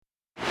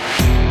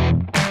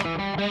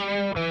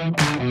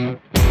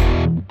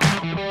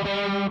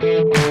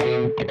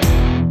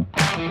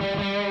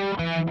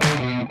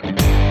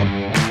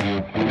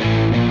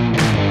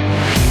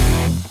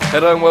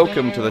Hello and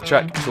welcome to the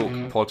Track Talk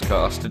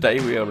podcast. Today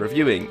we are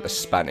reviewing the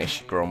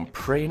Spanish Grand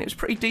Prix, and it was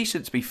pretty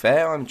decent to be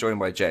fair. I'm joined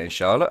by Jay and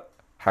Charlotte.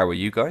 How are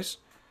you guys?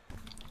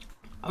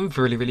 I'm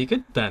really, really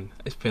good, Dan.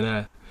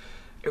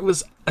 It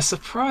was a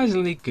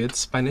surprisingly good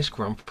Spanish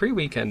Grand Prix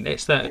weekend. It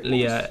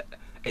certainly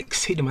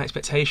exceeded my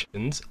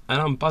expectations, and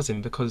I'm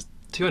buzzing because,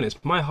 to be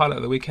honest, my highlight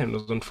of the weekend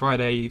was on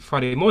Friday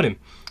morning,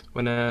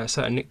 when a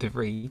certain Nick De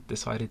Vries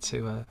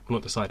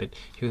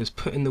he was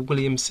put in the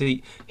Williams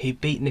seat. He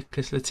beat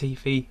Nicholas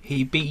Latifi.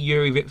 He beat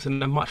Yuri Vips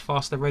in a much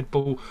faster Red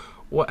Bull.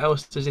 What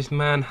else does this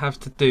man have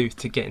to do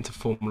to get into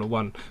Formula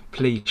One?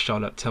 Please,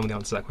 Charlotte, tell me the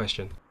answer to that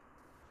question.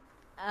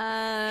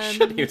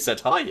 Shouldn't you have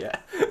said hi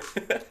yet?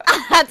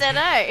 I don't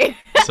know.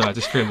 So I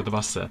just threw him under the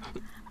bus there.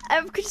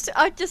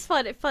 I just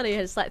find it funny.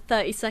 It's like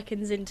 30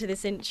 seconds into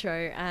this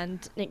intro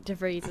and Nick De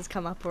Vries has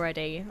come up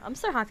already. I'm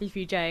so happy for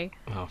you, Jay.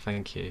 Oh,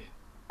 thank you.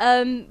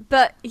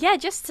 But yeah,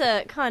 just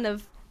to kind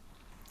of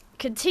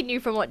continue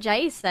from what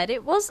Jay said,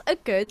 it was a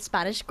good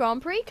Spanish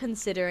Grand Prix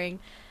considering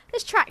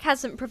this track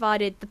hasn't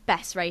provided the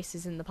best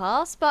races in the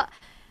past, but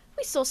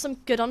we saw some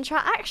good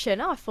on-track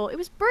action. I thought it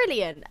was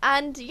brilliant.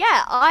 And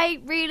yeah,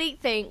 I really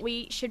think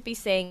we should be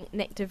seeing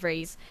Nick De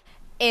Vries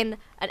in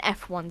an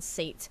F1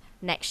 seat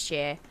next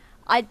year.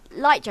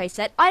 Like Jay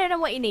said, I don't know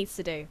what he needs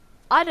to do.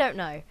 I don't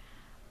know.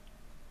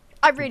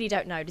 I really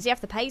don't know. Does he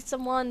have to pay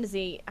someone? Does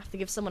he have to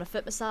give someone a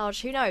foot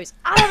massage? Who knows?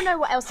 I don't know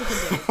what else he can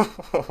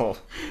do.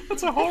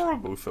 That's a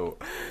horrible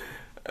thought.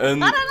 I don't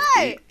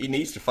know. He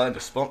needs to find a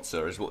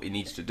sponsor is what he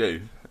needs to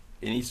do.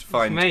 He needs to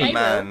find a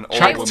man or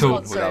Track a woman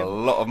Talk with a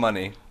lot of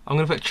money. I'm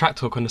going to put Track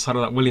Talk on the side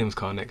of that Williams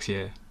car next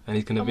year, and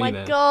he's going to be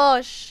there. Oh my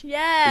gosh,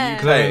 yeah. Are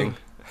you playing?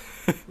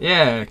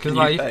 Yeah, because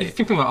like if you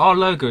think about our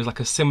logo is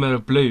like a similar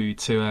blue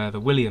to the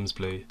Williams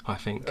blue, I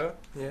think.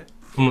 Yeah.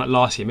 From like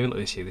last year, maybe not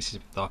this year. This is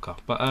darker,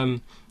 but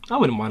I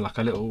wouldn't mind like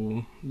a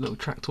little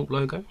Track Talk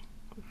logo.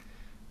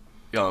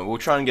 Yeah, we'll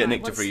try and get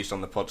Nick De Vries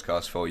on the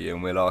podcast for you,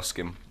 and we'll ask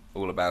him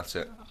all about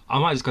it. I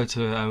might just go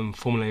to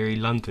Formula E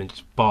London and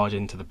just barge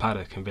into the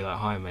paddock and be like,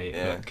 "Hi, mate.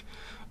 Yeah. Look,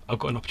 I've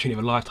got an opportunity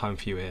of a lifetime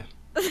for you here."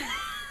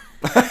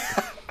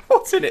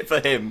 What's in it for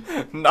him?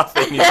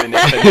 Nothing is in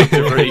it for Nick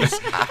De Vries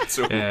at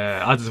all.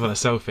 Yeah, I just want a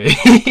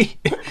selfie.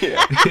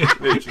 Yeah,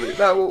 literally.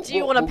 No, Do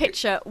you want a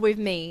picture with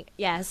me?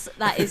 Yes,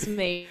 that is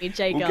me,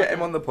 Jay. We'll get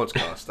him on the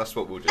podcast. That's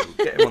what we'll do.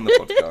 We'll get him on the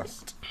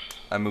podcast,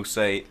 and we'll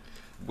say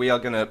we are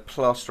going to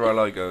plaster our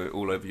logo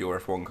all over your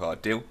F1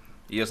 card. Deal?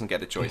 He doesn't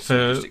get a choice.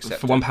 for Just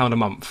accept for it. £1 a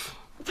month.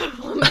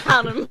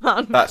 £1 a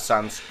month. That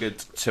sounds good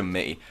to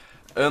me.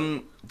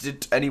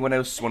 Did anyone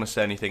else want to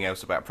say anything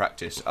else about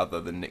practice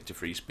other than Nick De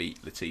Vries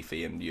beat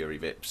Latifi and Yuri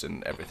Vips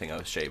and everything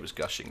else Shay was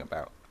gushing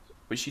about?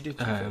 Which she did.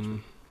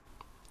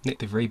 Nick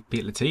De Vries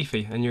beat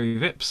Latifi and Yuri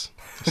Vips.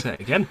 I'll say it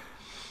again.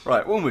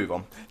 Right, we'll move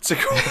on to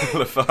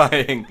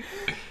qualifying.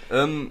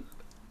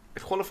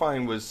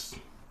 Qualifying was,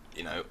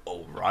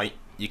 all right.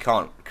 You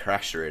can't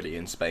crash really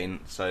in Spain,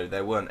 so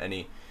there weren't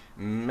any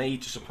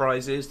major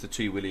surprises. The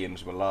two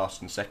Williams were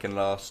last and second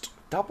last.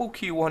 Double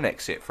Q1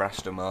 exit for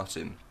Aston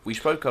Martin. We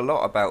spoke a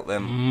lot about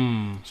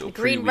them. Sort of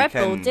The green Red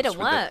Bull pre-weekends didn't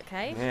with work,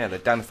 eh? Yeah, the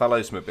Dan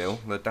Fallows mobile.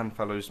 The Dan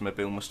Fallows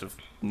mobile must have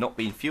not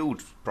been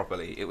fueled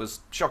properly. It was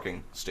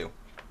shocking still.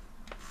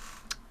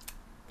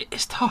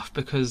 It's tough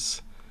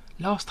because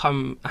last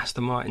time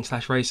Aston Martin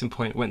 / Racing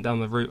Point went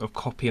down the route of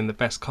copying the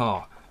best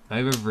car,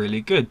 they were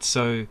really good.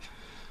 So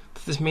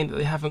does this mean that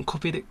they haven't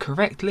copied it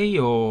correctly,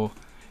 or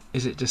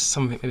is it just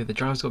something maybe the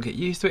drivers got to get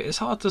used to it? It's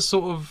hard to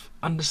sort of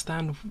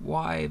understand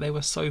why they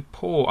were so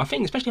poor. I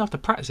think especially after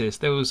practice,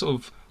 there was sort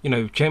of,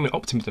 genuine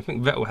optimism. I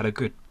think Vettel had a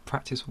good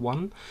practice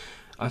one.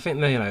 I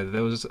think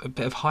there was a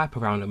bit of hype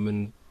around them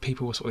and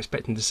people were sort of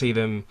expecting to see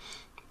them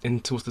in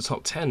towards the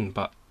top 10,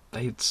 but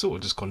they had sort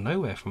of just gone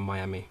nowhere from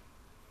Miami.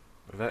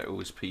 Vettel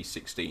was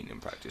P16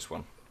 in practice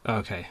one.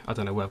 Okay, I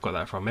don't know where I've got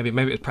that from. Maybe it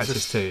was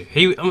practice 2.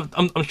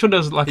 I'm sure there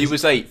was like... He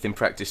was 8th in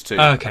practice 2.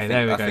 Okay,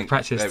 there we go.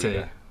 Practice 2.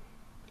 Go.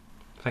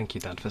 Thank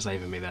you, Dad, for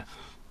saving me there.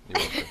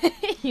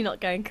 You're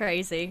not going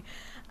crazy.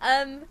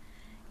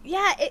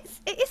 Yeah, it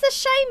is a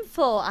shame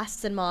for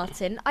Aston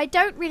Martin. I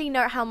don't really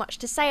know how much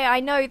to say. I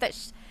know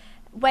that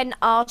when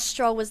our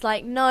Stroll was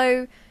like,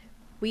 no,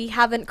 we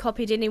haven't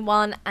copied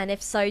anyone, and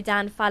if so,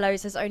 Dan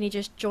Fallows has only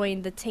just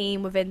joined the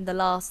team within the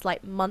last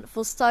month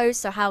or so.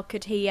 So how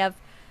could he have?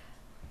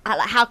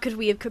 How could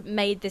we have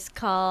made this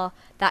car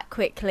that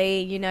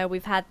quickly?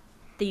 We've had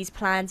these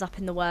plans up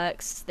in the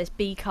works, this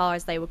B car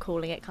as they were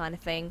calling it, kind of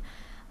thing.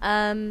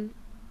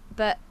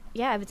 But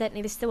yeah,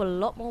 evidently there's still a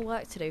lot more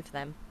work to do for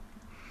them.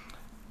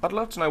 I'd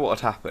love to know what would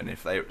happen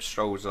if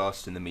Stroll was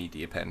asked in the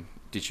media pen,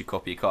 did you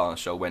copy a car? And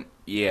Stroll went,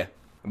 yeah.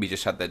 And we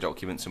just had their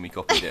documents and we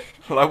copied it.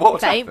 What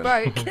would happen? Ain't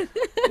broke.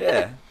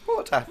 Yeah, what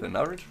would happen?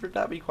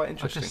 That'd be quite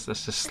interesting.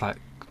 That's just like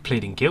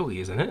pleading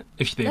guilty, isn't it?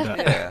 If you do that.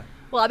 Yeah.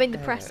 Well, I mean, the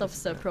press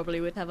officer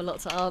probably would have a lot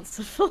to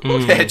answer for.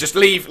 Yeah, just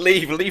leave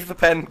the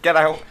pen, get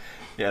out.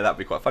 Yeah, that'd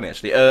be quite funny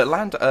actually.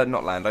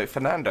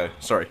 Fernando,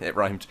 sorry, it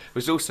rhymed,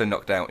 was also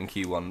knocked out in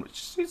Q1,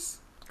 which is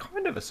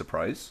kind of a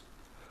surprise.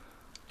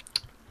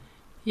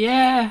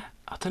 Yeah,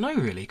 I don't know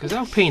really, because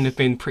Alpine have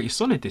been pretty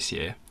solid this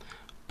year,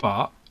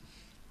 but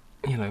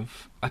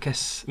I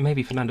guess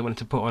maybe Fernando wanted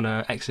to put on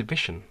an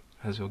exhibition,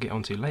 as we'll get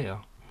onto later.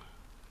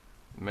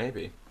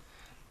 Maybe.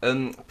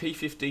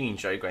 P15,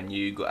 Zhou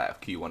Guanyu got out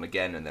of Q1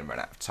 again and then ran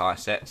out of tyre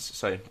sets,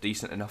 so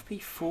decent enough.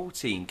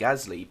 P14,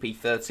 Gasly.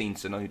 P13,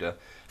 Tsunoda.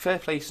 Fair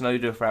play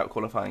Tsunoda for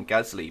out-qualifying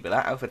Gasly, but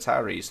that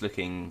AlphaTauri is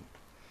looking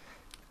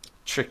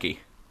tricky.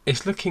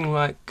 It's looking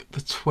like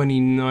the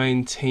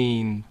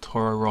 2019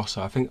 Toro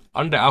Rosso. I think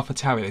under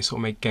AlphaTauri they sort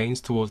of made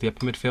gains towards the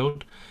upper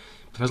midfield.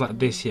 It feels like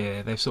this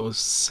year they've sort of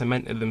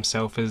cemented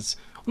themselves as,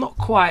 not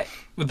quite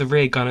with the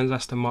rear gunners,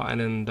 Aston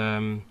Martin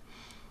and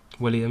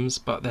Williams,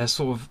 but they're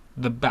sort of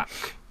the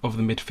back of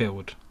the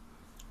midfield.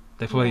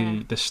 They're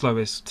probably the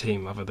slowest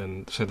team,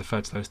 the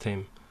third slowest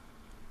team.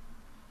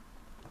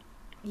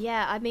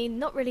 Yeah, I mean,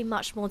 not really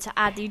much more to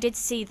add. You did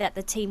see that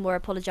the team were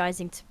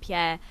apologising to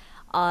Pierre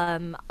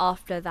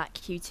after that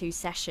Q2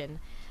 session.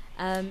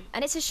 And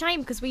it's a shame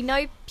because we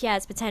know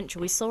Pierre's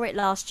potential. We saw it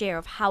last year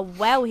of how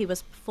well he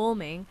was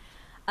performing.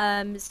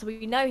 So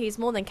we know he's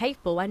more than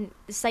capable. And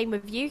the same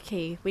with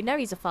Yuki. We know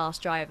he's a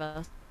fast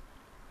driver.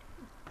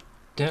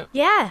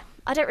 Yeah,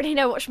 I don't really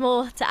know much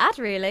more to add,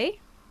 really.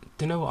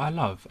 Do you know what I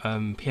love?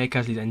 Pierre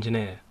Gasly's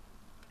engineer.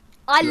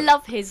 I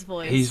love his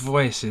voice. His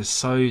voice is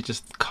so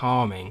just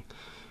calming.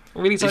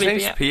 Really, his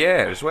name's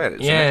Pierre as well,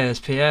 isn't it? Yeah, it's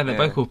Pierre. They're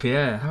both called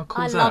Pierre. How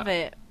cool is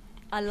that?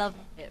 I love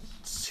it.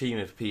 Team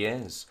of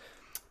Pierres.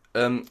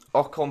 Ocon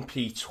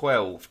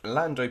P12,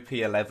 Lando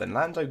P11.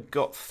 Lando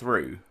got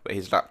through, but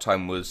his lap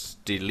time was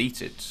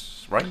deleted,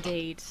 right?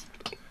 Indeed.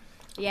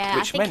 Yeah,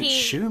 Which meant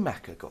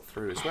Schumacher got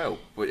through as well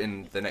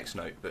in the next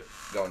note, but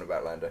go on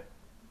about Lando.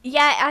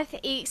 Yeah,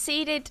 he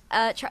exceeded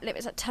track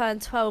limits at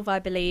turn 12, I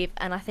believe,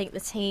 and I think the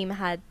team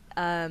had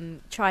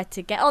tried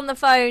to get on the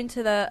phone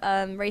to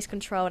the race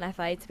control and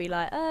FA to be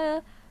like,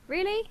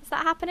 really? Is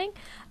that happening?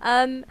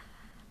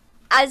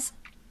 As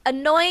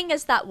annoying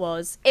as that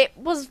was, it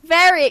was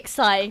very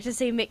exciting to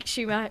see Mick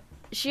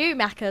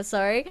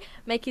Schumacher,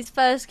 make his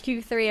first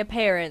Q3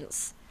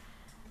 appearance.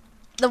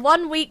 The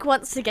 1 week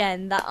once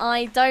again that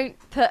I don't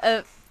put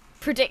a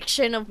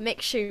prediction of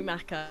Mick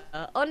Schumacher.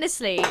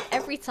 Honestly,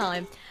 every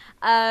time.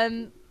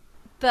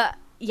 But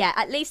yeah,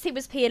 at least he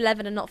was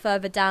P11 and not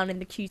further down in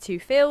the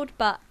Q2 field,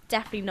 but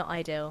definitely not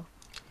ideal.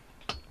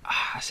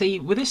 See,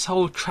 with this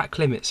whole track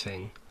limits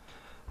thing,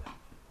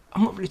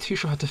 I'm not really too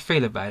sure how to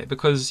feel about it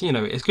because,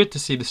 it's good to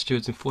see the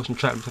stewards enforcing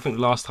track limits. I think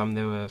last time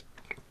there were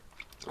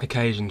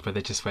occasions where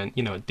they just went,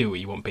 do what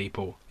you want,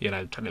 people.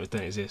 Track limits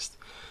don't exist.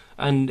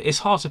 And it's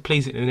hard to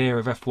please it in an era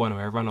of F1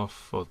 where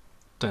runoff or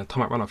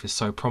tarmac runoff is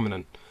so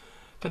prominent.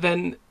 But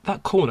then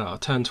that corner,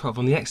 turn 12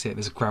 on the exit,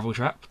 there's a gravel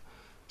trap.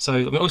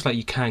 So, obviously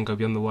you can go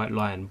beyond the white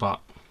line,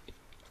 but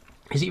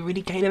is he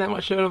really gaining that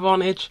much of an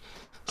advantage?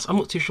 So I'm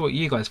not too sure what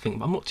you guys think,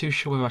 but I'm not too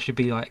sure whether I should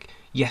be like,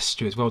 yes,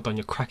 stewards, well done,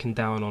 you're cracking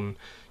down on,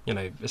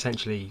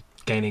 essentially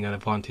gaining an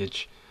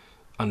advantage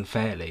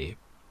unfairly.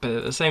 But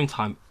at the same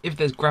time, if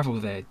there's gravel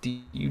there, do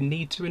you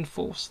need to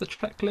enforce the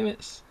track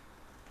limits?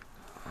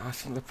 I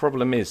think the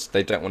problem is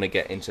they don't want to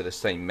get into the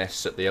same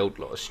mess that the old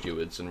lot of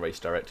stewards and race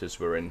directors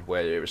were in,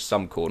 where there was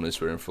some corners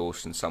were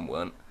enforced and some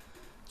weren't.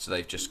 So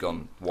they've just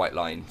gone, white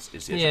lines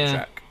is the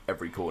track,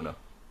 every corner.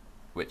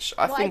 Which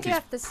I think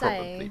is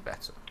probably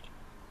better.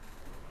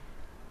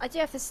 I do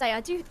have to say,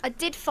 I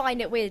did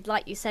find it weird,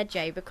 like you said,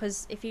 Jay,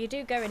 because if you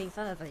do go any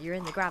further, you're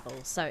in the gravel.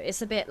 So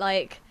it's a bit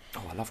like...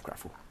 Oh, I love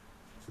gravel.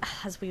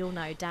 As we all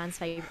know, Dan's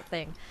favourite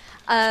thing.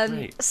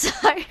 Great. So...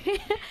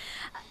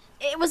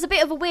 It was a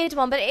bit of a weird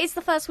one, but it is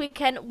the first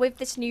weekend with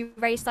this new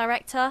race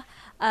director.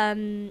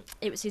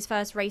 It was his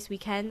first race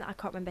weekend. I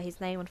can't remember his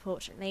name,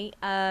 unfortunately.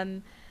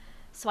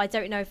 So I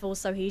don't know if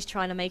also he's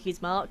trying to make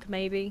his mark,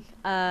 maybe.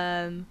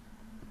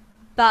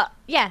 But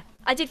yeah,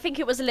 I did think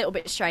it was a little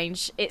bit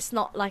strange. It's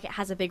not like it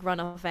has a big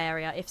runoff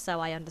area. If so,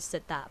 I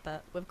understood that.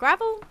 But with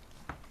gravel,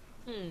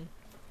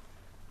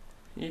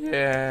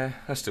 Yeah,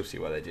 I still see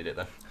why they did it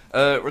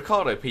though.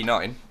 Ricciardo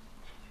P9.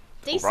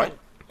 decent. All right,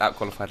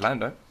 out-qualified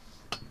Lando.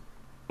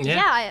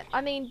 Yeah,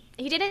 I mean,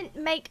 he didn't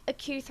make a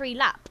Q3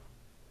 lap,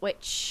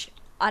 which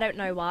I don't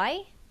know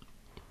why.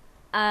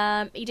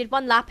 He did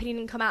one lap and he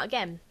didn't come out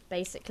again,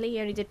 basically. He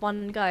only did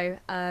one go.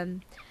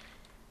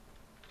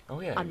 Oh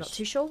yeah. I'm not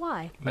too sure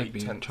why. Maybe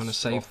trying to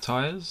save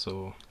tyres,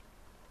 or...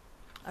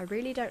 I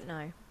really don't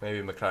know.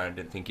 Maybe McLaren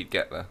didn't think he'd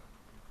get there.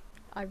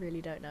 I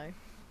really don't know.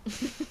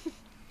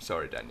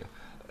 Sorry, Daniel.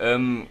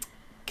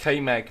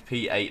 K-Mag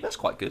P8, that's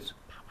quite good.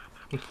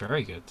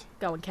 Very good.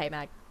 Go on,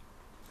 K-Mag.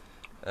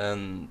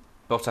 Bottas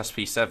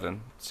P7,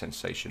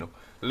 sensational.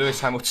 Lewis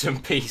Hamilton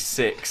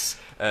P6,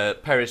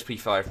 Perez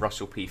P5,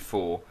 Russell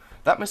P4.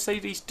 That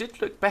Mercedes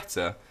did look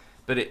better,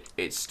 but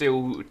it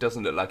still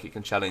doesn't look like it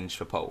can challenge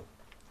for pole.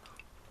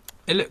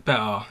 It looked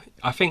better.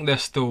 I think they're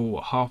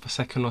still half a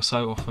second or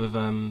so off of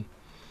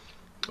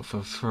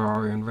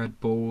Ferrari and Red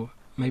Bull.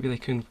 Maybe they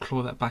can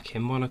claw that back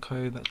in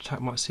Monaco. That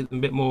track might suit them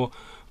a bit more.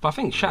 But I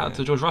think shout out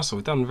to George Russell.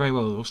 He's done very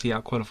well. Obviously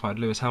out-qualified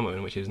Lewis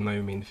Hamilton, which is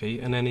no mean feat.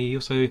 And then he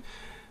also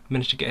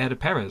managed to get ahead of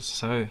Perez.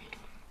 So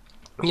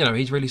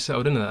he's really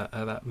settled in at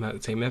that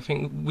Merc team. I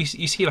think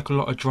you see like a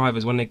lot of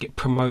drivers when they get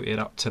promoted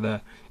up to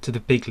the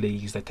big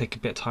leagues, they take a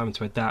bit of time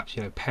to adapt.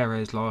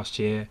 Perez last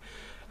year,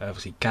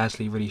 obviously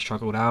Gasly really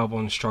struggled,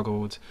 Albon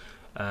struggled.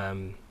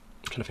 I'm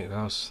trying to think of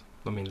who else.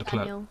 I mean,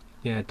 Daniel.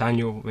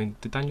 Daniel. I mean,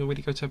 did Daniel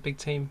really go to a big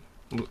team?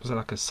 Was it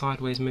like a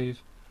sideways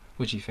move?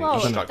 What do you think? Well,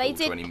 I don't know. they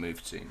did- when he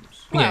moved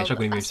teams. Well, Yeah,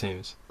 struggling move that's-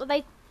 teams.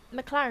 Well,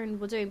 McLaren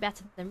were doing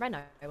better than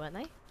Renault, weren't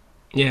they?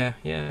 Yeah,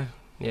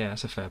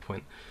 that's a fair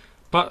point.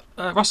 But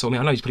Russell, I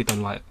mean, I know he's probably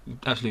done like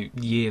absolute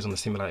years on the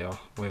simulator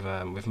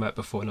with Merc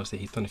before, and obviously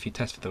he's done a few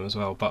tests for them as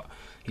well. But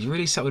he's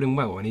really settled in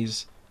well, and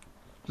he's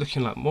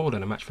looking like more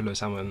than a match for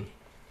Lewis Hamilton.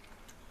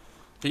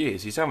 He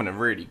is. He's having a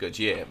really good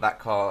year. That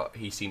car,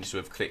 he seems to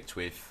have clicked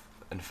with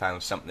and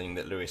found something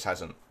that Lewis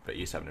hasn't. But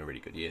he's having a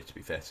really good year, to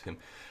be fair to him.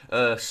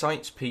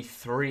 Sainz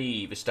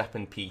P3,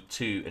 Verstappen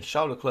P2, and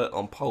Charles Leclerc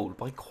on pole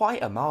by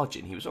quite a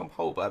margin. He was on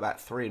pole by about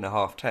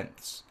 3.5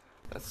 tenths.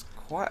 That's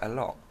quite a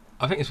lot.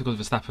 I think it's because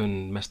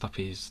Verstappen messed up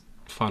his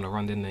final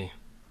run, didn't he?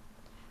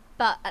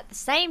 But at the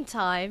same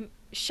time,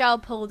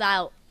 Charles pulled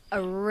out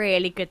a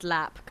really good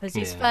lap because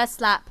his Yeah. first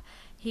lap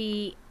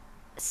he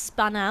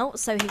spun out,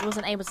 so he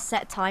wasn't able to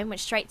set time, went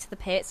straight to the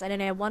pits, and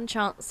only had one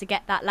chance to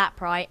get that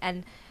lap right,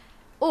 and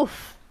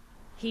oof,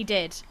 he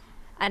did.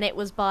 And it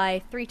was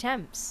by 3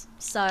 tenths,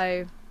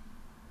 so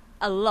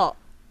a lot.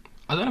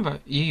 I don't know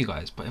about you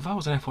guys, but if I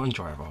was an F1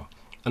 driver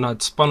and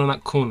I'd spun on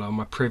that corner on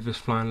my previous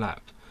flying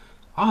lap,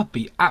 I'd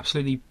be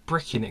absolutely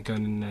bricking it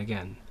going in there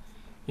again.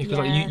 Because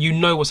Yeah. like, you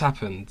know what's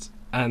happened,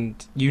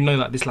 and you know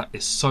that this lap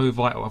is so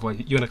vital. Otherwise,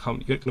 you're gonna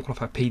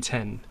qualify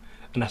P10,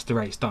 and that's the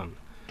race done.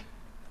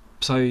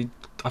 So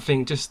I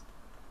think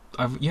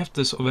you have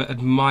to sort of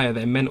admire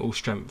their mental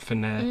strength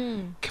and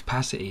their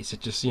capacity to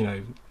just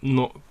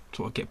not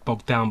sort of get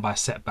bogged down by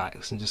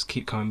setbacks and just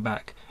keep coming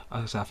back.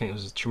 As I say, I think it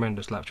was a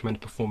tremendous lap,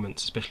 tremendous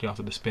performance, especially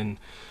after the spin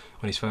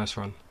on his first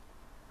run.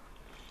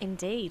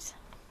 Indeed.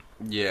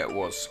 Yeah, it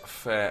was.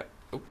 Fair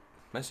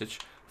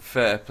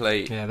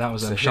play. Yeah, that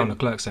was to Charles him.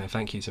 Leclerc saying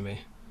thank you to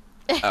me.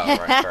 Oh,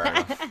 right, fair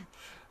enough.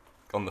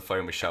 On the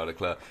phone with Charles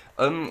Leclerc.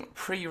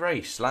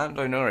 Pre-race,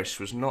 Lando Norris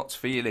was not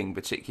feeling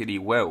particularly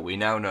well. We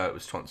now know it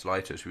was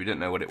tonsillitis. We didn't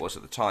know what it was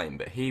at the time,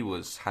 but he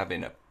was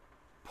having a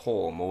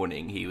poor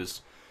morning. He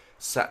was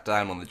sat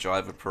down on the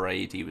driver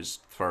parade. He was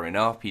throwing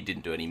up. He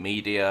didn't do any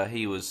media.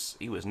 He was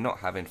not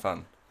having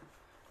fun.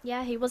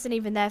 Yeah, he wasn't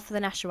even there for the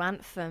national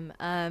anthem.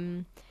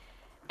 And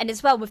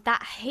as well, with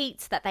that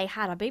heat that they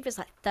had, I believe it's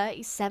like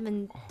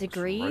 37 It's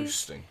degrees.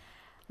 roasting.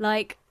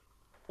 Like,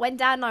 when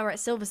Dan and I were at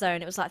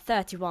Silverstone, it was like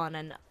 31,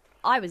 and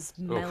I was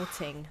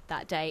melting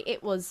that day.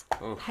 It was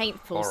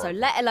painful. So horrible.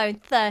 let alone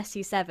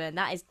 37.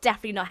 That is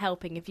definitely not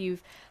helping if you're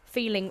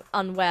feeling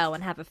unwell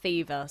and have a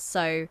fever.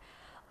 So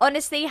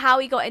honestly, how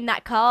he got in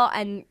that car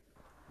and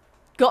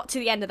got to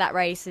the end of that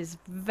race is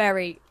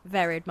very,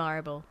 very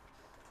admirable.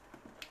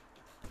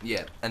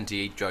 Yeah, and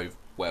he drove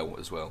well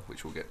as well,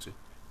 which we'll get to.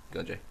 Go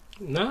on, Jay.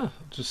 No, I'll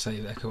just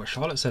say echo what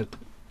Charlotte said.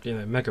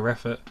 Mega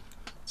effort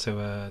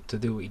to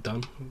do what he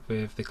done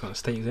with the kind of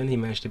state he was in. He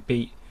managed to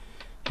beat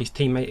his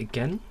teammate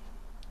again.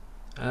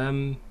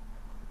 I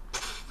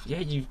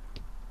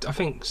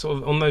think sort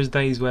of on those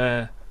days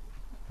where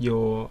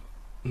you're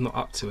not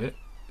up to it,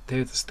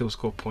 they're to still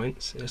score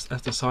points.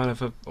 That's the sign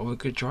of a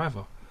good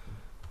driver.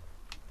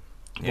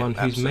 Yeah, One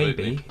who's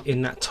absolutely. maybe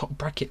in that top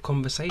bracket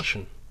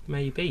conversation.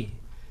 Maybe.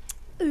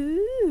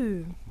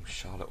 Ooh.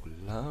 Charlotte will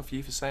love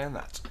you for saying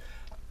that.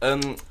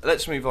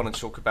 Let's move on and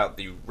talk about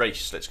the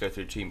race. Let's go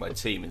through team by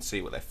team and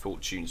see what their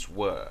fortunes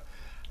were.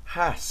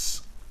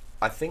 Haas,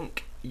 I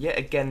think, yet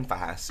again for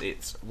Haas,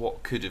 it's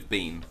what could have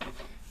been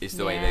is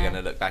the way they're going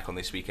to look back on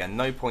this weekend.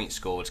 No points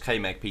scored.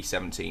 K-Mag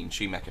P17,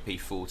 Schumacher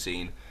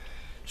P14.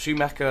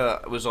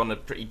 Schumacher was on a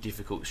pretty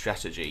difficult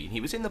strategy.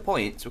 He was in the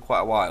points for quite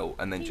a while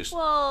and then just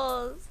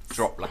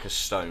dropped like a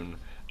stone.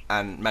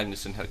 And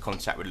Magnussen had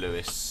contact with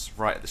Lewis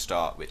right at the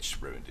start, which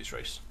ruined his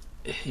race.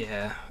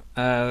 Yeah.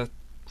 Well,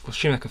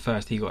 Schumacher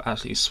first, he got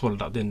absolutely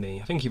swallowed up, didn't he?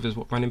 I think he was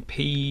running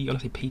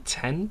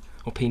P10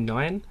 or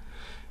P9.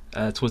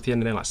 Towards the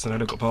end of the day, like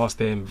Tsunoda got past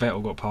him,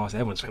 Vettel got past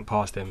him, everyone just went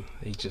past him.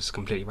 He just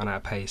completely ran out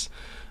of pace.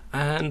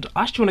 And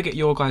I actually want to get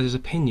your guys'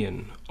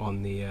 opinion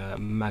on the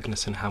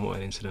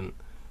Magnussen-Hamilton incident.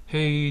 Who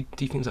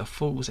do you think is at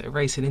fault? Was it a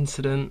racing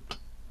incident?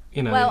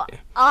 Well,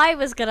 I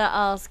was going to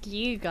ask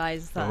you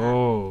guys that.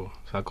 Oh,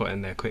 so I got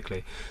in there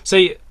quickly.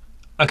 So,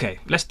 okay,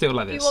 let's do it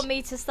like this. You want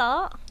me to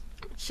start?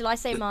 Shall I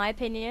say my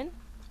opinion?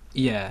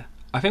 Yeah,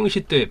 I think we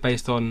should do it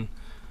based on,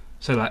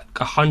 so like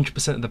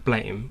 100% of the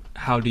blame.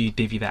 How do you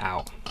divvy that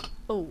out?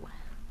 Oh.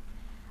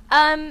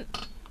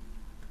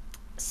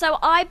 So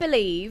I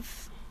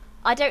believe,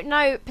 I don't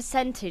know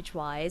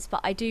percentage-wise,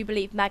 but I do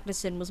believe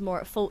Magnussen was more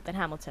at fault than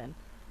Hamilton.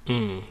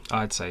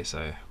 I'd say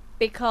so.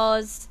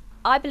 Because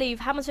I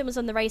believe Hamilton was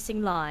on the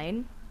racing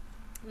line,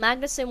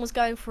 Magnussen was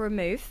going for a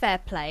move, fair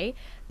play,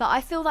 but I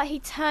feel that he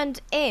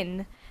turned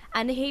in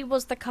and he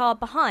was the car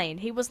behind.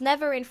 He was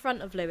never in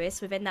front of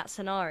Lewis within that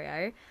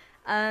scenario,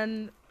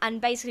 and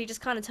basically just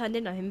kind of turned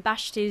in on him,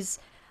 bashed his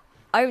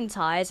own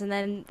tyres, and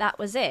then that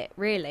was it,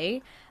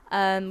 really.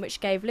 which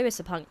gave Lewis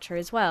a puncture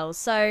as well.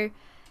 So,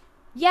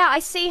 yeah, I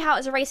see how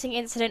it's a racing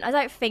incident. I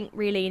don't think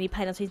really any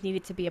penalties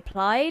needed to be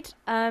applied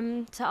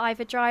to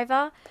either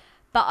driver,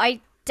 but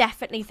I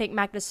definitely think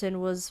Magnussen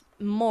was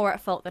more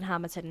at fault than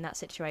Hamilton in that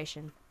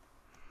situation.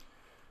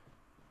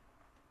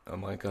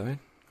 Am I going?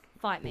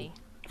 Fight me.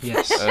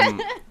 Yes.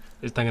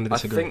 Is Dan going to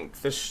disagree? I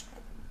think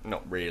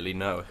not really,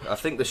 no. I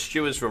think the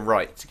stewards were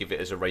right to give it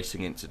as a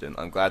racing incident.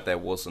 I'm glad there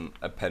wasn't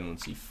a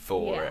penalty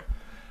for it.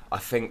 I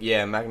think,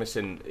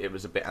 Magnussen, it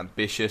was a bit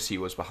ambitious. He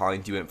was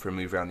behind. He went for a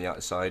move around the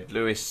outside.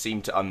 Lewis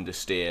seemed to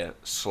understeer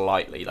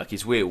slightly. Like,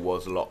 his wheel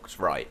was locked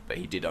right, but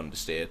he did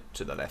understeer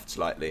to the left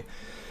slightly.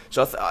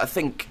 So I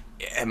think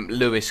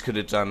Lewis could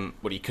have done,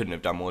 he couldn't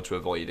have done more to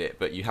avoid it,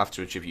 but you have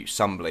to attribute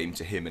some blame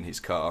to him and his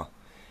car,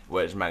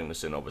 whereas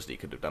Magnussen obviously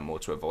could have done more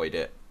to avoid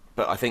it.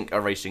 But I think a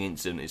racing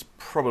incident is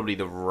probably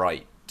the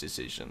right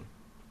decision.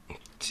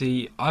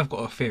 See, I've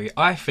got a theory.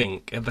 I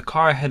think if the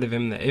car ahead of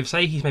him, if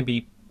say he's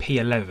maybe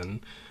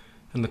P11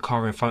 and the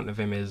car in front of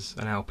him is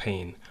an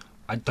Alpine,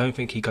 I don't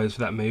think he goes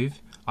for that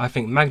move. I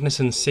think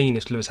Magnussen's seen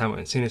this Lewis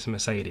Hamilton, seen this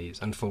Mercedes,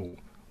 and thought,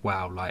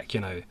 wow, like,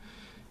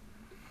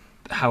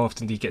 how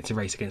often do you get to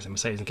race against a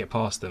Mercedes and get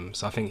past them?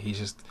 So I think he's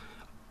just,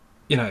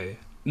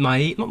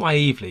 not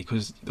naively,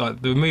 because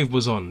like the move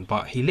was on,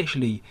 but he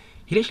literally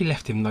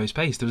left him no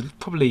space. There was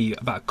probably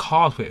about a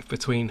car's width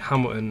between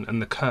Hamilton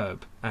and the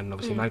curb, and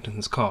obviously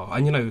Magnussen's car.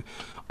 And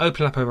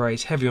open up a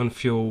race, heavy on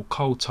fuel,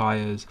 cold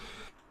tyres.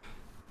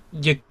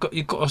 You've got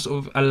to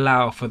sort of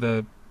allow for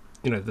the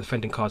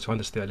defending car to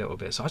understeer a little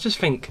bit. So I just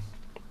think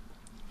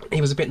he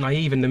was a bit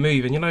naive in the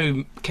move.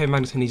 And Kevin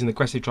Magnussen, he's an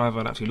aggressive driver,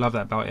 and I absolutely love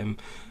that about him.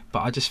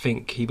 But I just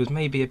think he was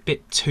maybe a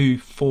bit too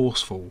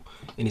forceful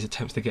in his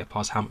attempts to get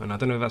past Hamilton. I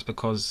don't know if that's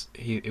because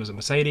it was a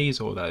Mercedes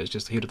or that it's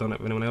just he would have done it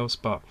with anyone else.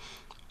 But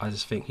I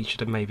just think he should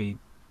have maybe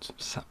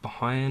sat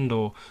behind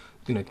or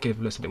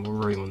give Lewis a bit more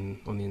room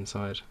on the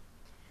inside.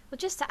 Well,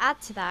 just to add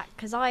to that,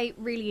 because I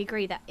really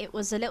agree that it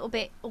was a little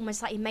bit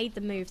almost like he made the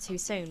move too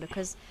soon,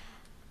 because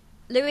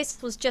Lewis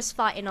was just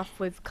fighting off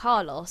with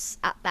Carlos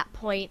at that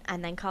point,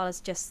 and then Carlos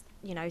just,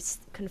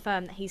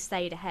 confirmed that he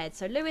stayed ahead.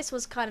 So Lewis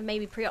was kind of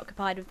maybe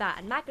preoccupied with that,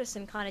 and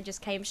Magnussen kind of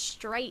just came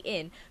straight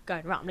in,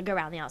 going, right, I'm going to go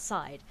around the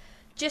outside,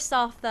 just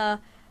after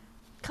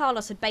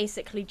Carlos had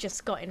basically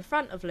just got in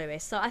front of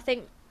Lewis. So I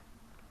think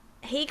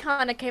he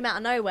kind of came out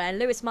of nowhere, and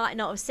Lewis might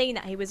not have seen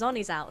that he was on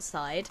his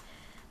outside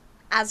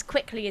as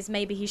quickly as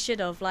maybe he should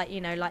have. Like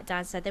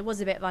Dan said, there was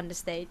a bit of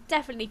understeer.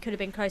 Definitely could have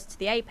been close to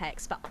the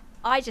apex, but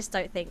I just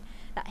don't think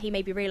that he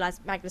maybe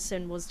realised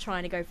Magnussen was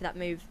trying to go for that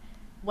move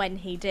when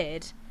he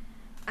did.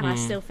 And I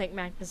still think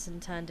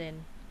Magnussen turned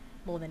in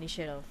more than he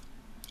should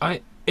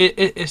have.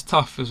 It's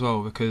tough as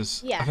well,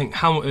 because I think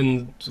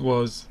Hamilton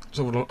was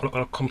sort of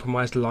on a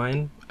compromised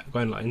line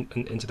going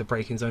into the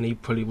braking zone. He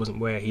probably wasn't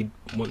where he'd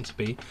want to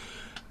be.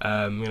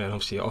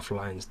 Obviously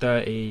offline's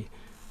dirty.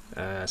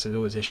 So there's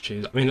always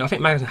issues. I mean, I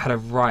think Magnussen had a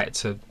right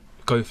to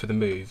go for the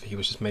move. He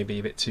was just maybe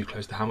a bit too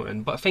close to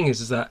Hamilton. But the thing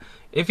is that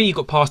if he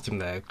got past him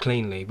there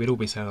cleanly, we'd all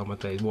be saying, oh my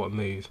days, what a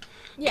move.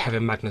 Yeah.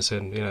 Kevin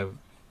Magnussen,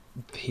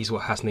 he's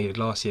what Haas needed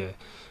last year.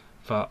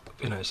 But,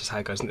 it's just how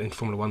it goes in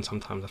Formula 1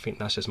 sometimes. I think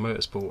that's just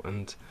motorsport,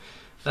 and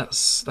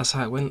that's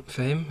how it went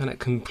for him. And it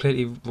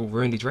completely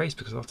ruined his race,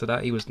 because after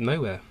that he was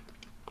nowhere.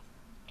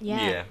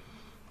 Yeah.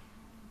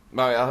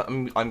 No,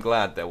 I'm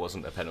glad there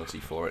wasn't a penalty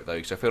for it, though,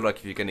 because I feel like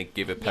if you're going to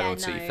give a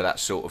penalty for that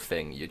sort of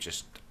thing, you're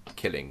just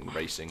killing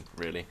racing,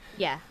 really.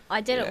 Yeah,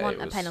 I didn't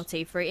want a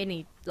penalty for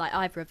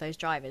either of those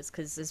drivers,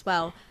 because as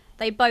well,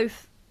 they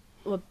both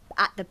were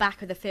at the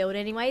back of the field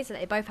anyway, so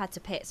they both had to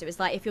pit. So it was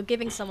like, if you're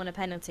giving someone a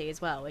penalty as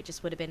well, it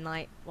just would have been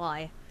like,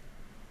 why?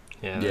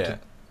 Yeah.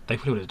 They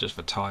probably would have just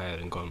retired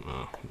and gone,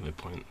 oh, no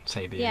point,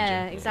 save the engine.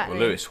 Yeah, exactly.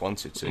 Well, Lewis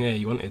wanted to. Yeah,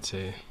 he wanted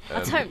to.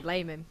 I don't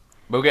blame him.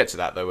 We'll get to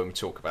that, though, when we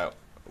talk about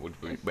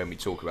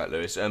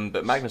Lewis.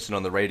 But Magnussen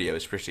on the radio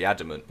is pretty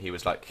adamant. He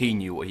was like, he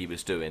knew what he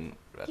was doing.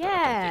 I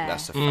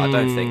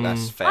don't think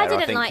that's fair.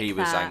 I think he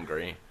was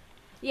angry.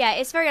 Yeah,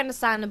 it's very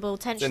understandable.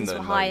 Tensions were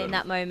high in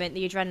that moment.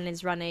 The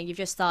adrenaline's running. You've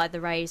just started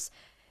the race.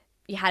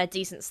 You had a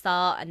decent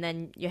start, and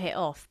then you hit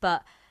off.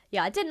 But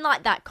yeah, I didn't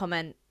like that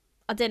comment.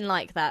 I didn't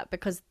like that,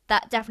 because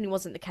that definitely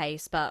wasn't the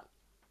case. But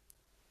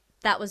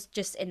that was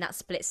just in that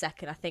split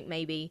second. I think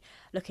maybe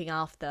looking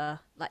at the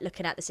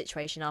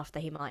situation after,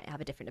 he might have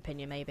a different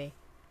opinion, maybe.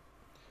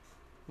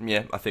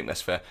 Yeah, I think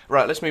that's fair.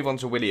 Right, let's move on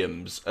to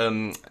Williams.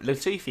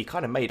 Latifi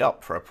kind of made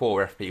up for a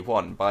poor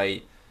FP1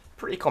 by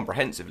pretty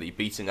comprehensively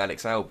beating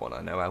Alex Albon.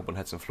 I know Albon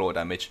had some floor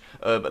damage,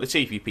 but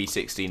Latifi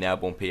P16,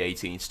 Albon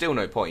P18, still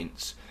no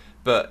points.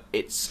 But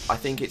I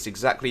think it's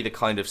exactly the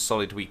kind of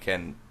solid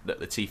weekend that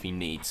Latifi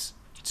needs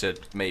to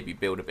maybe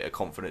build a bit of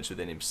confidence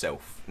within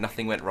himself.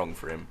 Nothing went wrong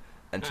for him,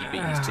 and he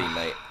beat his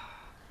teammate.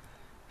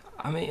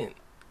 I mean,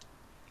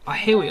 I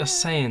hear what you're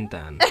saying,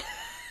 Dan.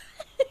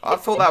 I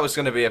thought that was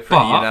going to be a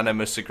pretty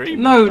unanimous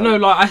agreement.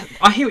 No, I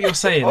hear what you're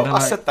saying. Well, I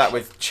said that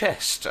with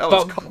chest. I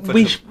was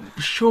confident.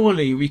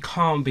 Surely we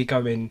can't be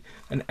going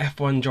an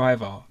F1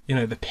 driver,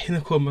 the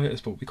pinnacle of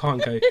motorsport. We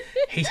can't go,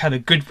 he's had a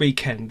good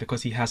weekend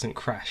because he hasn't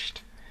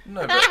crashed.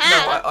 No,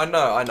 but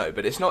no, I know,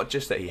 but it's not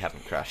just that he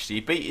hadn't crashed. He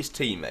beat his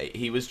teammate.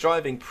 He was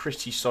driving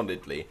pretty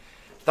solidly.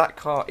 That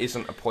car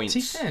isn't a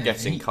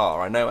points-getting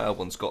car. I know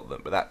Albon's got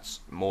them, but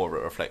that's more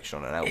a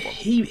reflection on Albon.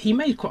 He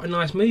made quite a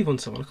nice move on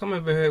someone. I can't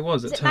remember who it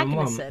was at turn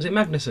 1. Was it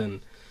Magnussen?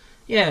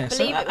 Yeah, I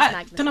believe it was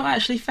Magnussen. Don't know,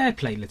 actually, fair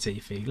play,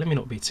 Latifi. Let me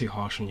not be too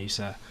harsh on you,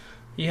 sir.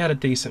 You had a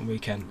decent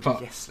weekend,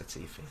 but yes,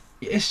 Latifi.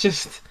 It's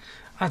just,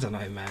 I don't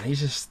know, man. I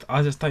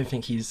just don't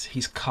think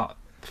he's cut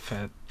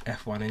for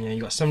F1, and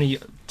you got so many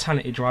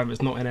talented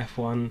drivers not in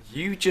F1.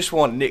 You just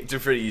want Nick De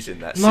Vries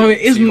in that. No,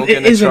 seat,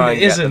 it isn't. So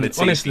it isn't.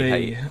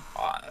 Honestly,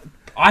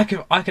 I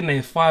can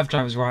name 5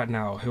 drivers right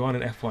now who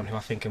aren't in F1 who I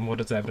think are more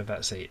deserving of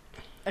that seat.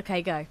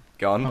 Okay, go.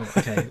 Go on. Oh,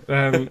 okay.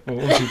 Well,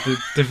 obviously,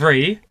 De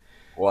Vries.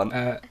 One.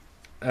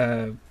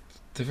 De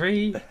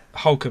Vries,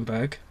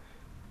 Hulkenberg,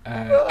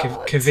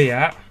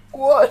 Kvyat.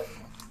 What?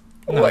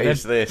 No, what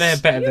is this? They're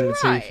better than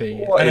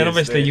Latifi. And then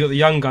obviously you got the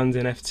young guns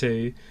in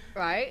F2.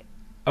 Right.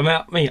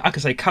 I mean, I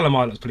could say Callum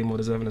Islet's probably more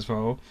deserving as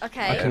well.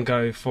 Okay. I can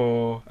go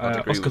for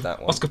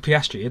Oscar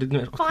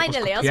Piastri.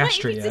 Finally, I was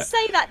waiting for you to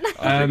say that now.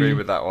 I agree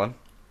with that one.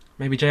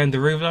 Maybe Jehan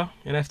Deruva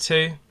in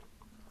F2.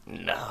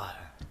 No.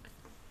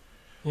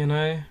 You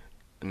know,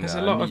 there's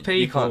a lot of people.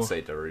 You can't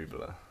say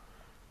Deruva.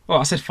 Well,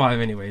 I said 5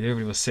 anyway.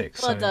 Deruva was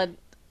 6. Well so. done.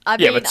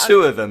 But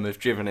 2 of them have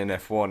driven in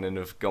F1 and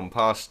have gone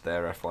past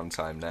their F1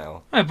 time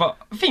now. No, but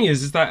the thing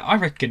is that I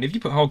reckon if you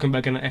put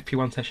Hulkenberg in an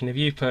FP1 session, if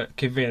you put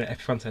Kvyat in an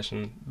FP1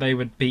 session, they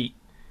would beat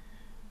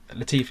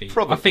Latifi.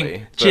 Probably. I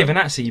think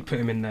Giovinazzi, you put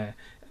him in there.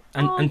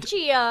 And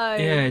Gio.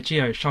 Yeah,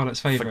 Gio, Charlotte's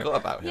favourite.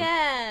 Forgot about him.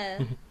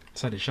 Yeah.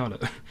 So did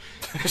Charlotte.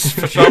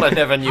 Charlotte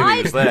never knew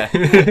he was there.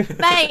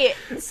 Mate,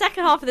 the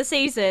second half of the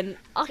season,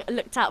 I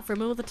looked out for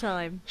him all the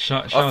time.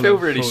 I feel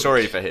really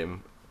sorry for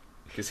him.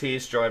 Because he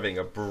is driving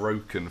a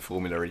broken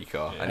Formula E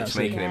car, and it's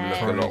making him look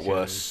a lot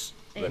worse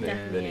than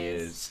he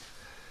is.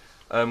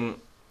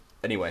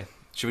 Anyway,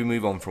 should we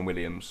move on from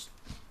Williams?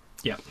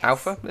 Yeah.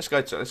 Alpha? Let's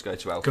go to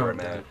Alfa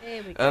Romeo.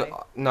 Here we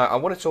go. No, I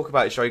want to talk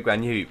about Zhou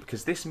Guanyu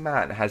because this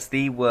man has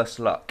the worst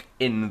luck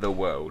in the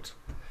world.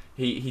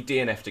 He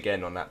DNF'd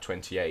again on that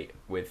 28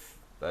 with,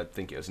 I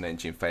think it was an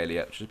engine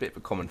failure, which is a bit of a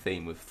common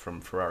theme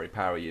from Ferrari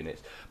power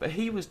units. But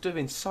he was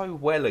doing so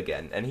well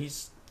again, and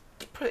he's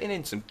putting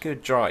in some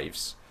good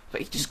drives.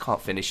 But he just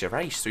can't finish a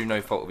race through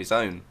no fault of his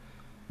own.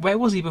 Where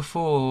was he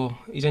before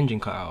his engine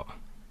cut out?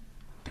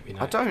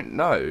 I don't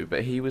know,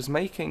 but he was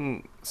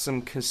making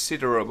some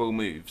considerable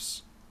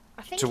moves.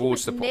 I think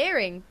towards he was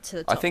nearing to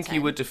the top I think 10. he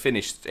would have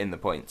finished in the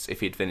points if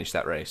he'd finished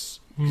that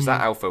race. Because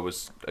that Alpha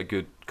was a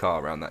good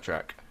car around that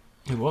track.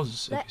 It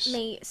was. Let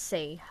me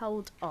see.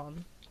 Hold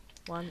on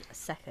 1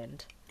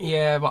 second.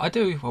 Yeah, but I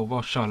do. Well,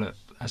 while Charlotte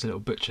has a little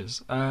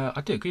butchers,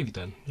 I do agree with you,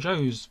 Dan.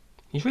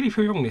 He's really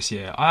proved wrong this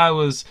year. I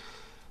was,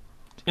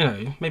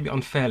 maybe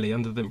unfairly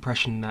under the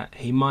impression that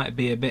he might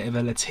be a bit of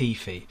a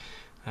Latifi.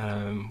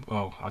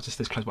 Well, I'll just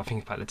disclose my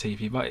thinking about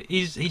Latifi, but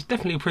he's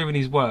definitely proven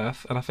his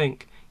worth, and I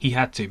think he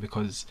had to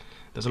because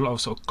there's a lot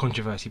of sort of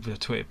controversy with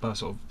Twitter, but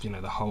sort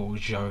of the whole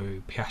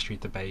Zhou Piastri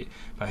debate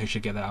about who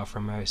should get that Alfa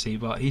Romeo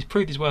seat. But he's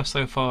proved his worth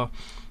so far.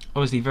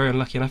 Obviously, very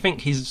unlucky, and I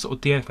think he's sort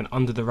of DNF went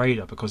under the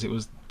radar because it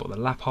was the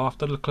lap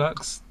after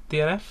Leclerc's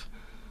DNF.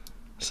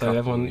 So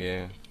everyone,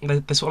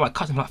 they sort of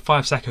cut him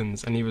 5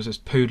 seconds, and he was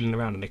just poodling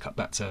around, and they cut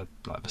back to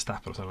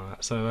Verstappen or something like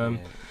that. So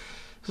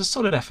it's a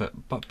solid effort,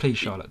 but please,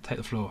 Charlotte, take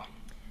the floor.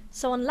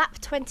 So on lap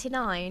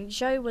 29,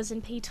 Zhou was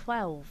in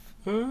P12.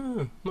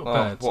 Not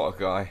bad. What a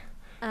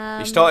guy!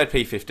 He started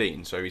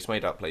P15, so he's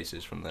made up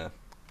places from there.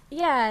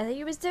 Yeah,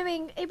 he was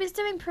doing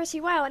pretty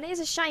well, and it is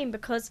a shame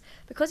because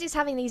he's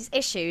having these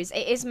issues.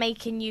 It is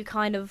making you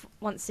kind of,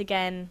 once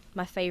again,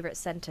 my favourite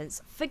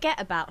sentence, forget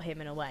about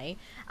him in a way,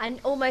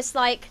 and almost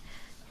like.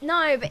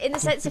 No, but in the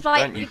sense of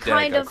Don't you you dare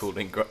kind go of.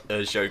 calling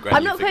Zhou Guanyu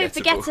I'm not calling it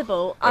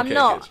forgettable. I'm Okay,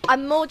 not. good.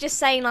 I'm more just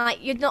saying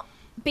you're not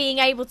being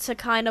able to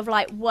kind of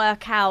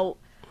work out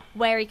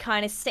where he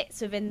kind of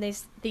sits within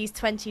these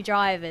 20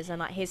 drivers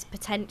and his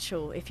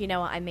potential, if you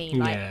know what I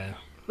mean.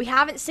 We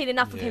haven't seen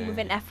enough of him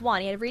within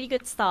F1. He had a really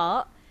good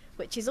start,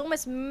 which is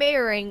almost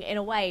mirroring in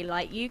a way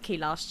like Yuki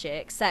last year,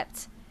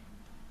 except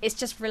it's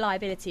just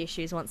reliability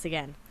issues once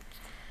again.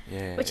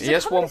 Yeah, Which is he a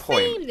has common 1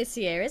 point. theme this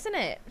year, isn't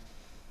it?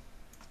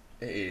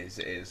 It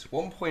is.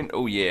 1 point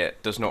all year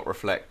does not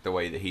reflect the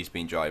way that he's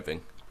been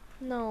driving.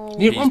 No.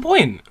 You get 1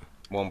 point?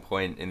 1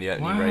 point in the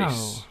opening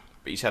race.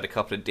 But he's had a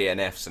couple of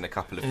DNFs and a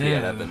couple of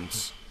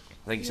P11s.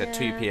 I think he's had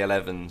 2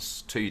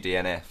 P11s, 2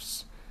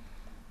 DNFs,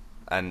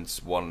 and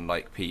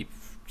 1 P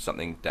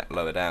something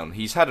lower down.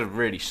 He's had a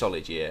really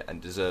solid year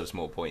and deserves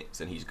more points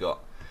than he's got.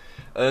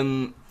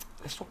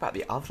 Let's talk about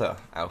the other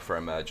Alfa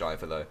Romeo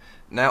driver, though.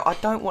 Now, I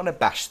don't want to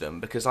bash them,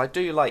 because I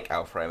do like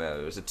Alfa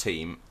Romeo as a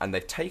team, and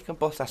they've taken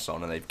Bottas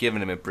on, and they've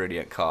given him a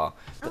brilliant car.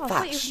 But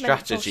that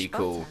strategy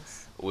call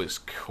was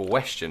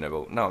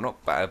questionable. No, I'm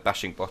not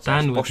bashing Bottas.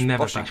 Dan would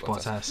never bash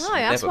Bottas. No,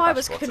 that's why I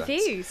was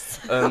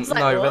confused. But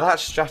that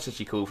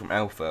strategy call from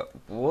Alfa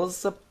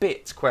was a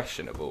bit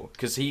questionable,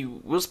 because he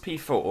was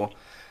P4,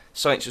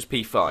 Sainz was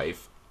P5.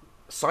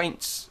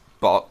 Sainz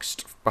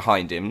boxed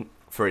behind him,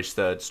 for his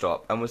third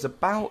stop and was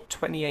about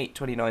 28,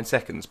 29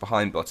 seconds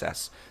behind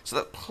Bottas. So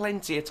that's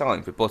plenty of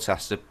time for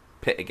Bottas to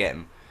pit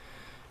again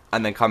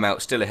and then come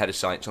out still ahead of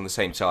Sainz on the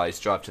same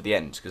tyres, drive to the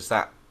end, because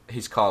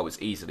his car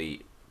was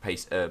easily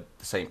the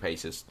same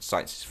pace as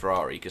Sainz's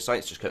Ferrari, because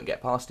Sainz just couldn't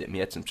get past him. He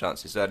had some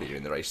chances earlier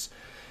in the race,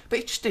 but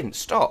he just didn't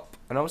stop.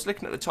 And I was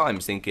looking at the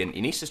times thinking, he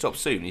needs to stop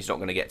soon, he's not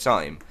going to get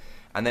time.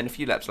 And then a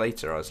few laps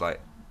later, I was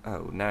like,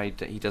 oh, now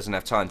he doesn't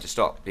have time to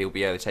stop. He'll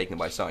be overtaken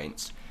by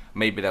Sainz.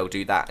 Maybe they'll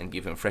do that and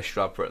give him fresh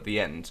rubber at the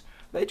end.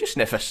 They just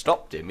never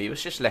stopped him. He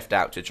was just left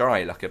out to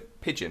dry like a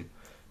pigeon.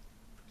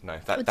 No,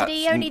 that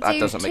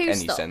doesn't make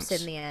any sense.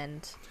 In the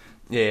end?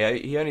 Yeah,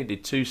 he only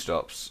did 2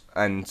 stops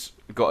and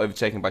got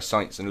overtaken by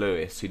Sainz and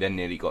Lewis, who then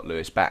nearly got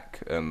Lewis back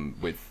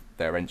with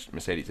their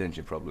Mercedes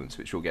engine problems,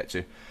 which we'll get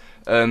to.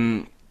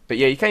 But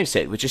yeah, he came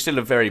 6th, which is still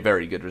a very,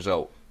 very good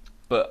result.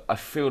 But I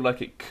feel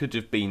like it could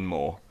have been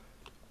more.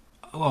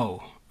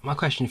 Whoa. My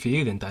question for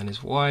you then, Dan,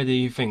 is why do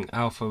you think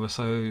Alpha were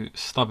so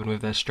stubborn with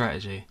their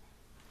strategy?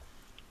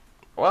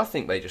 Well, I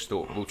think they just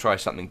thought, we'll try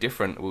something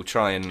different. We'll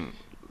try and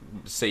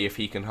see if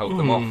he can hold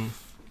them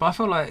off. But I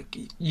feel like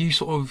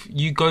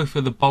you go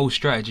for the bold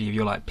strategy if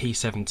you're like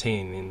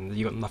P17 and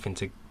you got nothing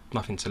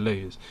to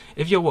lose.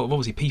 If you're what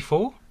was he,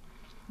 P4?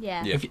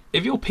 Yeah.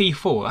 If you're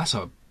P4, that's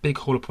a big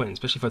haul of points,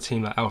 especially for a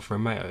team like Alfa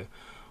Romeo.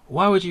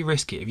 Why would you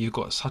risk it if you've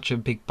got such a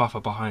big buffer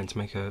behind to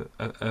make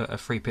a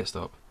free pit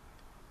stop?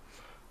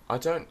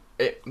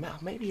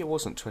 Maybe it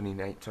wasn't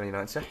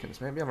 29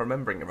 seconds. Maybe I'm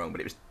remembering it wrong, but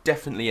it was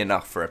definitely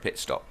enough for a pit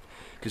stop.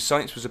 Because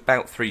Sainz was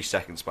about 3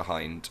 seconds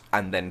behind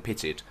and then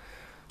pitted.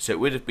 So it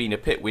would have been a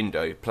pit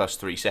window plus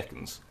 3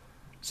 seconds.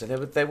 So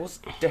there was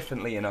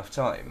definitely enough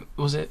time.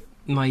 Was it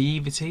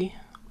naivety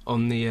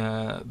on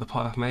the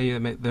part of May?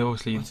 They're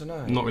obviously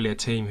not really a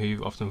team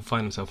who often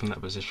find themselves in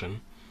that position.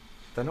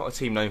 They're not a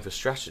team known for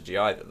strategy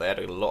either. They had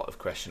a lot of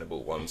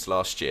questionable ones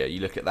last year.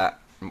 You look at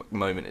that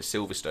moment at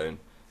Silverstone.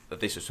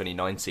 This was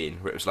 2019,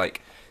 where it was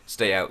like,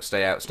 stay out.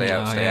 Yeah,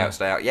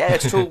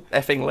 it's too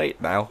effing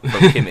late now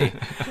from Kimi.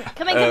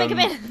 Come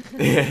in.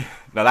 Yeah.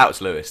 No, that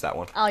was Lewis, that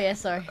one. Oh, yeah,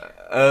 sorry.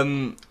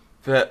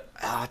 But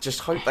I just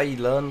hope they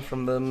learn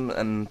from them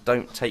and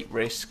don't take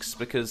risks,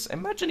 because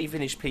imagine he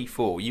finished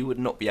P4, you would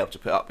not be able to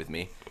put up with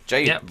me.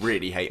 Jay would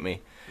really hate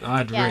me.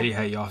 I'd really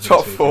hate you.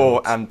 Top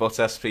 4 and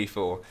Bottas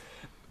P4.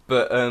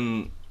 But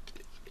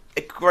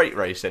a great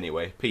race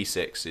anyway.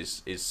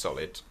 P6 is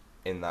solid.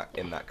 In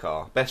that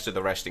car, best of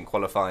the rest in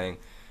qualifying,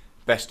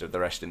 best of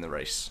the rest in the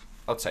race.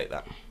 I'll take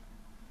that.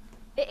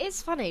 It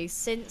is funny,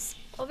 since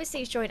obviously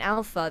he's joined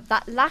Alpha,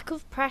 that lack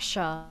of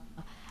pressure,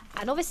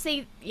 and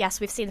obviously yes,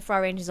 we've seen the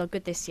Ferrari engines are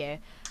good this year,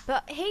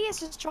 but he is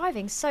just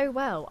driving so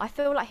well. I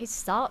feel like his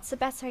starts are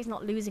better. He's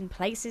not losing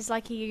places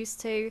like he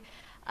used to.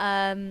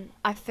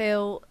 I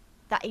feel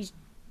that he's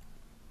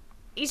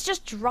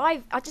just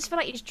drive. I just feel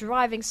like he's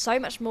driving so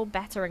much more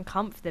better and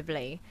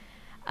comfortably,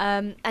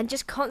 and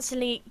just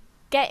constantly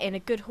getting a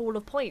good haul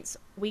of points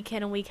week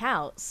in and week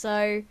out.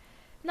 So,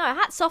 no,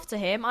 hats off to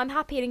him. I'm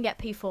happy he didn't get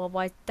P4,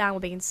 otherwise Dan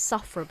would be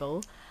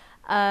insufferable.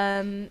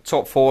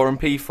 Top 4 and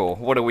P4.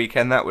 What a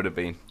weekend that would have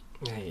been.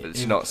 Yeah, but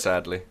it's not,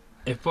 sadly.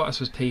 If Bottas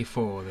was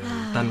P4,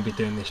 then Dan would be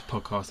doing this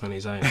podcast on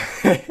his own.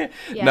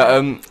 Yeah.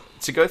 No,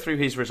 to go through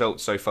his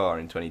results so far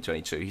in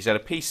 2022, he's had a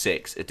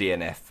P6, a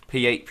DNF,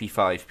 P8,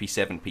 P5,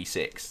 P7,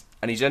 P6,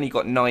 and he's only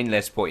got 9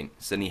 less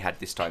points than he had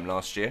this time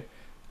last year,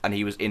 and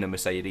he was in a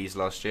Mercedes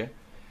last year.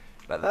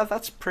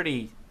 That's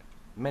pretty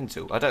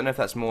mental. I don't know if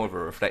that's more of a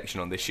reflection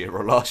on this year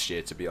or last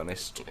year, to be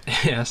honest.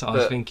 Yeah, that's what I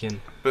was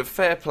thinking. But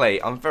fair play,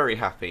 I'm very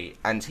happy.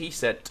 And he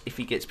said if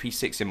he gets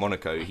P6 in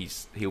Monaco,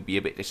 he'll be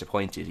a bit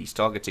disappointed. He's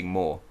targeting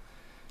more.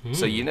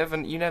 So you never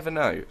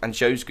know. And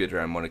Joe's good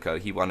around Monaco.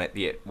 He won at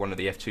one of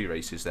the F2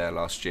 races there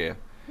last year.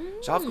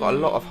 So I've got a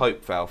lot of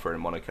hope for Alfa in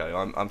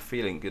Monaco. I'm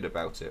feeling good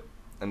about it.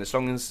 And as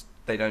long as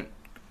they don't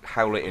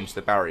howl it into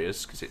the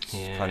barriers, because it's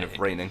kind of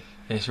raining.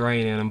 It's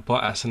raining, and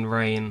Bottas and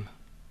rain.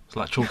 It's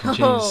like chalk and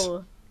cheese.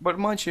 Oh. But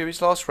mind you,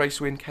 his last race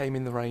win came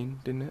in the rain,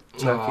 didn't it?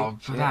 Oh,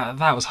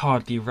 that was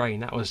hardly rain.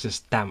 That was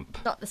just damp.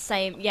 Not the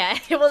same. Yeah,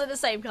 it wasn't the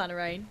same kind of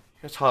rain.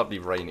 It was hardly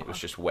rain, it was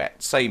just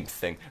wet. Same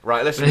thing.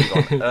 Right, let's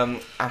move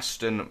on.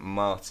 Aston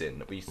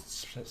Martin. We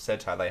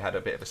said how they had a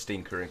bit of a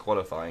stinker in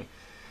qualifying.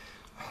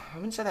 I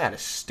wouldn't say they had a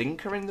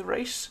stinker in the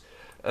race.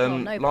 No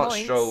Lance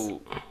points.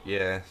 Stroll,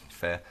 yeah,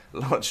 fair.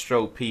 Lance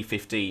Stroll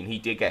P15, he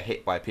did get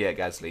hit by Pierre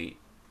Gasly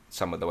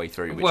some of the way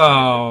through. Which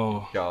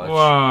Whoa.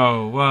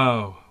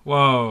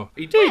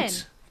 He did. When?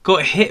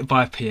 Got hit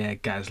by Pierre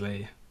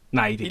Gasly.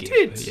 Nah, he did. He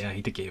did. Yeah,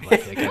 he did get hit by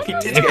Pierre Gasly. He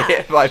did get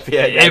hit by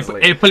Pierre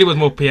Gasly. It probably was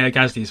more Pierre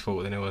Gasly's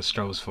fault than it was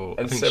Stroll's fault.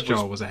 And I think Seb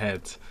Stroll was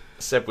ahead.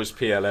 Seb was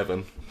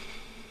P11.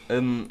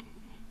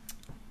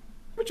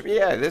 Which,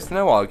 yeah, there's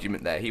no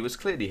argument there. He was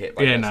clearly hit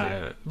by Gasly.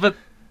 No. But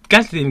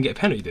Gasly didn't even get a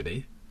penalty, did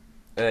he?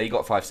 He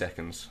got 5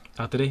 seconds.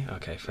 Oh, did he?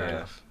 Okay, fair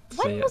enough.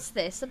 When was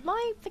this? Am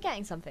I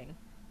forgetting something?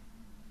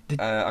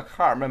 I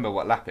can't remember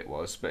what lap it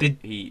was, but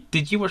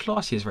Did you watch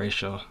last year's race,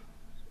 Shaw?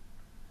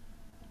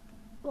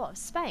 What,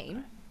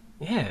 Spain?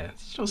 Yeah, did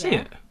you not see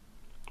it?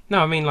 No,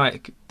 I mean,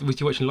 like, was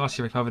you watching last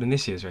year's race rather than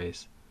this year's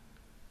race?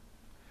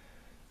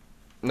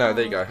 No,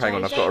 there you go. Hang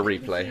on, I've got a Jay,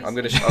 replay.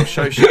 confused I'll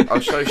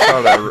show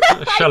Charlotte.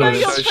 I know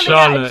you're pulling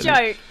out a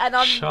joke, and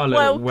I'm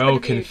Charlotte, well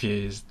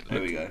confused. confused.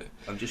 There we go.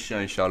 I'm just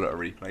showing Charlotte a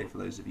replay for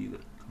those of you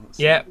that can't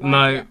see. Yeah,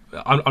 no,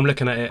 I'm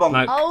looking at it. Bonk.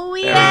 No, Oh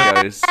There yeah,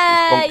 he goes.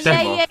 Bonks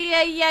him off.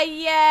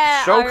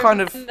 yeah. Stroll I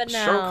kind of remember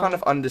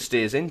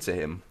understeers into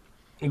him.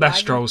 that's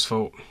Stroll's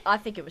fault. I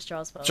think it was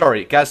Charles' fault.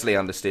 Sorry, Gasly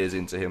understeers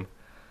into him.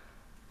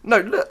 No,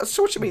 look, that's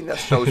what you mean.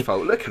 That's Stroll's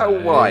fault. Look how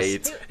No,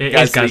 wide It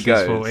is Gasly Gasly's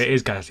goes. fault. It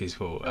is Gasly's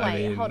fault. I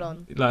Wait, mean, hold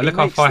on. Like, He look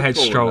how makes far the ahead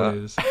Stroll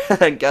corner, is.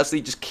 and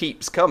Gasly just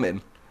keeps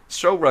coming.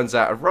 Stroll runs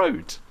out of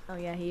road. Oh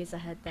yeah, he is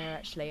ahead there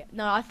actually.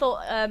 No, I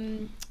thought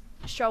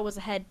Stroll was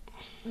ahead.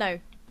 No,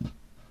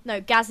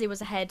 Gasly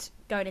was ahead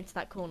going into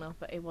that corner,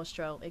 but it was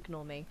Stroll.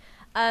 Ignore me.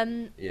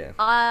 Yeah.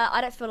 I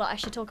don't feel like I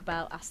should talk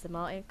about Aston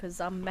Martin because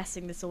I'm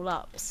messing this all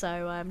up.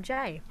 So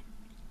Jay.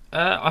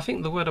 I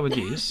think the word I would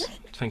use,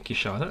 thank you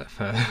Charlotte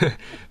for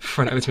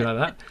throwing it over to me like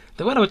that.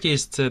 The word I would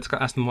use to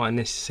describe Aston Martin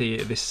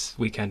this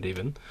weekend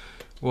even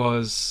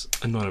was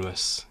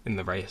anonymous in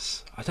the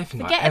race. I don't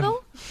think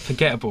Forgettable?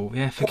 Forgettable,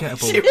 yeah,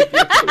 forgettable.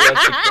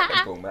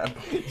 Forgettable, man.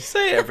 You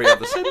say it every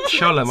other sentence.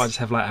 Charlotte might just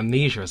have like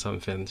amnesia or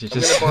something. She's I'm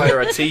just gonna buy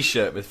her a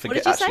T-shirt with What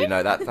did forget. you Actually, say?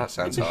 no, that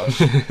sounds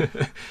harsh.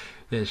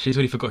 yeah, she's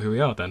really forgot who we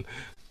are then.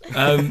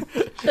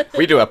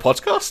 We do a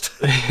podcast.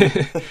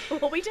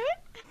 What are we doing?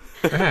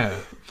 Yeah,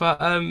 but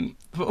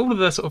for all of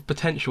the sort of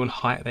potential and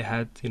height they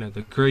had, you know,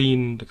 the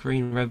green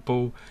Red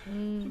Bull,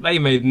 they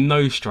made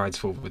no strides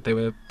forward. They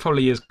were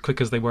probably as quick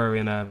as they were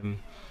in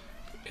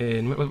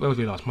where was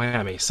we last?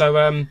 Miami.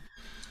 So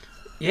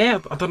yeah,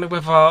 I don't know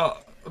whether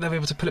they were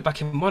able to pull it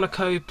back in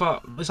Monaco,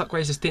 but those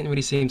upgrades just didn't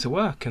really seem to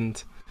work,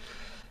 and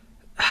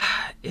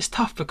it's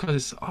tough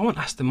because I want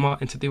Aston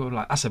Martin to do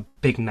like that's a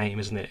big name,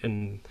 isn't it,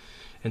 in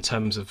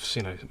terms of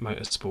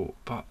motorsport,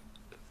 but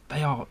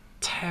they are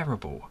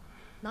terrible.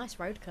 Nice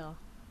road car.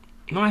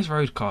 Nice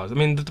road cars. I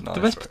mean, the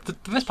Nice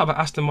best part about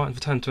Aston Martin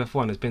for turn to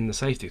F1 has been the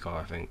safety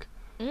car, I think.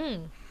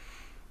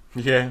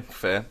 Yeah,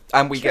 fair.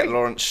 And we get True.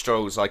 Lawrence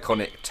Stroll's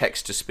iconic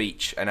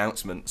text-to-speech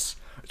announcements.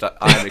 It's like,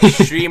 I'm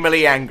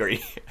extremely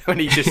angry when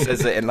he just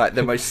says it in like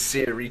the most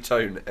Siri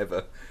tone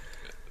ever.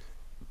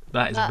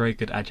 That is a very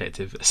good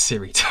adjective, a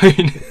Siri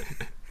tone.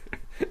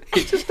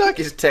 It's just like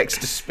his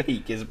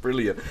text-to-speak is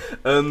brilliant.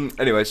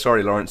 Anyway,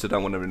 sorry, Lawrence, I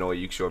don't want to annoy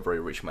you because you're a very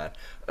rich man.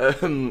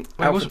 Wait, what were you going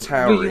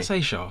AlphaTauri. to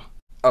say, Shaw?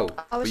 Oh,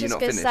 I was were you just not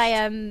gonna finished?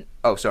 say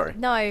Oh, sorry.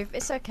 no,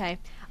 it's okay.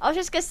 I was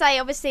just gonna say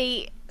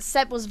obviously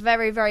Seb was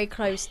very very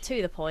close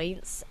to the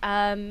points,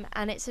 and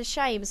it's a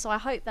shame. So I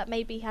hope that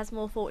maybe he has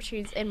more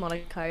fortunes in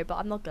Monaco. But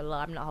I'm not gonna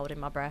lie, I'm not holding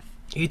my breath.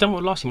 He done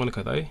well last in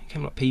Monaco, though. He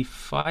came like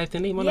P5,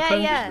 didn't he, Monaco?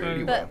 Yeah.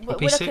 Really But well.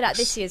 we're looking at P6.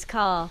 this year's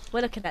car.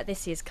 We're looking at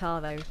this year's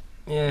car though.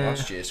 Yeah.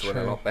 Last year's went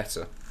a true. lot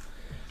better.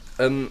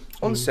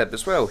 On Seb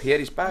as well, he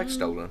had his bag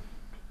stolen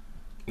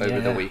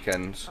over the Yeah.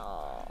 weekend.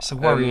 It's a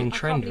worrying I can't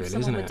trend, believe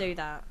really, someone isn't would it? do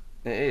that.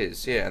 It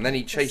is, yeah. And then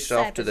he chased Seb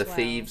after the as well.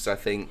 thieves, I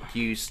think,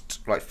 used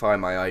like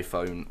Find My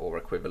iPhone or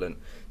equivalent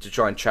to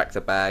try and track the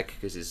bag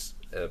because his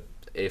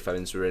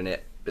earphones were in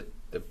it, but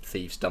the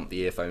thieves dumped the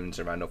earphones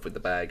and ran off with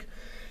the bag.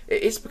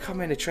 It is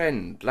becoming a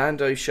trend.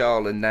 Lando,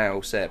 Charles, and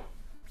now Seb.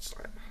 It's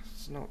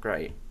not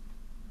great.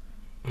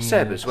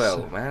 Seb Yeah, as well,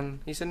 so-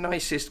 man. He's the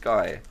nicest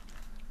guy.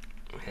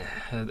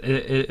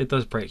 It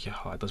does break your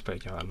heart. It does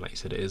break your heart. And like you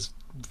said, it is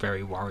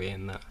very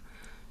worrying that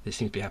this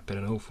seems to be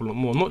happening an awful lot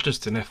more. Not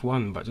just in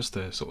F1, but just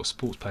the sort of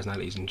sports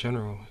personalities in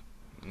general.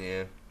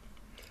 Yeah.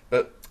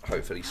 But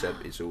hopefully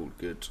Seb is all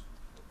good.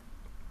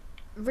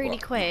 Really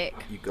What? quick,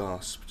 You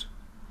gasped.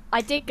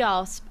 I did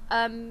gasp.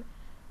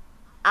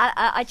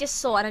 I just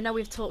saw, and I know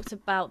we've talked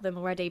about them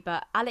already,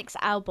 but Alex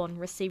Albon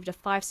received a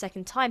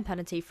 5-second time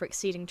penalty for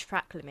exceeding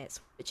track limits,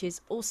 which is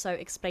also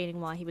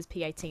explaining why he was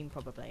P18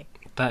 probably.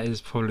 That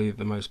is probably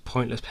the most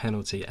pointless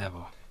penalty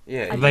ever.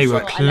 Yeah, I They just were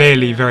thought- I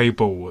clearly like it. very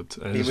bored.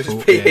 And he just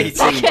was thought,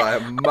 P18 by a I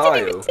didn't mile.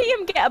 even see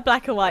him get a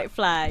black and white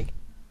flag.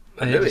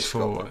 They Lewis just got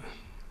thought, one.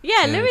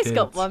 Yeah, Yeah, Lewis he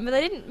got did. one, but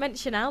they didn't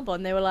mention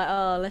Albon. They were like,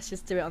 oh, let's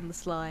just do it on the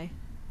sly.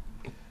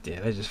 yeah,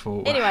 they just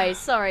thought. Anyway,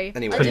 sorry.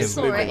 Anyway, I just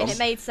saw moving it and on. it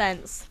made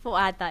sense. Thought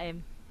I'd add that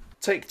in.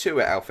 Take two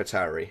at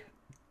AlphaTauri.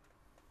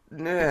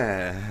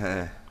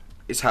 Nah,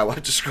 is how I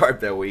describe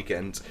their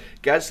weekend.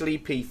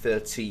 Gasly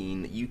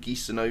P13, Yuki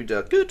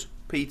Tsunoda good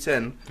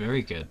P10.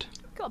 Very good.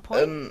 Got a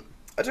point.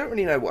 I don't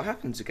really know what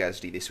happened to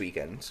Gasly this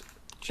weekend.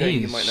 Jay, He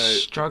you might know. a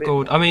bit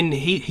struggled. more. I mean,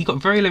 he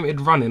got very limited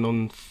running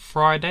on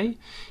Friday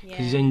because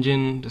his Yeah.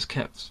 engine just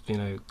kept,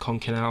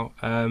 conking out.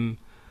 I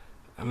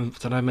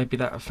don't know, maybe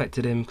that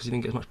affected him because he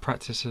didn't get as much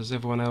practice as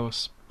everyone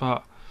else.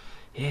 But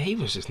yeah, he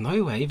was just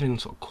nowhere. Even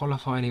sort of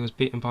qualifying, he was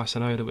beaten by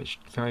Tsunoda, which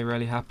very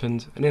rarely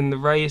happened. And in the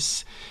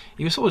race,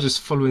 he was sort of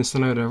just following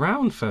Tsunoda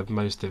around for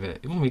most of it.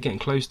 He wasn't really getting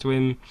close to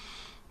him.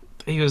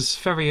 He was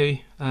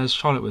very, as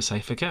Charlotte would say,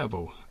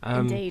 forgettable.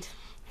 Indeed.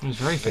 He was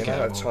very The amount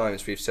forgettable. of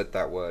times we've said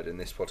that word in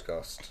this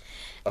podcast.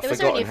 I've There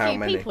was only forgotten a how few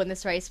many. people in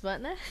this race,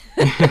 weren't there?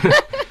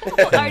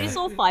 I only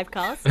saw 5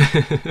 cars.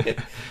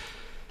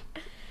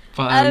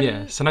 But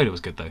yeah, Tsunoda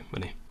was good though,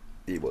 wasn't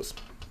he? He was.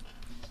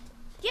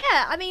 Yeah,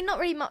 I mean, not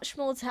really much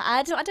more to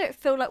add. I don't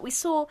feel like we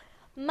saw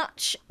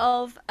much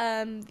of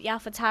the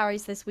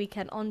AlphaTauris this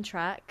weekend on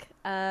track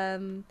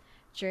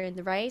during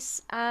the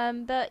race.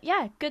 But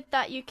yeah, good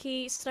that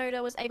Yuki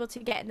Tsunoda was able to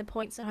get in the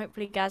points, and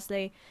hopefully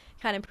Gasly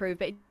can improve.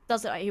 But it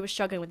does look like he was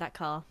struggling with that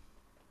car.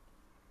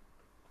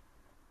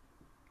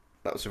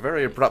 That was a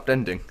very abrupt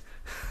ending.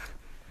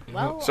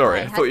 Well,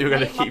 Sorry, I thought you were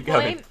going to keep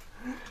going.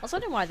 I was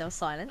wondering why there was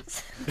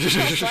silence.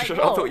 I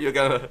thought you were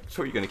going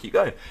to keep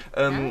going.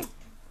 No.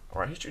 All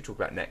right, who should we talk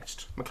about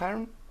next?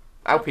 McLaren?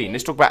 Alpine.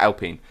 Let's talk about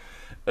Alpine.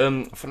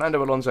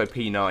 Fernando Alonso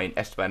P9,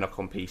 Esteban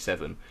Ocon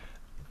P7.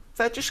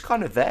 They're just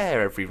kind of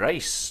there every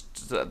race,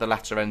 the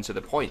latter ends of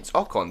the points.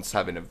 Ocon's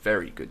having a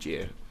very good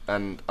year,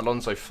 and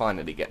Alonso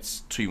finally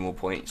gets 2 more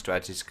points to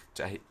add to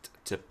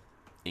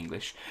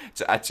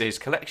his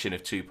collection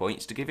of 2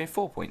 points to give him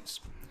 4 points.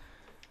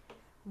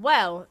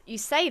 Well, you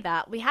say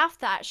that. We have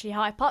to actually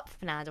hype up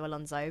Fernando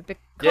Alonso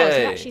because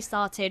he actually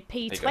started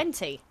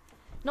P20.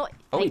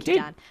 He did?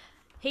 Dan.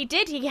 He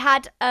did. He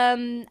had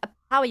a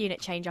power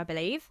unit change, I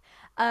believe.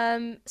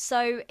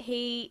 So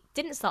he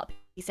didn't start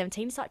P17,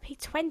 he started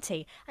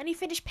P20, and he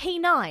finished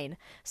P9.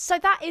 So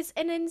that is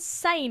an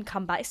insane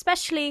comeback,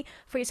 especially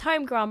for his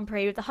home Grand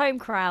Prix with the home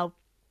crowd.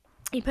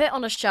 He put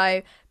on a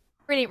show.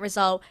 Brilliant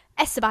result.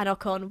 Esteban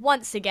Ocon,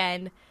 once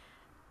again,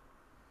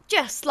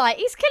 just like,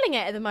 he's killing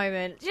it at the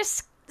moment.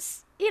 Just,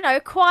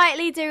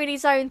 quietly doing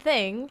his own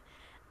thing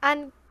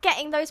and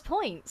getting those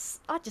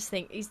points. I just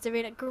think he's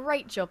doing a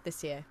great job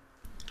this year.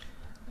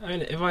 I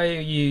mean, if I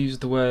use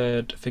the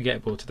word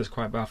forgettable to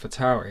describe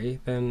AlphaTauri,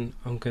 then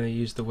I'm going to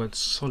use the word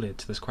solid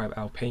to describe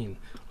Alpine.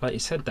 Like you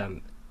said,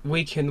 Dan,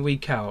 week in,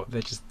 week out,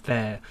 they're just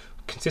there,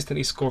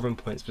 consistently scoring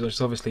points, which is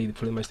obviously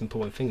probably the most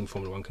important thing in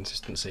Formula 1,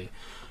 consistency.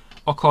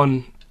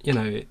 Ocon,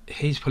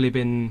 he's probably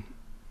been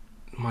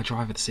my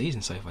driver of the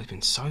season so far. He's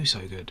been so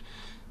good.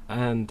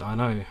 And I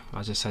know,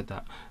 I just said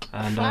that.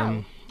 And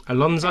Wow.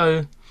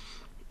 Alonso,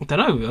 I don't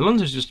know,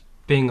 Alonso's just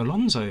being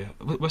Alonso.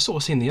 We're sort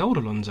of seeing the old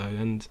Alonso,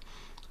 and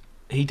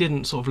he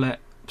didn't sort of let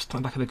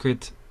stand back of the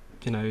grid,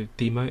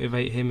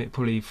 demotivate him. It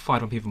probably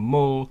fired up even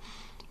more,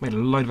 made a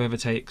load of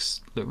overtakes,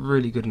 looked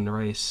really good in the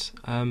race.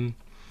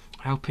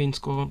 Alpine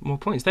scored more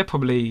points. They're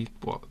probably,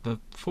 the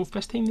 4th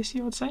best team this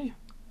year, I'd say?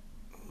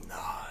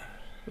 No.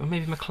 Or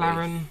maybe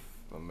McLaren?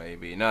 Or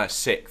maybe, no,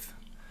 6th.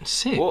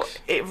 6th? Well,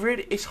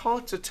 it's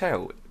hard to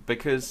tell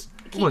because...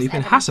 Well, you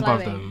put Haas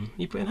above them.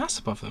 You put Haas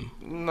above them.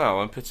 No,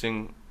 I'm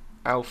putting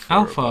Alpha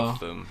above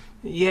them.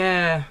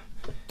 Yeah.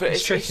 But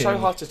it's tricky. so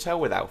hard to tell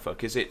with Alpha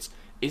because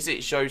is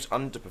it shows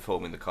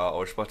underperforming the car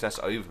or is Bottas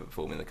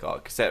overperforming the car?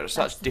 Because they're at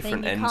such the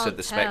different thing, you ends of can't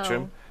the tell.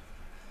 spectrum.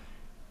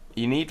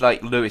 You need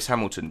like Lewis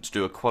Hamilton to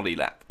do a quali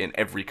lap in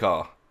every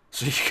car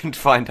so you can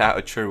find out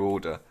a true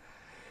order.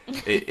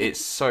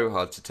 It's so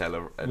hard to tell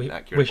an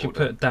accurate We should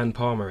order. put Dan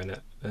Palmer in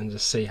it and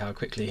just see how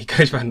quickly he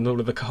goes around in all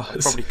of the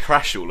cars. Probably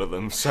crash all of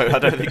them, so I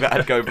don't think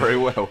that'd go very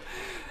well.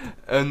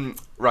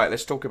 Right,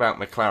 let's talk about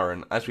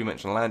McLaren. As we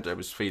mentioned, Lando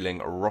was feeling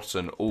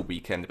rotten all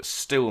weekend, but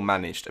still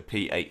managed a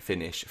P8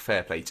 finish.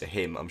 Fair play to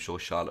him. I'm sure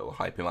Charlotte will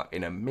hype him up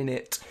in a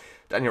minute.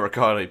 Daniel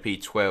Ricciardo,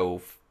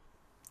 P12.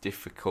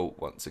 Difficult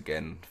once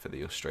again for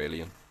the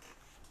Australian.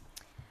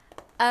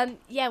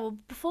 Yeah, well,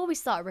 before we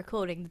started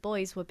recording, the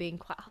boys were being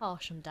quite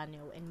harsh on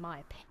Daniel, in my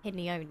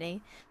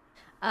opinion.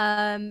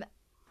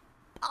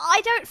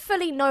 I don't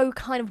fully know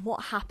kind of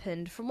what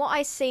happened. From what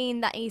I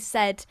seen that he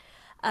said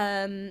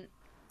after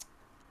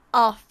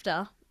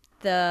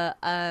the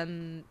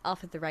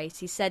race,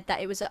 he said that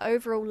it was an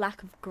overall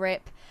lack of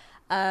grip.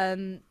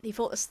 He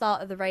thought the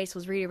start of the race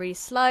was really, really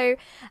slow,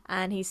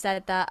 and he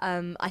said that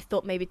I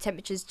thought maybe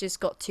temperatures just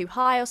got too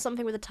high or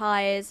something with the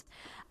tyres.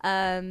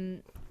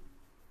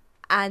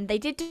 And they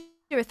did do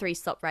a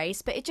 3-stop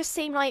race, but it just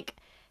seemed like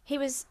he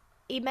did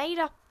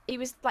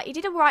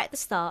all right at the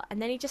start,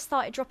 and then he just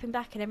started dropping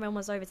back and everyone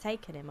was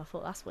overtaking him. I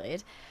thought, that's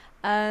weird.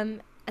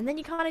 And then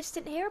you kind of just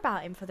didn't hear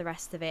about him for the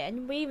rest of it.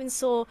 And we even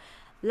saw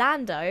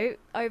Lando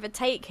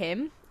overtake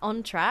him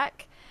on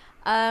track.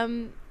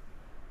 And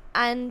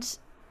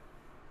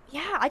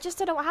yeah, I just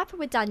don't know what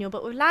happened with Daniel.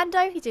 But with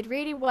Lando, he did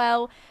really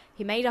well.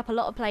 He made up a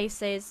lot of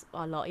places.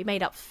 Well, he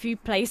made up a few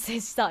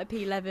places. Started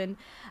P11,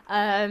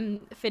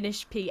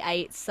 finished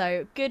P8.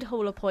 So good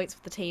haul of points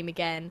for the team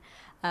again.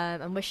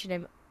 I'm wishing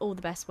him all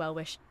the best well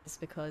wishes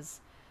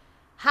because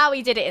how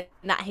he did it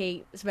in that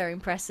heat was very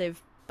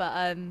impressive.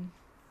 But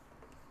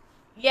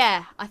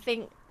yeah, I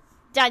think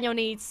Daniel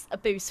needs a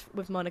boost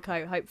with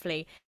Monaco,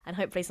 hopefully. And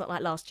hopefully it's not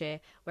like last year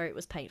where it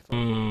was painful.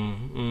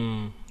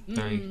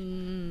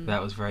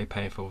 That was very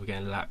painful. We're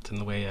getting lapped, and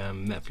the way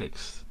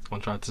Netflix on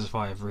Drive to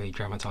Survive really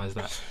dramatised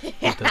that. He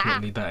does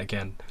not need that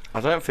again. I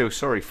don't feel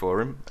sorry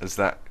for him, as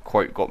that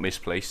quote got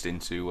misplaced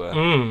into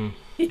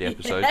the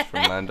episode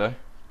from Lando.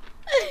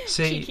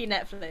 See, Cheeky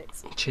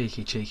Netflix.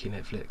 Cheeky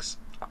Netflix.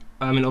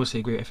 I mean, obviously,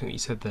 agree with everything you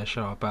said there,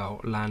 Shah,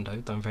 about Lando.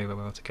 Done very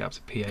well to get up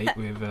to P8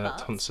 with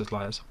Tonsa's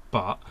liars.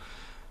 But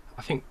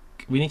I think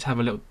we need to have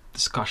a little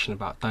discussion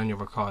about Daniel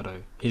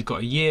Ricciardo. He's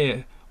got a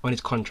year on his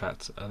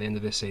contract at the end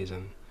of this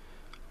season.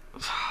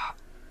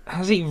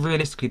 Has he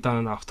realistically done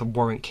enough to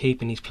warrant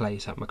keeping his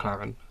place at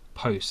McLaren?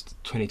 post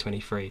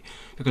 2023.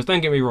 Because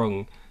don't get me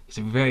wrong, he's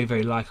a very,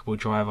 very likeable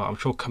driver. I'm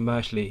sure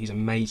commercially he's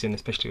amazing,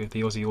 especially with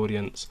the Aussie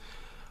audience.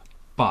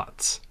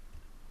 But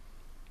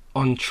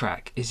on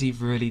track, is he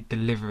really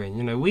delivering?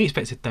 You know, we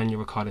expected Daniel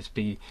Ricciardo to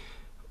be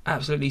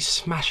absolutely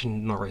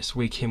smashing Norris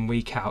week in,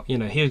 week out. You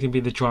know, he was going to be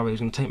the driver who's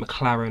going to take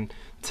McLaren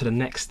to the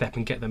next step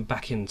and get them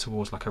back in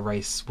towards like a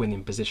race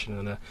winning position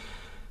and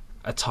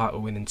a title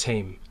winning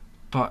team.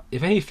 But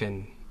if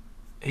anything,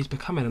 he's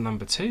becoming a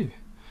number 2.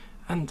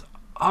 And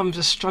I'm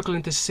just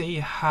struggling to see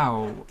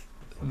how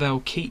they'll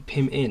keep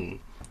him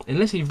in,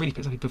 unless he really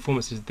picks up his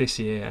performances this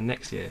year and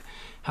next year,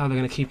 how they're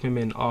going to keep him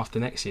in after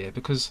next year,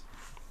 because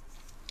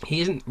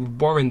he isn't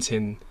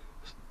warranting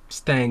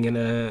staying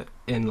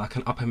in like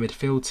an upper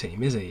midfield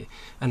team, is he?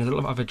 And there's a lot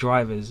of other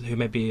drivers who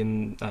may be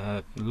in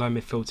low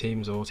midfield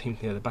teams or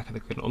teams near the back of the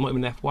grid, or not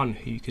even F1,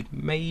 who could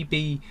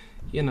maybe,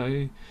 you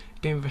know,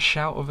 be with a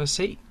shout of a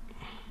seat.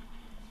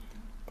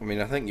 I mean,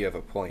 I think you have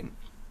a point.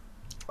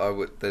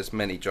 There's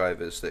many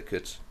drivers that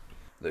could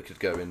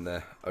go in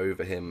there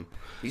over him.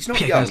 He's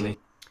not young. Gasly.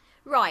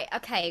 Right,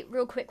 okay,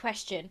 real quick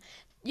question.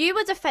 You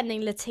were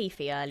defending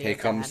Latifi earlier. Here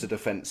comes Dan. the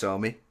defence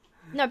army.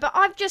 No, but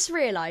I've just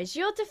realised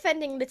you're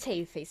defending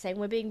Latifi, saying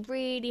we're being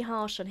really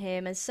harsh on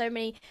him, and so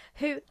many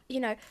who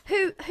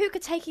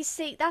could take his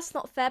seat. That's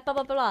not fair. Blah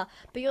blah blah.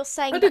 But you're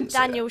saying that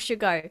Daniel should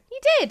go. You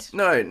did.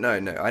 No.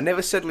 I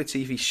never said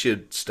Latifi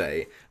should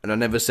stay, and I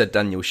never said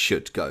Daniel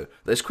should go.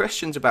 There's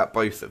questions about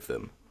both of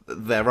them.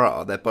 They're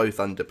both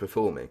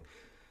underperforming.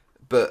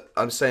 But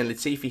I'm saying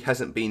Latifi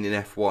hasn't been in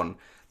F1.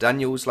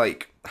 Daniel's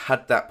like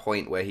had that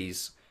point where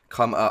he's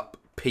come up,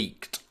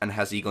 peaked, and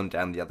has he gone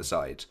down the other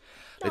side?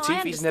 No,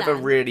 Latifi's never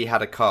really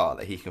had a car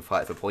that he can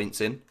fight for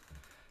points in.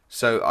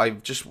 So I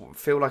just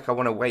feel like I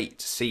want to wait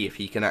to see if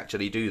he can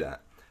actually do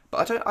that.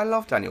 But I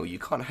love Daniel. You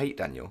can't hate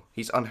Daniel.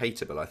 He's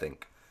unhateable, I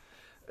think.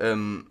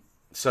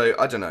 So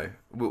I don't know.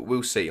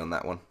 We'll see on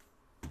that one.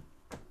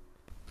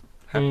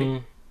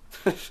 Happy.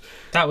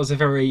 That was a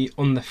very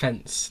on the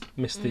fence,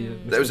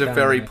 Mr. That was a Dan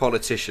very there.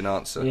 politician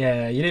answer.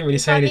 Yeah, you didn't really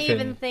say I'm anything.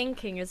 even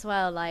thinking as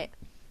well, like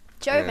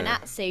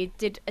Giovinazzi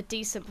did a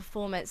decent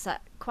performance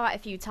at quite a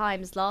few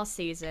times last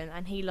season,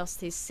 and he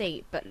lost his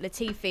seat. But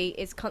Latifi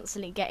is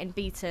constantly getting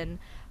beaten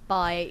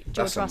by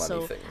George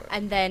Russell,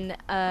 and then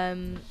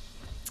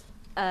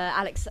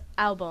Alex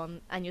Albon,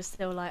 and you're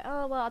still like,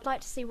 oh well, I'd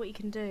like to see what you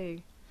can do.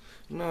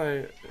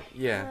 No,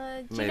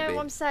 yeah, do maybe. you know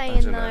what I'm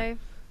saying, though? Know.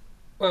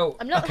 Well,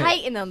 I'm not okay.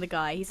 hating on the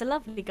guy. He's a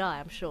lovely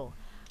guy, I'm sure.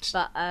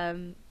 But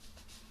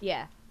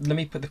yeah. Let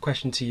me put the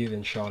question to you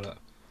then, Charlotte.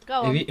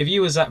 Go on. If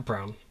you were Zach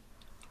Brown,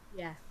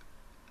 Yeah.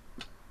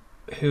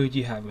 who would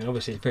you have? I mean,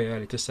 obviously it's very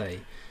early to say,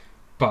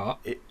 but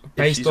If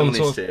based she's on honest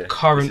sort of here,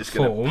 current this is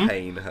gonna form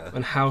pain her.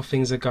 and how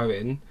things are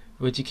going,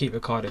 would you keep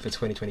Ricciardo for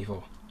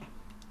 2024?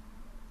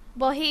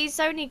 Well, he's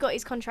only got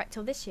his contract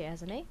till this year,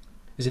 hasn't he?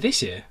 Is it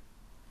this year?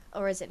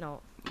 Or is it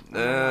not?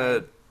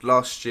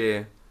 Last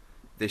year,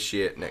 this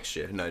year, next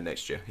year. No,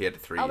 next year. He had a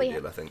 3-year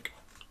deal, I think.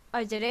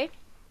 Oh, did he? I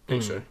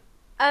think so.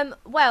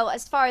 Well,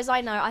 as far as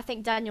I know, I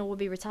think Daniel will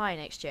be retiring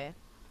next year.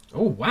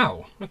 Oh,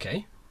 wow.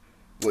 Okay.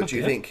 What do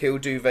you Okay. think? He'll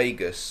do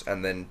Vegas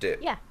and then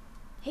dip? Yeah.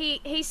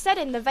 He said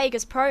in the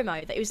Vegas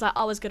promo that he was like,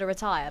 I was going to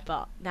retire,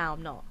 but now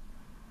I'm not.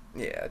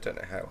 Yeah, I don't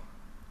know how.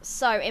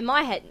 So, in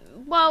my head,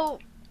 well,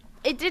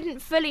 it didn't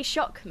fully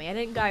shock me. I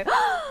didn't go,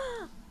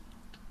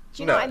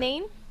 do you know what I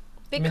mean?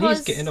 Because, I mean,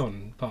 he's getting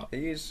on, but...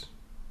 He is.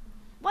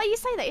 Well, you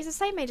say that. He's the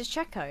same age as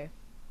Checo.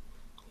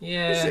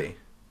 Yeah. Is he?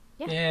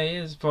 Yeah, he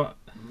is, but...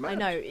 I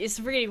know, it's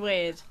really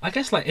weird. I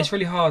guess, like, it's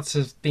really hard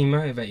to be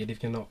motivated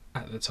if you're not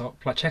at the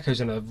top. Like, Checo's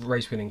in a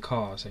race-winning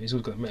car, so he's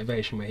always got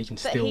motivation where he can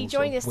But still he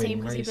joined this win team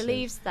because he races.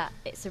 believes that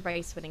it's a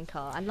race-winning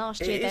car. And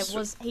last It year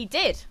is- he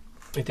did.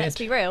 He did. Let's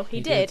be real,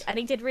 he did, and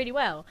he did really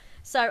well.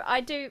 So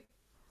I do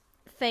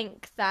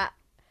think that,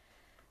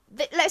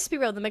 let's be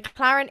real, the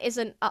McLaren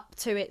isn't up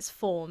to its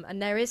form,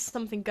 and there is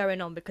something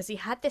going on because he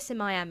had this in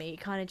Miami. He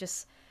kind of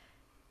just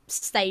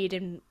stayed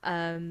in,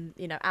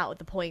 out of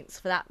the points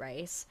for that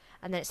race,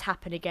 and then it's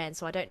happened again.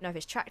 So I don't know if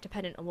it's track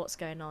dependent on what's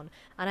going on.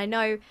 And I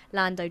know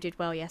Lando did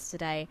well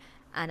yesterday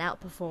and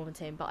outperformed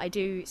him, but I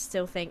do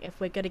still think if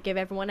we're going to give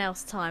everyone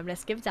else time,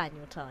 let's give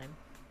Daniel time.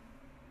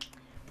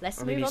 Let's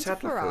move on he's to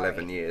had like Ferrari.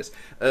 11 years.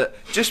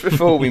 Just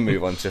before we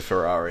move on to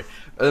Ferrari,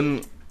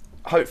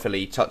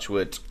 hopefully, touch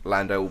wood,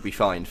 Lando will be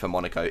fine for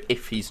Monaco.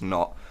 If he's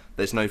not,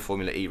 there's no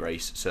Formula E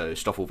race, so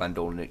Stoffel, Van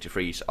Dorn and Nick de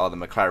Vries are the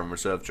McLaren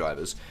reserve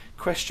drivers.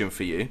 Question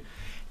for you.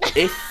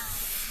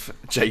 If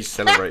Jay's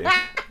celebrating,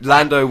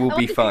 Lando will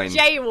be fine.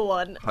 Jay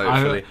one.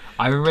 Hopefully.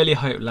 I really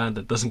hope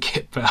Lando doesn't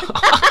get better.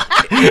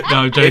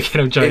 No,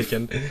 I'm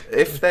joking.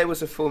 If there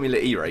was a Formula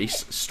E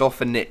race,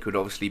 Stoff and Nick would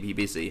obviously be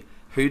busy.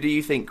 Who do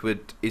you think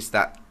would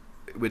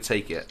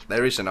take it?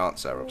 There is an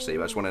answer, obviously,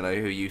 but I just want to know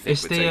who you think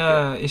It's would take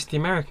it. it's the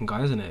American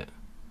guy, isn't it?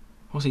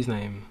 What's his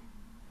name?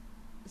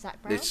 Zach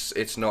Brown?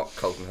 It's not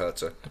Colton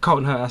Herter.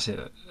 Colton Herter, that's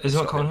it. It's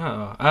not Sorry. Colton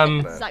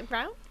Herter. No. Zach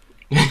Brown?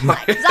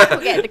 Zach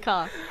will get in the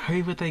car.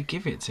 Who would they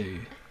give it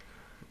to?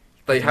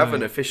 They have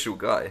an official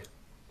guy.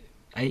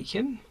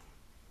 Aitken?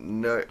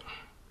 No.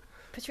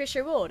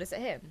 Patricia Ward, is it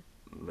him?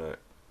 No.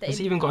 Has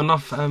he even got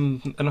enough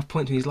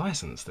points in his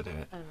license to do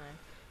it? I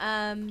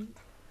don't know.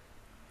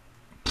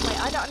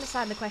 Wait, I don't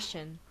understand the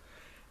question.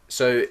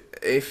 So,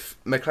 if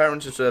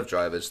McLaren's reserve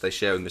drivers, they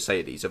share with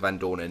Mercedes, Van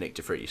Dorn and Nick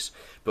de Vries.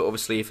 But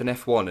obviously, if an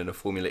F1 and a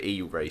Formula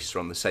E race are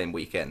on the same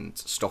weekend,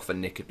 Stoff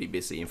and Nick could be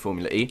busy in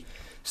Formula E.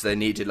 So they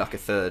needed like a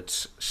third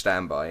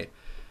standby.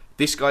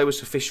 This guy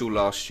was official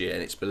last year,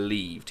 and it's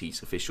believed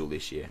he's official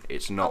this year.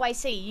 It's not... Oh, I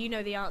see. You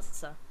know the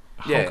answer.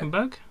 Yeah.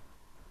 Hulkenberg?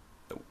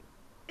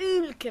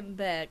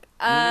 Hülkenberg.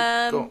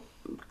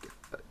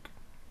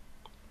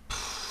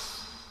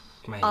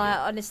 Maybe.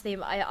 Honestly,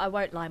 I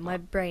won't lie. My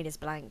brain is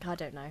blank. I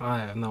don't know. I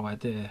have no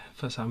idea.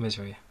 First time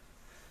misery.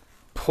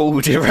 Paul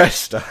Di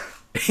Resta.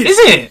 Is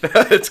it?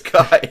 Third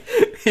guy.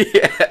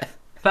 Yeah.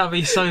 That'd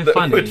be so That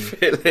funny. would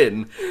fill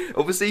in.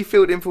 Obviously, he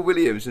filled in for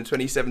Williams in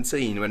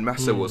 2017 when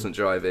Massa wasn't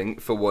driving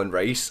for one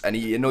race, and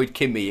he annoyed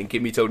Kimi, and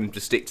Kimi told him to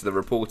stick to the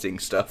reporting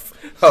stuff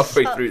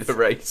halfway through the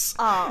race.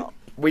 Oh.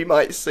 We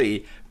might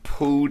see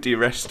Paul Di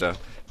Resta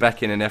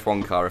back in an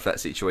F1 car if that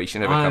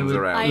situation ever comes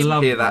around. I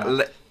love Hear that.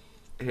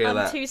 I'm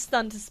that. too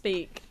stunned to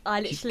speak.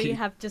 I literally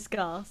have just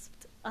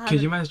gasped.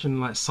 Could you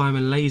imagine like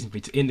Simon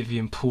Lazenby to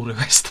interviewing Paul Di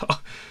Resta?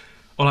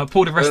 Or like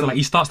Paul Di Resta, like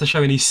he starts the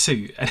show in his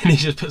suit and then he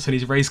just puts on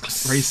his race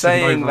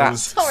saying that,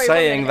 Sorry,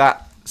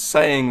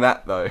 saying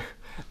that though,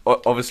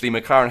 obviously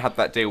McLaren had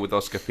that deal with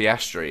Oscar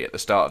Piastri at the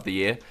start of the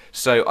year,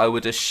 so I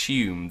would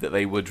assume that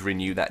they would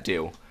renew that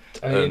deal.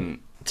 I mean,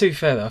 to be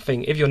fair though, I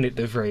think if you're Nick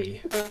de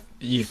Vries,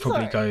 you'd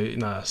probably go,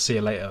 no, see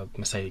you later,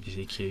 Mercedes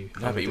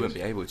EQ. No, but he wouldn't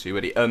be able to,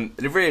 would he?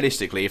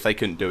 Realistically, if they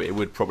couldn't do it, it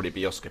would probably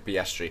be Oscar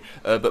Piastri.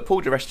 But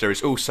Paul Di Resta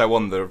is also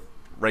on the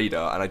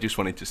radar, and I just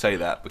wanted to say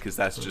that because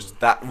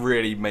that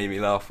really made me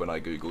laugh when I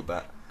googled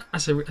that.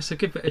 That's a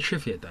good bit of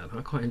trivia, Dan.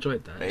 I quite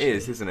enjoyed that. It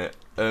is, isn't it?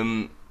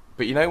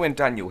 But you know when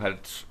Daniel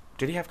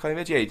did he have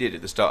COVID? Yeah, he did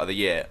at the start of the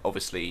year.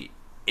 Obviously,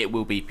 it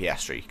will be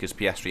Piastri because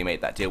Piastri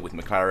made that deal with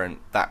McLaren.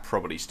 That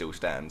probably still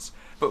stands.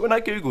 But when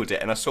I googled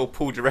it and I saw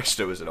Paul Di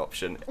Resta as an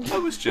option, I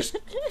was just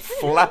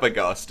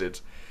flabbergasted.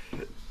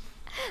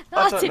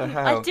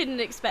 I didn't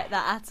expect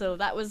that at all.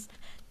 That was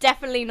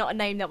definitely not a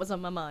name that was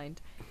on my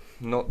mind.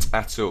 Not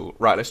at all.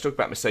 Right, let's talk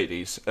about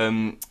Mercedes.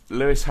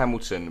 Lewis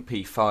Hamilton,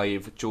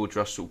 P5, George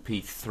Russell,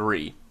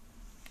 P3.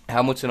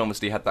 Hamilton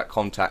obviously had that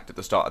contact at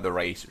the start of the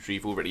race, which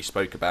we've already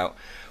spoke about.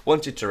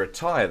 Wanted to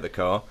retire the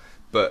car,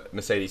 but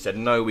Mercedes said,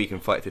 no, we can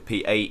fight for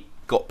P8.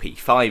 Got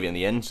P5 in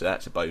the end, so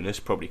that's a bonus.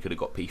 Probably could have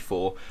got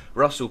P4.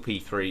 Russell,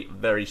 P3,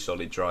 very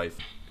solid drive.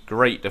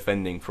 Great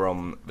defending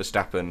from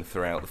Verstappen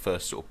throughout the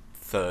first sort of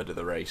third of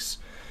the race.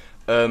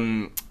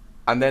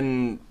 And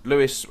then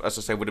Lewis, as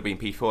I say, would have been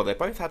P4. They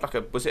both had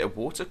was it a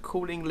water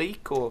cooling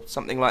leak or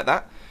something like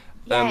that?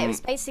 Yeah, it was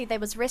basically, there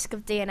was risk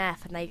of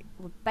DNF, and they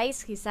were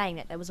basically saying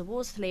that there was a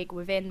water leak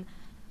within,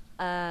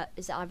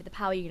 is it either the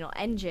power unit or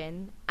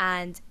engine,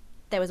 and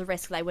there was a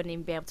risk they wouldn't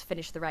even be able to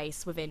finish the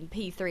race within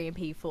P3 and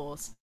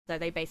P4. So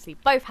they basically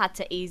both had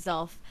to ease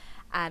off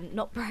and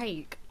not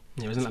brake.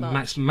 Yeah, wasn't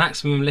like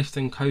maximum lift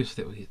and coast,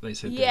 they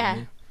said.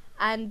 Yeah,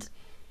 and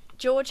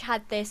George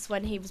had this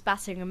when he was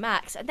battling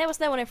Max, and there was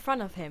no one in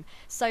front of him.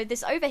 So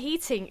this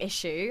overheating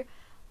issue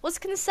was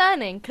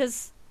concerning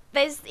because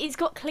he's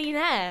got clean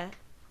air.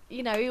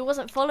 You know, he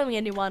wasn't following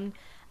anyone.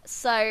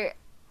 So,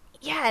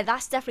 yeah,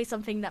 that's definitely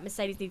something that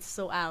Mercedes needs to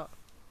sort out.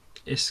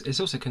 It's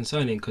also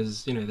concerning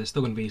because, you know, there's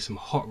still going to be some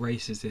hot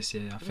races this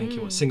year. I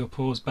think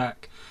Singapore's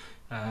back,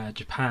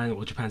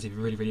 Japan's either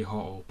really, really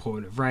hot or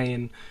pouring with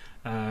rain.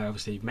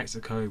 Obviously,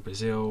 Mexico,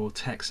 Brazil,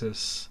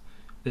 Texas.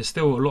 There's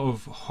still a lot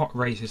of hot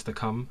races to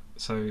come.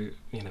 So,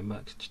 you know,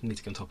 Merc needs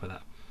to get on top of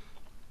that.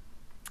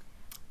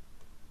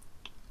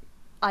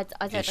 I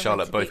don't know.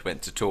 Charlotte both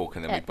went to talk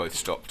and then we both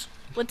stopped.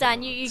 Well,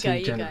 Dan, you go.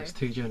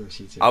 Too generous,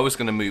 you two. I was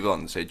going to move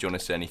on, so do you want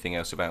to say anything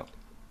else about?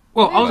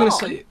 Well, I was going to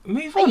say,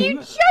 move on. Are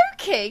you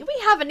joking? We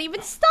haven't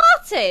even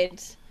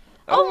started.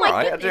 Oh my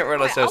right, goodness. I didn't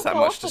realise there was that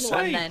much to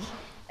say. Then.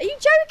 Are you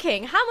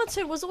joking?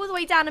 Hamilton was all the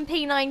way down in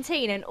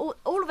P19 and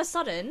all of a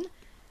sudden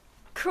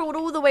crawled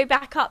all the way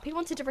back up. He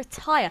wanted to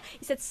retire.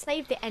 He said,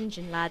 save the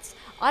engine, lads.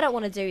 I don't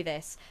want to do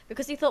this.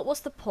 Because he thought, what's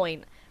the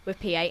point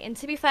with P8? And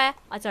to be fair,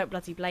 I don't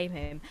bloody blame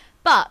him.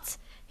 But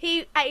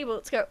he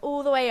able to go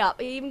all the way up.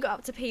 He even got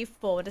up to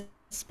P4.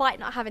 Despite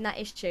not having that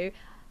issue,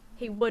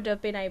 he would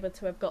have been able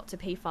to have got to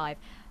P5.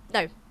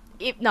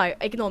 No,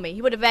 ignore me.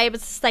 He would have been able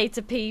to stay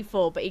to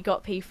P4, but he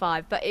got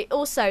P5. But it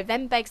also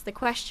then begs the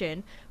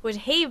question, would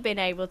he have been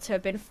able to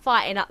have been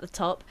fighting at the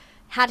top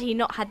had he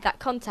not had that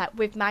contact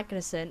with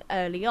Magnussen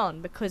early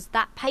on? Because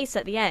that pace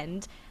at the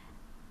end,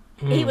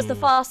 he was the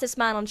fastest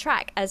man on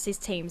track, as his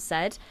team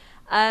said.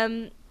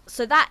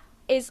 So that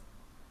is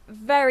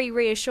very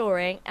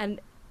reassuring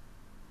and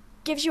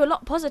gives you a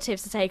lot of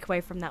positives to take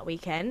away from that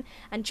weekend.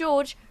 And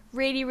George,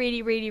 really,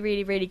 really, really,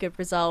 really, really good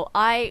result.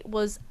 I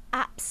was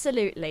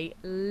absolutely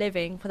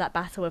living for that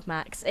battle with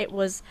Max. It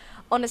was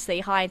honestly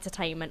high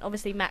entertainment.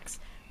 Obviously Max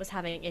was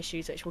having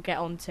issues, which we'll get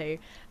on to,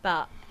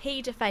 but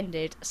he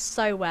defended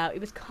so well. He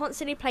was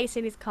constantly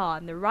placing his car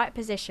in the right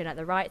position at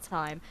the right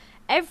time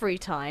every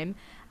time,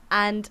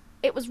 and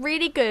it was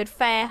really good,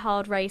 fair,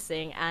 hard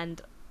racing.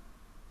 And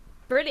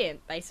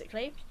brilliant,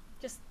 basically.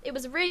 It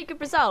was a really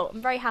good result.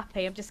 I'm very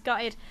happy. I'm just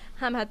gutted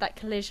Ham had that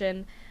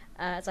collision,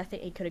 as I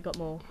think he could have got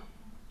more.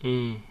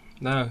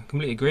 No,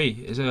 completely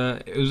agree.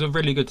 It was a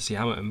really good to see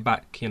Hamilton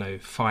back,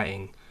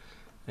 fighting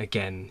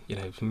again,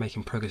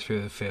 making progress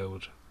through the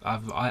field.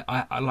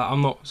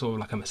 I'm not sort of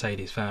like a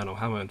Mercedes fan or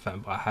Hamilton fan,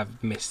 but I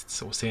have missed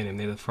sort of seeing him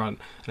near the front,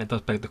 and it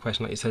does beg the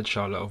question, like you said,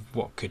 Charlotte, of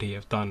what could he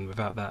have done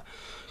without that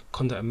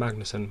conduct of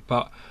Magnussen.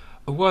 But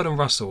a word on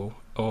Russell,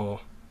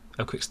 or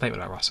a quick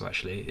statement about Russell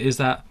actually, is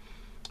that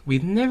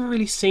we've never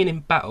really seen him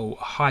battle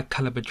a high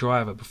caliber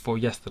driver before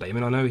yesterday. I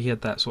mean, I know he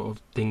had that sort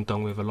of ding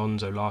dong with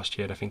Alonso last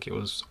year. I think it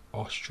was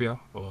Austria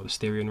or the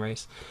Styrian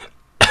race.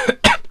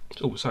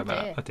 Oh, sorry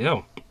about that. What the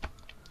hell?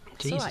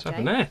 Jesus, what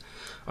happened there?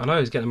 I know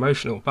he's getting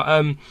emotional,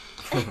 but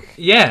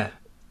yeah,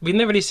 we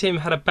never really seen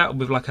him had a battle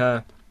with like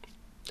a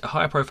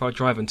high profile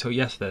driver until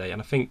yesterday,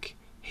 and I think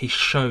he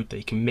showed that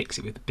he can mix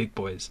it with the big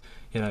boys.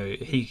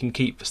 He can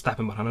keep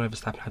Verstappen, but I know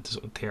Verstappen had the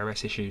sort of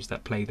TRS issues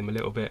that plagued him a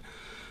little bit.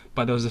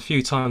 But there was a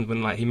few times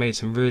when he made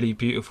some really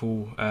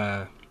beautiful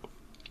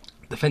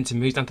defensive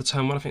moves down to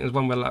turn 1. I think there was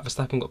one where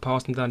Verstappen got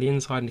past him down the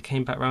inside and he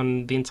came back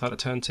round the inside of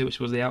turn 2,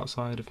 which was the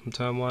outside of from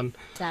turn 1.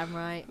 Damn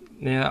right.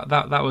 Yeah,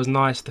 that was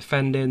nice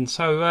defending.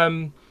 So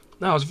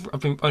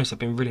I've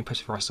been really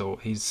impressed with Russell.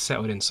 He's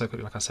settled in so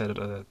quickly, like I said at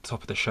the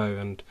top of the show,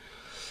 and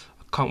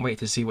I can't wait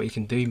to see what he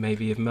can do.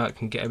 Maybe if Merc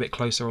can get a bit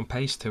closer on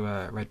pace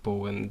to Red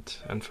Bull and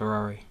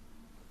Ferrari.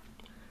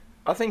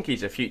 I think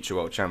he's a future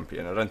world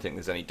champion. I don't think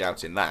there's any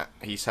doubt in that.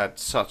 He's had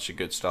such a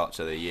good start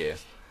to the year.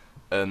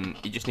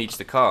 He just needs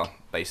the car,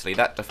 basically.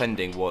 That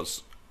defending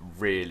was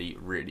really,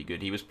 really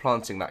good. He was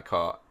planting that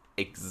car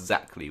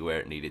exactly where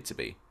it needed to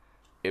be.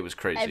 It was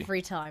crazy.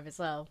 Every time as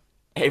well.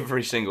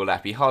 Every single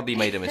lap. He hardly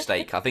made a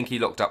mistake. I think he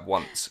locked up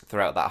once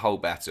throughout that whole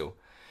battle.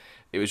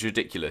 It was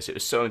ridiculous. It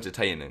was so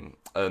entertaining.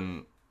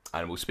 And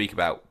we'll speak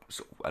about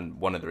and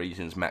one of the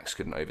reasons Max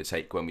couldn't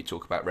overtake when we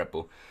talk about Red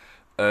Bull.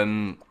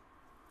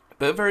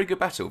 But a very good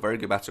battle, very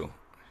good battle.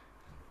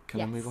 Can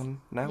I move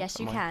on now? Yes,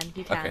 you can.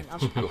 Okay.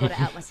 I've Cool. got it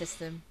out my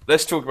system.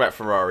 Let's talk about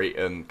Ferrari,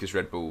 because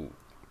Red Bull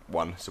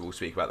won, so we'll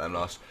speak about them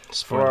last.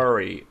 Spoiler.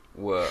 Ferrari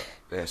were...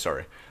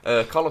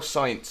 Carlos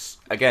Sainz,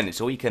 again, it's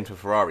a weekend for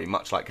Ferrari,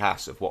 much like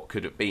Haas, of what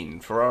could have been.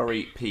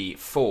 Ferrari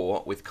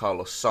P4 with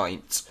Carlos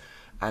Sainz,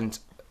 and,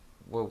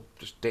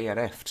 just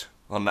DNF'd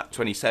on that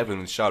 27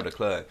 with Charles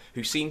Leclerc,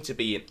 who seemed to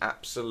be in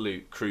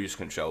absolute cruise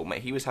control.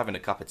 Mate, he was having a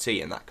cup of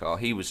tea in that car.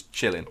 He was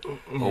chilling,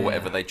 or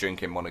whatever they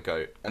drink in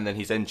Monaco, and then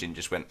his engine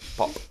just went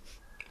pop.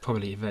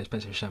 Probably very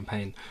expensive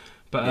champagne.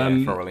 But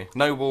probably.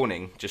 No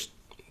warning, just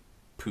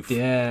poof.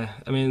 Yeah,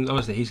 I mean,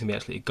 obviously he's going to be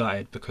absolutely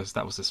gutted because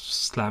that was a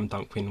slam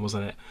dunk win,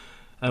 wasn't it?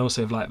 And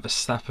also,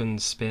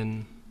 Verstappen's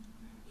spin,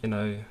 who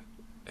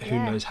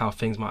knows how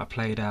things might have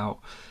played out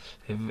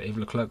if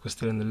Leclerc was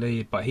still in the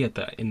lead, but he had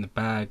that in the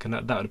bag, and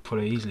that would have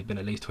probably easily been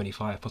at least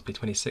 25, possibly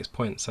 26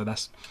 points. So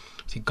that's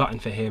gutting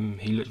for him.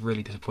 He looked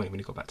really disappointed when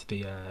he got back to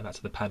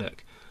the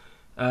paddock.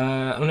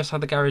 On the side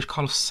of the garage,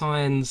 Carlos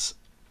Sainz,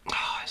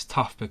 it's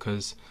tough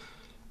because,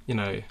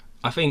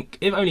 I think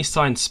if only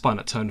Sainz spun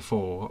at turn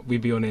 4,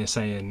 we'd be on here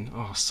saying,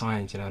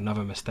 Sainz,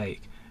 another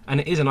mistake,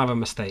 and it is another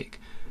mistake.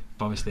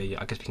 But obviously,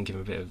 I guess we can give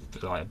him a bit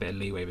of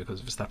leeway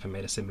because Verstappen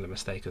made a similar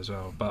mistake as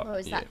well. But it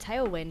was that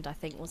tailwind, I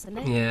think, wasn't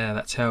it? Yeah,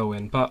 that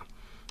tailwind. But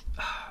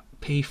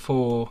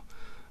P4,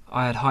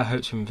 I had high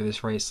hopes for him for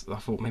this race. I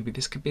thought maybe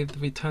this could be if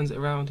he turns it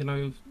around.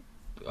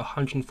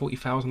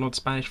 140,000 odd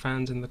Spanish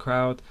fans in the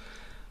crowd.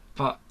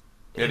 But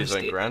he had his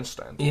own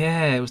grandstand.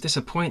 Yeah, it was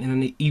disappointing,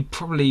 and he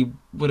probably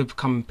would have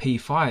become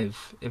P5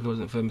 if it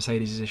wasn't for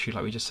Mercedes' issue,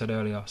 like we just said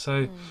earlier.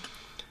 So.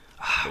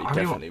 But he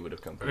definitely would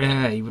have come P5.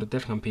 Yeah, he would have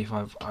definitely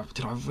come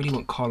P5. I really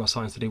want Carlos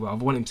Sainz to do well. I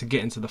want him to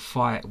get into the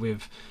fight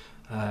with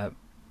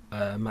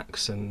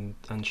Max and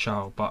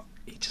Charles, but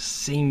he just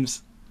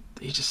seems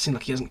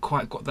like he hasn't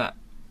quite got that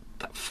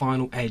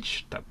final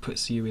edge that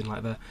puts you in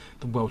like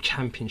the World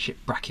Championship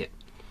bracket.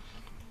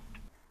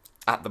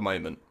 At the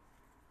moment.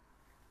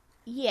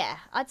 Yeah,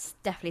 I'd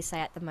definitely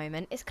say at the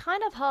moment. It's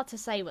kind of hard to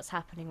say what's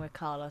happening with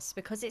Carlos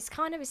because it's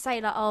kind of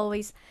say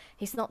like,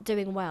 he's not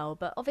doing well,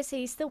 but obviously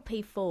he's still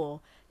P4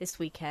 this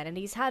weekend and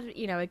he's had,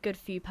 a good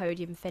few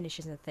podium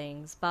finishes and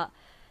things, but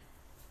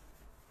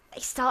he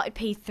started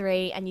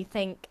P3 and you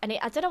think, I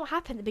don't know what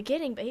happened at the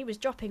beginning, but he was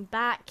dropping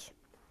back.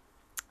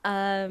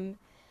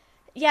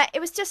 Yeah,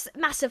 it was just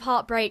massive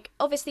heartbreak.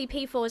 Obviously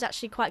P4 was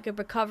actually quite good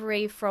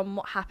recovery from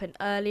what happened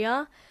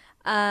earlier,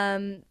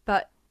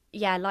 but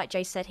yeah, like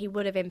Jay said, he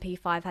would have in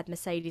P5 had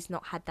Mercedes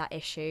not had that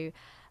issue.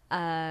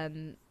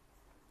 And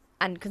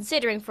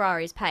considering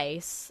Ferrari's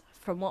pace,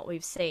 from what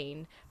we've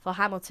seen, for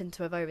Hamilton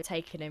to have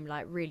overtaken him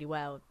really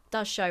well,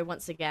 does show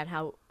once again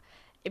how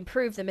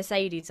improved the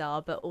Mercedes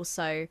are, but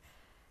also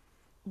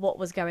what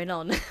was going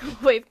on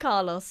with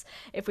Carlos,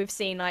 if we've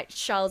seen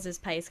Charles's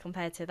pace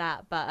compared to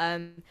that.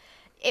 But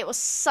it was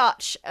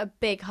such a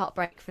big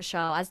heartbreak for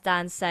Charles. As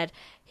Dan said,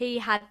 he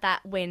had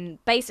that win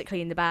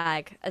basically in the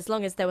bag, as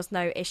long as there was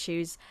no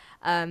issues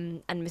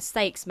and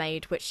mistakes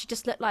made, which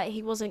just looked like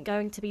he wasn't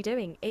going to be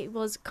doing. It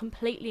was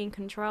completely in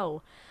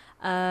control.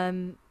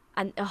 And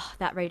and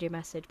that radio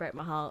message broke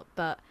my heart.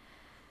 But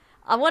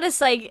I want to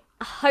say,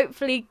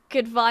 hopefully,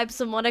 good vibes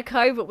from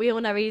Monaco, but we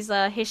all know his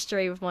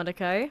history with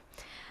Monaco. He's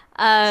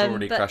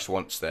already crashed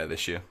once there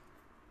this year.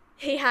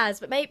 He has,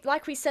 but maybe,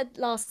 like we said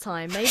last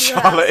time, maybe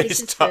Charlotte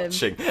is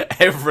touching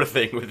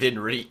everything within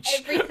reach.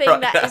 Everything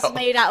right that now. is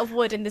made out of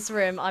wood in this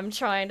room, I'm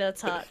trying to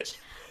touch.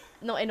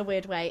 Not in a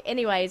weird way.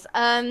 Anyways,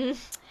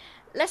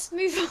 let's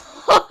move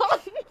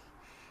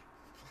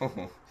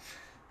on.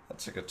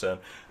 That's a good turn.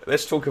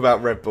 Let's talk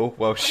about Red Bull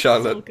while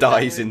Charlotte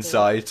dies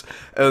inside.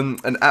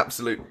 An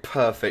absolute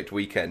perfect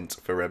weekend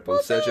for Red Bull.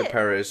 Sergio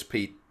Perez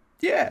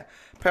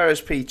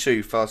Perez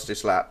P2,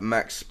 fastest lap.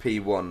 Max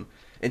P1.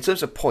 In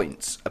terms of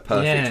points, a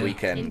perfect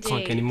weekend. Indeed.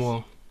 Can't get any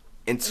more.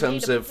 In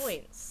terms of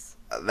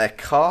their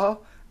car,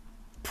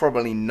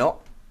 probably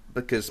not,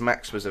 because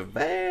Max was a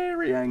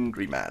very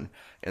angry man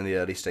in the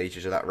early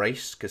stages of that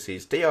race, because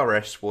his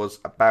DRS was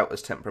about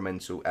as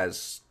temperamental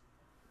as...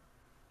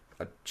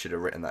 I should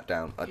have written that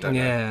down. I don't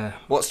know.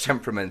 What's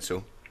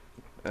temperamental?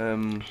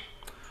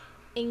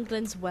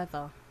 England's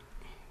weather.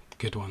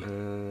 Good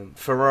one.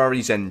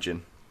 Ferrari's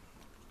engine.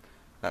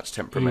 That's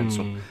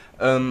temperamental.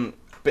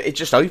 But it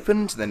just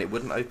opened, then it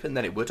wouldn't open,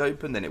 then it would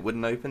open, then it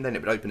wouldn't open, then it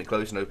would open and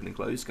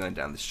close, going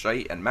down the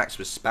straight, and Max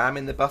was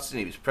spamming the button,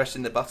 he was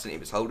pressing the button, he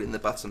was holding the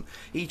button.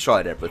 He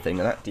tried everything,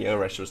 and that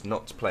DRS was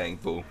not playing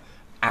ball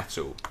at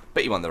all.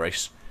 But he won the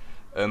race.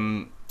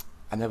 And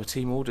there were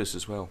team orders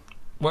as well.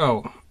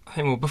 Well, I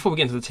think before we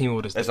get into the team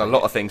orders... There's a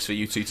lot of things for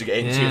you two to get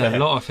into there. Yeah, a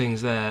lot of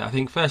things there. I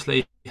think,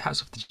 firstly,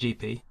 hats off to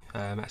GP.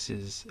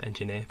 Max's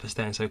engineer, for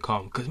staying so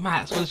calm, because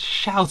Max was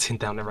shouting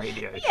down the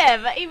radio. Yeah,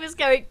 but he was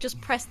going,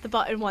 just press the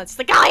button once.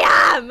 Like,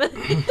 I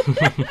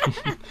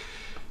am!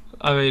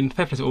 I mean,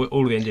 fair play to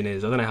all the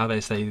engineers. I don't know how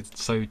they stay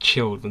so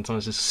chilled when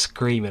someone's just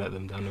screaming at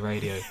them down the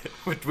radio.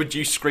 Would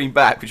you scream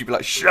back? Would you be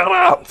like, shut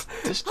up?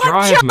 Just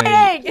drive,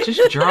 mate.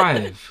 Just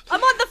drive.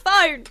 I'm on the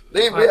phone!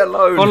 Leave me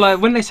alone. Or like,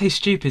 when they say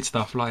stupid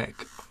stuff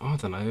like, I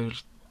don't know,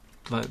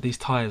 like, these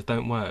tyres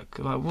don't work.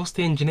 Like, what's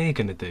the engineer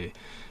going to do?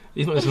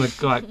 He's not just going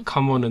to like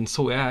come on and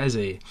sort it out, is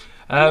he?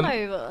 No,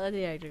 but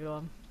go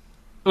on.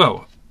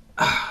 Well,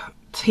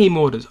 team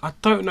orders. I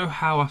don't know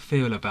how I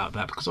feel about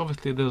that, because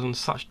obviously there was on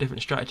such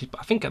different strategies.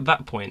 But I think at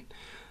that point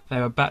they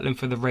were battling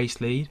for the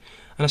race lead,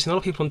 and I've seen a lot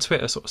of people on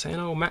Twitter sort of saying,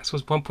 "Oh, Max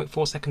was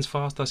 1.4 seconds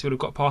faster, so he would have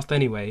got past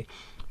anyway."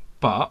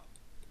 But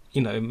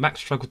you know, Max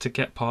struggled to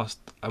get past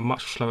a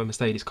much slower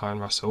Mercedes car in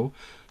Russell.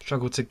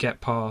 Struggled to get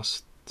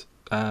past.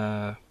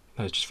 No,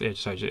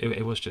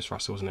 it was just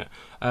Russell, wasn't it?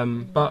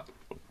 But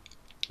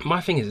my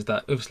thing is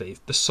that obviously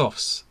the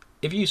softs,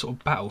 if you sort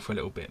of battle for a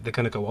little bit, they're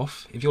going to go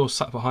off. If you're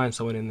stuck behind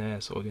someone in their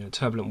sort of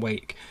turbulent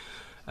wake,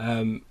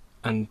 and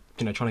trying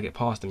to get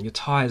past them, your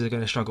tyres are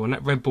going to struggle. And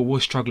that Red Bull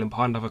was struggling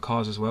behind other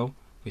cars as well.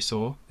 We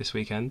saw this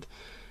weekend,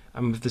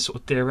 and with the sort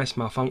of DRS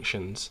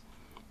malfunctions,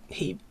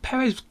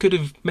 Perez could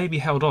have maybe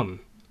held on,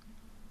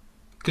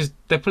 because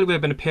there probably would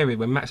have been a period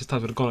where Max's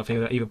tyres would have gone off and he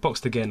would have either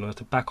boxed again or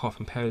to back off,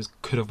 and Perez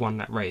could have won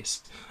that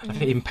race. I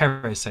think even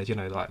Perez said,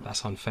 like,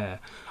 that's unfair.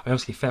 I mean,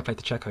 obviously, fair play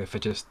to Checo for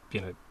just,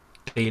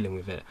 dealing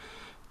with it.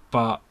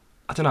 But,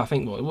 I don't know, I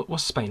think,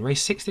 what's Spain?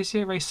 Race 6 this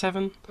year? Race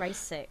 7? Race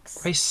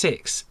 6. Race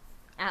 6.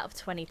 Out of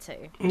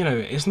 22.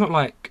 It's not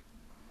like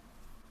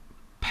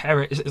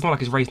Perez, it's not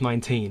like it's race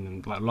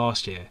 19, like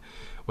last year,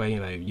 where,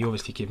 you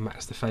obviously give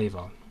Max the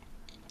favour.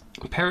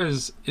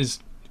 Perez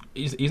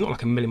he's not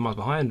like a million miles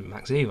behind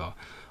Max either.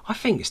 I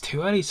think it's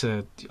too early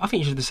to... I think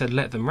you should have said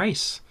let them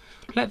race.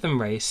 Let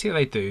them race, see what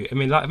they do. I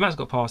mean, like, if Max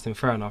got past him,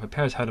 fair enough. If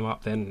Perez held him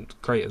up, then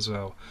great as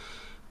well.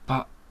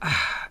 But, I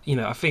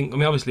think... I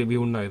mean, obviously, we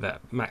all know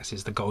that Max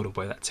is the golden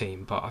boy of that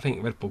team, but I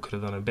think Red Bull could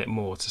have done a bit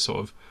more to sort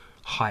of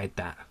hide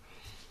that.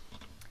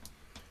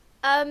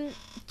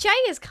 Jay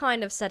has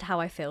kind of said how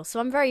I feel, so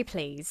I'm very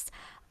pleased.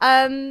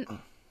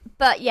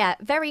 But, yeah,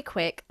 very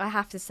quick, I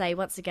have to say,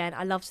 once again,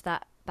 I loved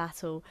that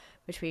battle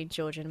between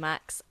George and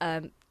Max.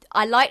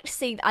 I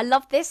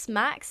love this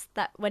Max,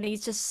 that when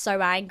he's just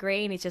so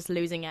angry and he's just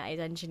losing at his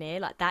engineer,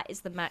 like, that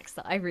is the Max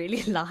that I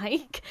really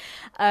like.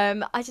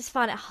 I just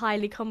found it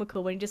highly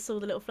comical when you just saw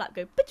the little flap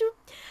go.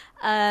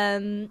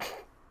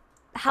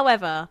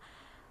 However,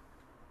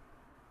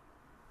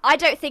 I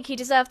don't think he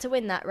deserved to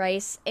win that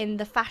race in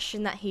the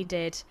fashion that he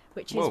did,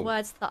 which is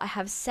words that I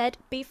have said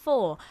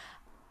before.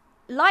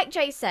 Like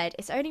Jay said,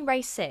 it's only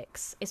race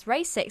 6. It's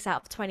race 6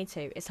 out of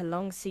 22. It's a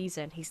long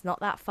season. He's not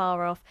that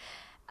far off.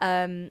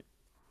 The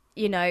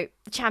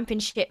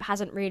championship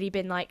hasn't really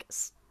been like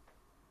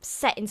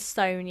set in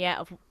stone yet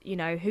of,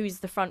 who's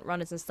the front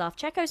runners and stuff.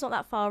 Checo's not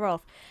that far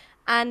off.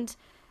 And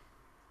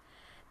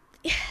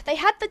they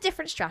had the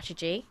different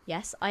strategy.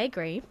 Yes, I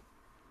agree.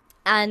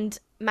 And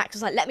Max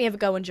was like, let me have a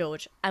go on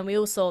George. And we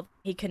all saw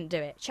he couldn't do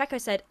it. Checo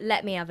said,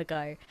 let me have a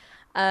go.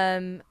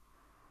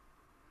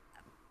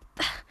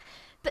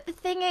 But the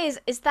thing is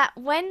that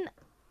when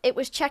it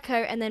was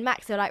Checo and then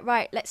Max, they're like,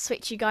 right, let's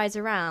switch you guys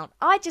around.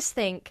 I just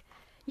think,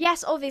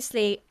 yes,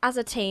 obviously, as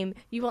a team,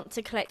 you want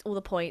to collect all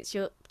the points.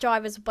 Your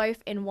drivers are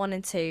both in 1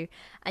 and 2,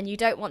 and you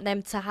don't want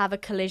them to have a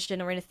collision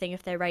or anything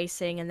if they're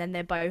racing and then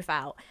they're both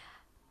out.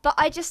 But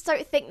I just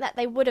don't think that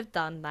they would have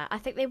done that. I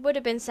think they would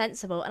have been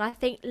sensible, and I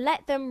think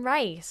let them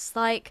race.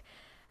 Like,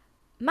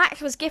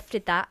 Max was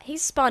gifted that. He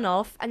spun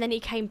off, and then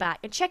he came back.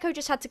 And Checo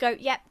just had to go,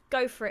 yep,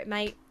 go for it,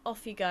 mate.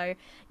 Off you go.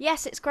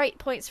 Yes, it's great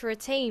points for a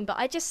team, but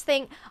I just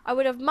think I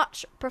would have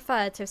much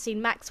preferred to have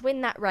seen Max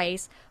win that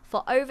race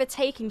for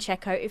overtaking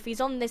Checo. If he's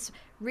on this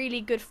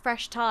really good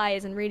fresh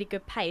tyres and really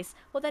good pace,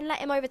 well, then let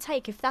him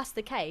overtake. If that's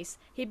the case,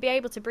 he'd be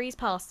able to breeze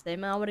past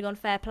him, and I would have gone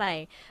fair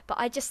play. But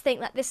I just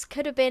think that this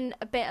could have been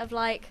a bit of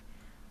like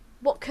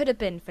what could have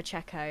been for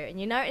Checo. And,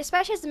 you know,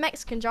 especially as a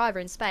Mexican driver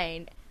in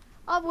Spain,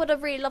 I would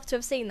have really loved to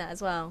have seen that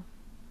as well.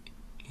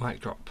 Mic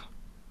drop.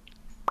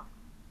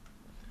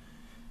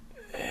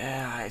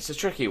 Yeah, it's a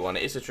tricky one.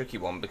 It is a tricky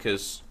one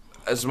because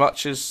as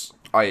much as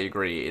I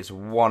agree, it's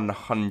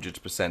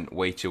 100%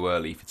 way too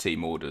early for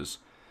team orders.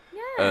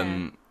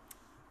 Yeah.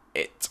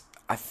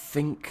 I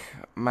think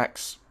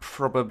Max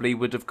probably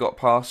would have got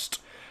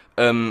past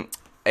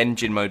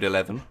Engine Mode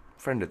 11,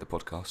 friend of the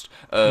podcast,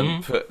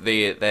 put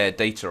their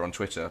data on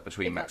Twitter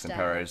between Max and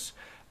Perez,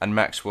 and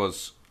Max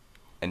was...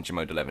 Engine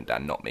Mode 11,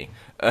 Dan, not me.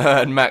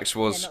 And Max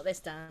was not this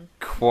Dan.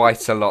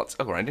 quite a lot...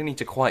 Oh, I didn't need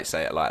to quite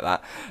say it like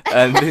that.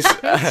 And this,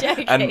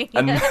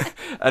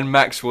 and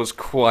Max was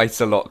quite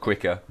a lot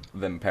quicker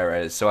than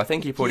Perez, so I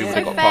think he probably would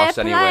have got past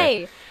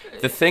anyway.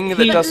 The thing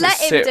that doesn't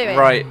sit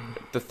right...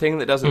 The thing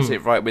that doesn't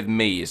sit right with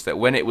me is that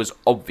when it was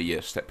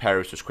obvious that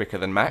Perez was quicker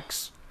than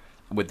Max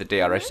with the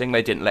DRS thing,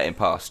 they didn't let him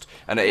past.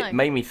 And it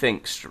made me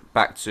think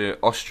back to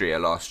Austria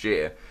last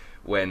year,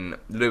 when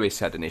Lewis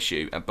had an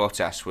issue and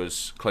Bottas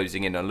was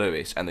closing in on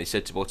Lewis, and they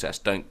said to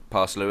Bottas, don't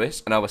pass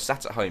Lewis, and I was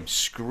sat at home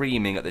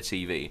screaming at the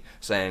TV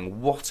saying,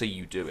 what are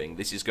you doing?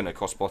 This is going to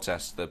cost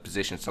Bottas the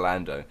position to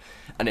Lando,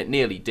 and it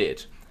nearly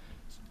did.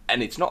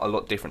 And it's not a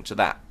lot different to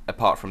that.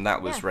 Apart from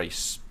that was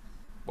race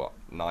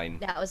 9,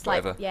 that was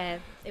whatever.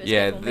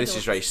 This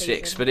is race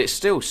 6, but it's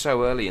still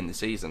so early in the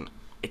season.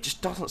 It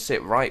just doesn't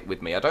sit right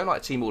with me. I don't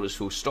like team orders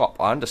full stop.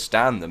 I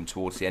understand them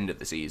towards the end of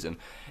the season.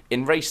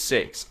 In race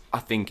 6, I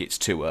think it's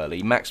too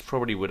early. Max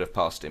probably would have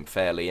passed him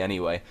fairly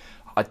anyway.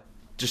 I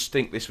just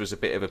think this was a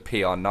bit of a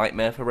PR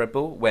nightmare for Red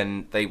Bull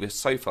when they were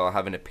so far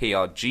having a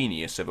PR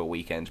genius of a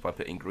weekend by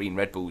putting green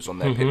Red Bulls on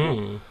their pit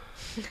wall.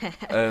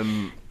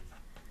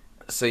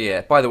 So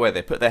yeah, by the way,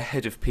 they put their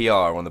head of PR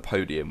on the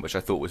podium, which I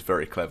thought was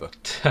very clever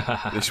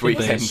this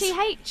weekend. Wasn't she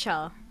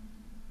HR?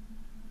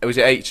 Was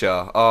it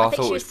HR? Oh, I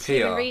thought it was PR.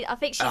 I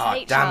think she's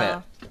HR. Damn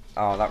it.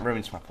 Oh, that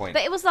ruins my point.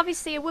 But it was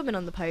obviously a woman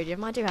on the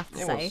podium, I do have to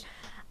say.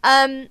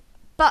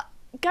 But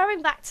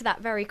going back to that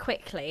very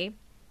quickly,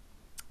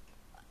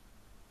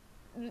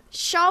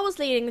 Charles was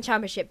leading the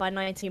championship by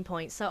 19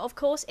 points. So, of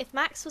course, if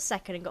Max was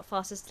second and got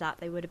fastest lap,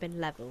 they would have been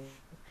level.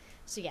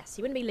 So, yes,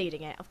 he wouldn't be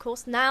leading it. Of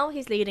course, now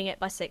he's leading it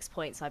by 6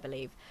 points, I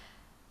believe.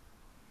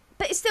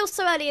 But it's still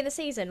so early in the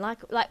season,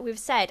 like we've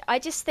said. I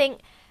just think,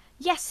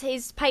 yes,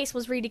 his pace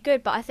was really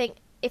good, but I think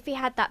if he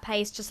had that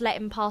pace, just let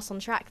him pass on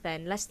track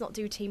then. Let's not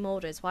do team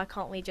orders. Why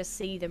can't we just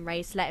see them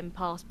race, let him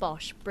pass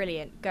Bosch?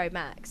 Brilliant. Go,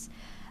 Max.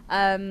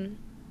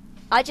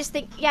 I just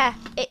think,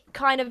 it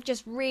kind of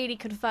just really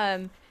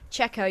confirmed,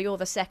 Checo, you're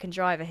the second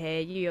driver here.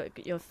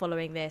 You're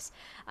following this.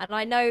 And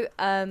I know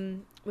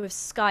with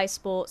Sky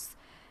Sports,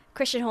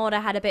 Christian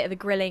Horner had a bit of a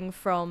grilling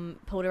from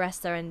Paul di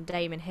Resta and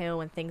Damon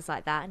Hill and things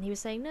like that. And he was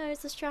saying, no,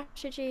 it's a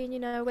strategy. And, you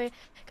know, we're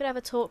going to have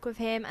a talk with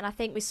him. And I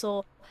think we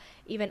saw,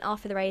 even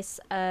after the race,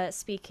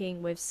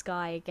 speaking with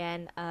Sky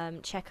again,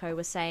 Checo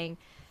was saying,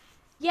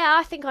 yeah,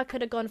 I think I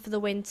could have gone for the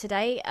win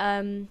today.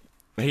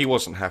 He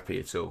wasn't happy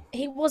at all.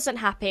 He wasn't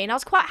happy. And I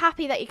was quite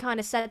happy that he kind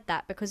of said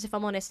that because, if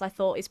I'm honest, I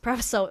thought his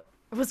professor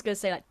was going to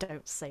say, like,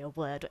 don't say a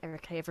word,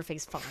 Erica,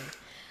 everything's fine.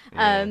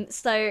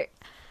 Yeah.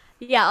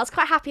 Yeah, I was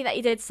quite happy that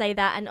he did say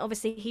that, and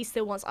obviously he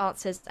still wants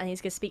answers, and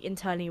he's going to speak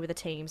internally with the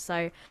team.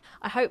 So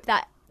I hope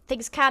that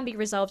things can be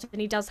resolved,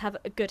 and he does have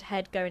a good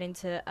head going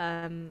into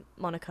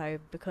Monaco,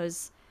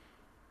 because,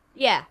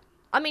 yeah,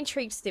 I'm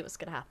intrigued to see what's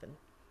going to happen.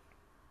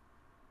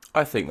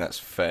 I think that's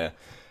fair.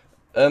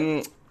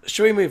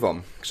 Shall we move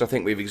on? Because I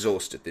think we've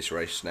exhausted this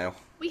race now.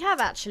 We have,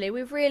 actually.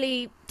 We've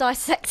really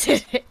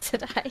dissected it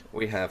today.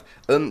 We have.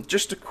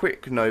 Just a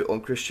quick note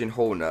on Christian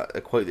Horner,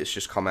 a quote that's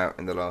just come out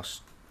in the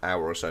last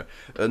hour or so.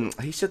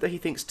 He said that he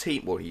thinks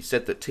he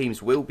said that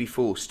teams will be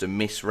forced to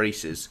miss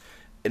races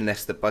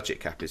unless the budget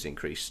cap is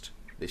increased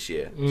this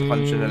year. It's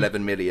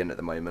 111 million at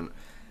the moment.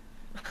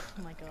 Oh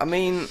my god. I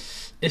mean,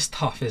 it's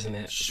tough, isn't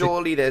it?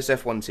 Surely there's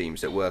F1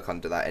 teams that work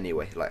under that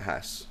anyway, like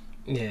Haas.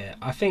 Yeah,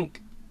 I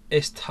think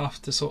it's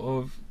tough to sort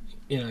of,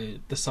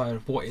 decide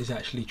what is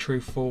actually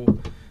truthful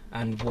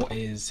and what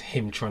is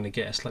him trying to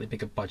get a slightly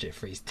bigger budget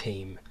for his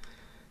team.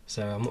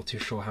 So I'm not too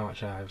sure how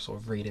much I sort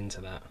of read into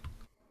that.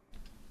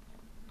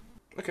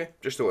 Okay,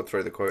 just thought I'd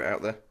throw the quote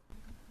out there.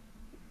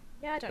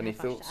 Yeah, I don't know. Any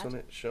thoughts on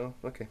it? Sure.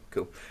 Okay,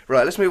 cool.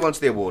 Right, let's move on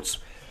to the awards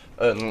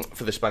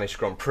for the Spanish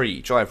Grand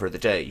Prix. Driver of the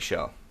day,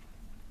 Shah.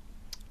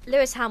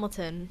 Lewis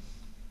Hamilton.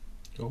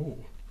 Oh.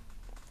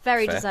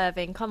 Very Fair.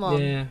 deserving. Come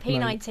on. Yeah,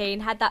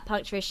 P19 had that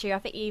puncture issue. I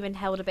think he even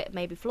held a bit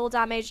maybe floor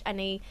damage, and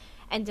he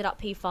ended up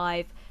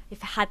P5.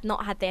 If he had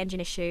not had the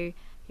engine issue,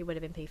 he would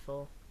have been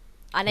P4.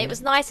 And it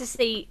was nice to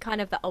see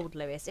kind of the old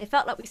Lewis. It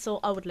felt like we saw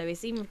old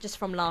Lewis, even just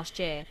from last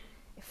year.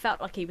 It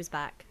felt like he was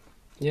back.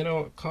 You know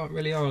what? Can't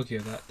really argue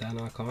with that, Dan.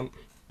 I can't.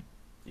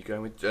 You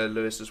going with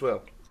Lewis as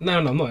well? No,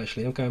 I'm not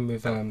actually. I'm going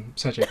with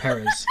Sergio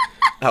Perez.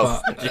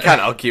 You can't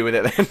argue with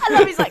it then. I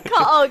love he's like,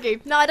 can't argue.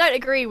 No, I don't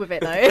agree with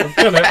it though.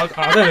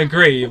 I don't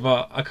agree,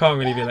 but I can't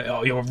really be like,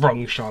 oh, you're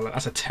wrong, Charlotte.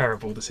 That's a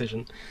terrible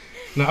decision.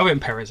 No, I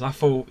went Perez. I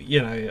thought,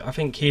 I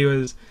think he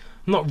was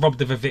not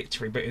robbed of a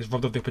victory, but he was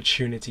robbed of the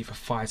opportunity for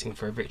fighting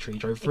for a victory. He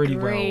drove really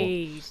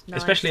Agreed. well, Nice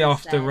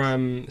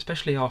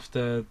especially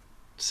after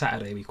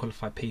Saturday we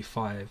qualified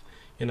P5.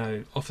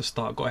 Off the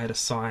start, got ahead of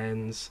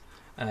Sainz.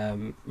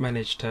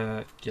 Managed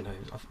to,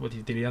 what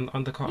did he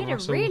undercut? He had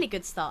Russell? a really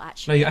good start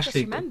actually. No, he I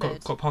actually just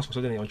remembered. got past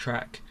Russell, didn't he, on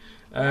track?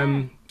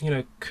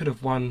 Could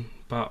have won,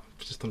 but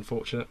it's just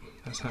unfortunate.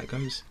 That's how it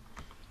goes.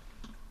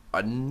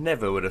 I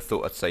never would have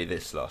thought I'd say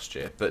this last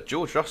year, but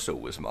George Russell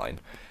was mine.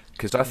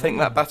 Because I think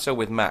that battle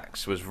with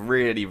Max was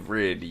really,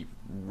 really,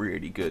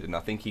 really good. And I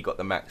think he got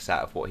the max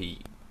out of what he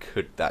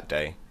could that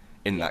day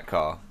in that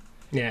car.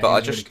 Yeah,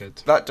 but really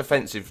good. That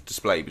defensive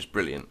display was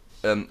brilliant.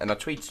 And I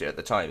tweeted it at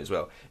the time as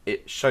well.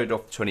 It showed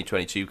off the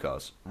 2022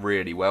 cars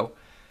really well.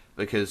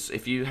 Because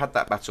if you had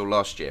that battle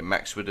last year,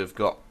 Max would have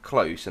got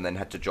close and then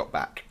had to drop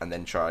back and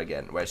then try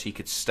again. Whereas he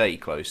could stay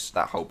close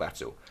that whole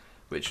battle,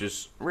 which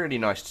was really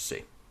nice to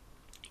see.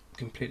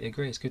 Completely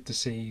agree. It's good to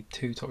see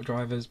two top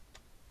drivers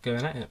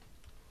going at it.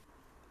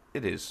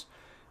 It is.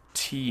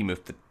 Team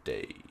of the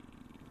day,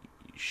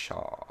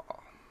 Shah.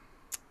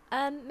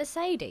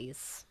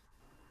 Mercedes.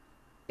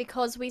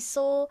 Because we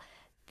saw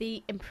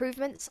the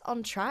improvements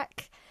on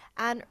track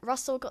and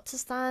Russell got to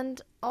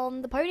stand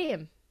on the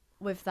podium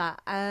with that.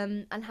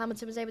 And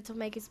Hamilton was able to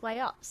make his way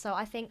up. So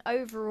I think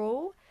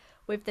overall,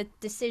 with the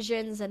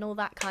decisions and all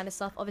that kind of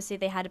stuff, obviously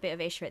they had a bit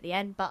of issue at the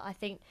end, but I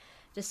think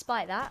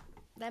despite that,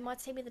 they're my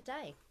team of the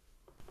day.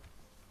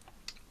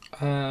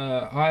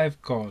 I'm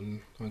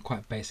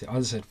quite basic. I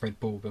just said Red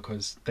Bull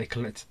because they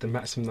collected the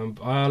maximum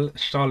number.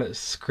 Charlotte's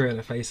screwing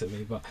her face at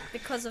me, but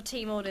because of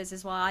team orders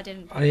is why I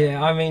didn't.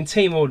 Yeah, I mean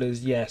team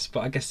orders, yes,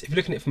 but I guess if you're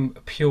looking at it from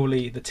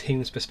purely the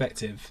team's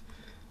perspective,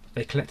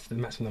 they collected the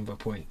maximum number of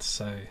points.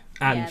 So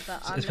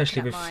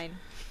especially with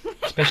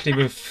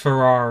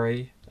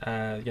Ferrari,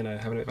 having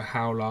a bit of a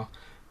howler,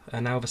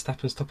 and now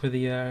Verstappen's top of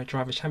the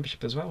Drivers'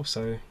 Championship as well.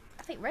 So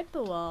I think Red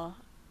Bull are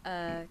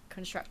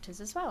constructors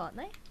as well, aren't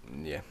they?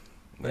 Yeah.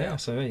 Yeah,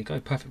 so there you go.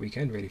 Perfect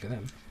weekend, really, for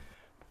them.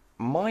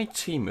 My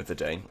team of the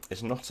day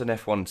is not an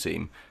F1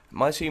 team.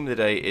 My team of the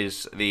day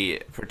is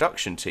the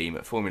production team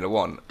at Formula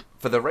 1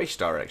 for the race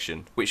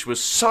direction, which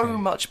was so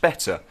much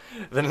better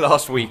than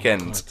last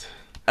weekend.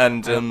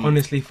 And I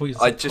honestly thought you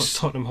were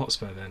Tottenham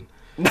Hotspur then.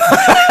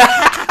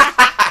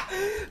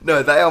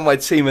 No, they are my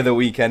team of the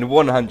weekend,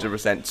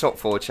 100%. Top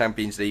 4,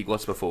 Champions League,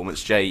 what's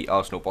performance? J,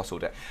 Arsenal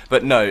bottled it.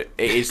 But no,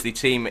 it is the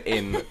team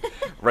in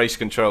race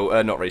direction,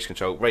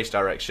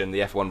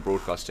 the F1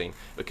 broadcast team,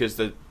 because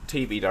the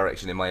TV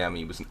direction in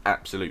Miami was an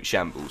absolute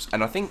shambles.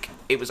 And I think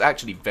it was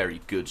actually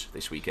very good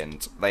this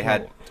weekend. They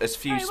had a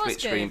few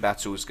split-screen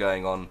battles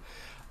going on.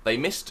 They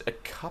missed a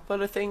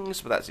couple of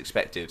things, but that's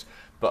expected.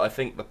 But I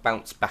think the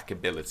bounce-back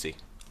ability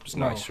was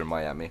nice from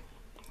Miami.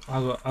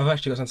 I've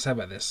actually got something to say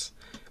about this.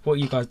 What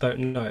you guys don't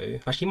know,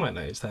 actually you might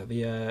know, is that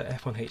the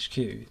F1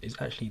 HQ is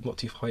actually not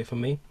too far away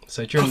from me.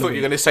 So during I thought you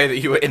were going to say that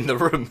you were in the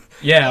room.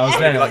 Yeah, I was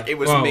there. Like it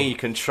was me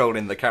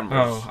controlling the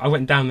cameras. Oh, I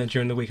went down there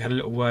during the week, had a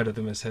little word with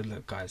them and said,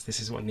 look guys,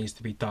 this is what needs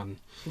to be done.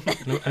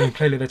 and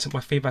clearly they took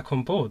my feedback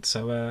on board.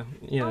 So,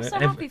 I'm so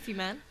happy for you,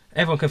 man.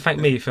 Everyone can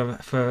thank me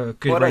for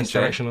good race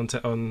direction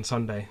on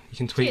Sunday. You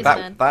can tweet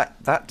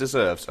that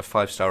deserves a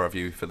 5-star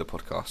review for the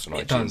podcast on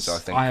iTunes. I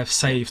think I have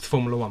saved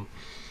Formula 1.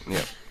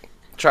 Yeah.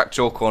 Track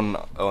talk on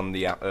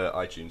the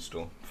iTunes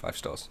store. 5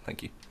 stars.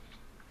 Thank you.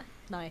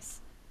 Nice.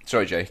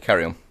 Sorry, Jay.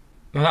 Carry on.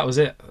 No, that was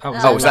it.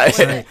 Was that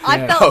it?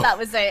 I felt that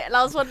was it. And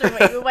I was wondering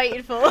what you were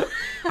waiting for.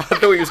 I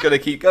thought he was going to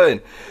keep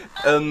going.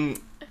 Have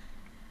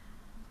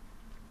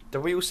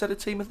we all said a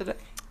team of the day?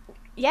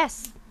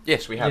 Yes.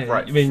 Yes, we have.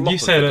 Right. I mean, you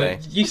said a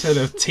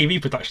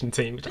TV production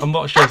team, which I'm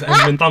not sure if it's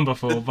ever been done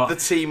before. But the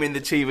team in the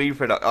TV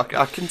production.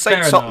 I can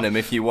say Fair Tottenham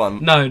enough. if you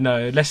want. No.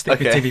 Let's stick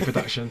with TV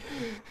production.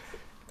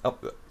 Oh,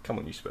 come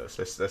on, you Spurs.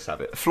 Let's have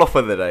it. Flop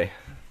of the day.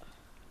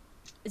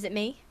 Is it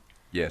me?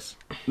 Yes.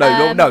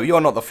 No,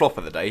 you're not the flop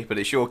of the day, but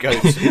it's your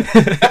go-to.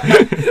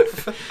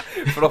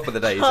 Flop of the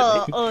day,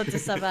 isn't it? De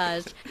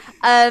Savage.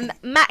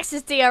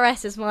 Max's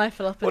DRS is my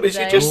flop of the day.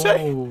 What did you just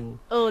say?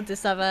 De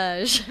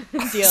Savage.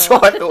 That's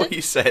what I thought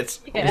you said.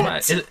 Yeah.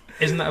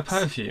 Isn't that a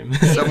perfume?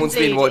 Someone's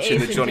been watching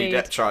the Johnny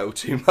Depp trial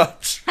too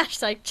much.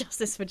 Hashtag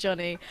justice for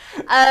Johnny.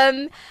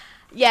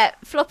 Yeah,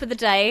 flop of the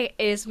day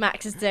is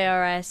Max's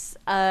DRS.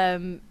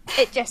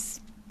 It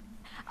just...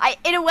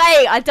 in a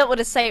way, I don't want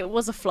to say it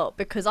was a flop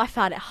because I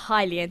found it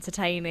highly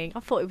entertaining.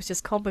 I thought it was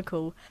just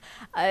comical,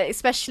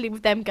 especially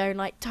with them going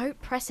like,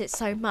 "Don't press it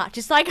so much."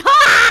 It's like,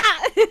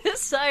 ah!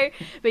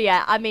 But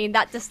yeah, I mean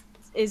that just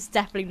is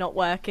definitely not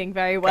working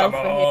very well Come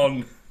for on.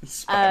 him.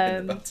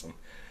 Spamming the button.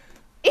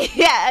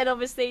 Yeah, and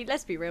obviously,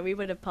 let's be real, we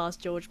would have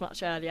passed George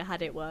much earlier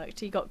had it worked.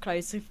 He got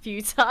close a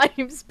few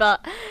times,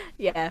 but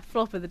yeah,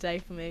 flop of the day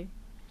for me.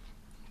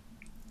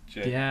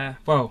 Yeah,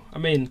 well, I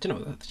mean, do you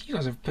know, you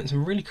guys have put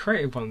some really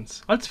creative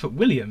ones. I'd just put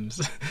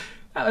Williams.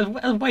 That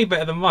was way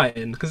better than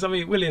mine, because, I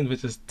mean, Williams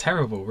was just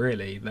terrible,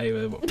 really. They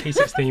were,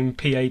 P16,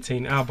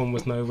 P18, Albon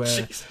was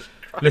nowhere.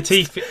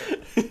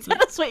 Latifi...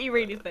 That's what you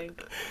really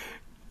think.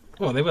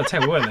 Well, they were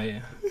terrible, weren't they?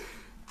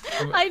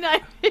 I know,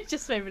 it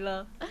just made me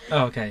laugh.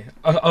 Oh, okay.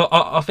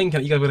 I think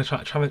you guys were going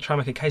to try and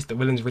make a case that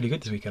Williams really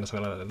good this weekend or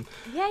something like that.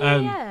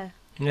 Yeah.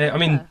 Yeah, I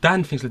mean,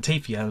 Dan thinks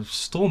Latifi had a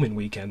storming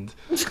weekend.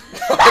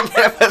 I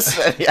never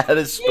said he had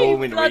a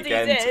storming bloody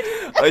weekend. did.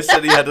 I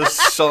said he had a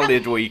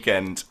solid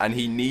weekend, and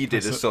he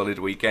needed a solid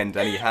weekend,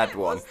 and he had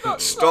one. not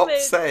Stop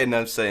solid. saying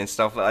I'm saying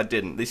stuff that I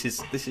didn't. This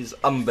is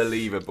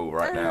unbelievable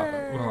right now.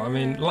 Well, I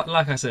mean,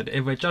 like I said,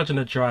 if we're judging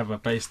a driver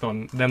based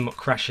on them not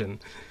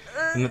crashing,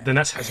 then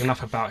that's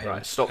enough about him.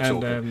 Right, stop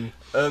talking.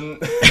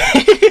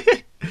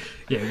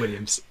 Yeah,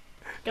 Williams.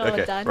 Go on,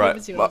 Dan, right. what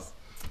was yours?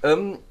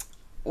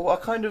 Well, I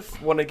kind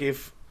of want to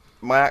give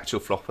my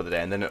actual flop of the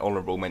day, and then an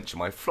honourable mention.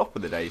 My flop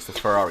of the day is the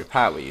Ferrari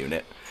power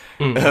unit,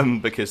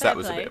 because that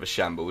was a bit of a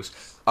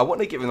shambles. I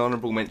want to give an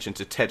honourable mention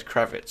to Ted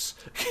Kravitz,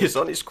 because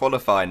on his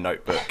qualifying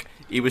notebook,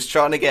 he was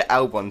trying to get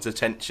Albon's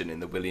attention in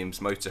the Williams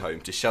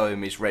motorhome to show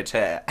him his red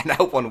hair, and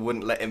Albon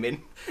wouldn't let him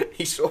in.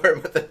 He saw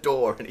him at the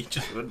door, and he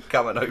just wouldn't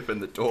come and open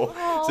the door.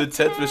 Oh, So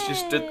Ted was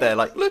just stood there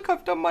like, look,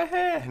 I've done my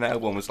hair. And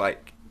Albon was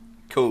like,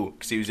 cool,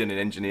 because he was in an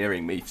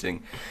engineering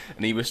meeting,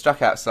 and he was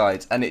stuck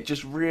outside, and it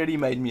just really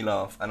made me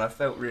laugh, and I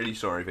felt really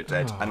sorry for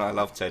Ted, and I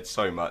love Ted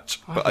so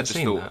much, but I just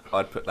thought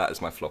I'd put that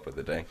as my flop of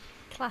the day.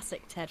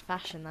 Classic Ted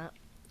fashion, that.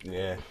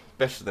 Yeah,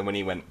 better than when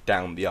he went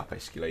down the up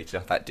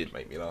escalator. That did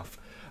make me laugh.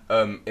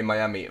 In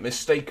Miami,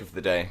 mistake of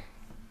the day.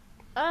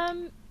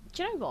 Do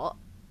you know what?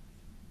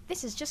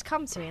 This has just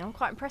come to me, and I'm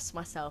quite impressed with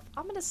myself.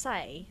 I'm going to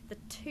say the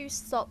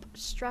two-stop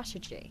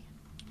strategy.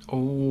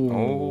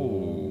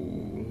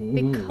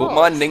 Because... Well,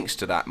 mine links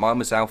to that. Mine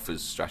was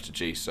Alpha's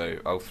strategy, so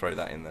I'll throw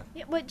that in there.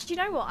 Yeah, well, do you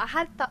know what? I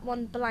had that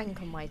one blank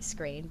on my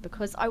screen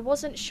because I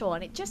wasn't sure,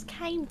 and it just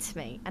came to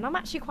me, and I'm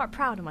actually quite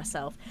proud of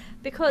myself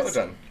because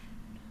Well done.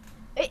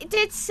 it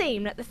did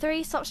seem that the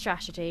three-stop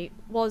strategy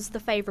was the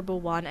favourable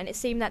one, and it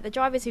seemed that the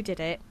drivers who did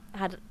it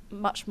had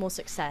much more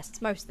success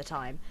most of the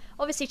time.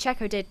 Obviously,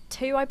 Checo did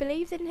 2, I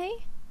believe, didn't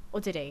he?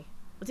 Or did he?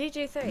 Or did he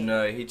do 3?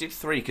 No, he did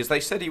 3, because they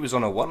said he was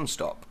on a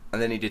 1-stop,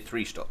 and then he did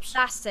 3 stops.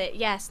 That's it,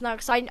 yes. No,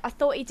 because I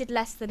thought he did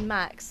less than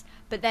Max,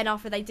 but then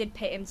after they did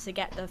pit him to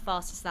get the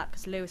fastest lap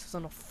because Lewis was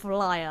on a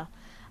flyer.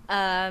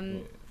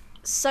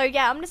 So,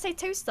 yeah, I'm going to say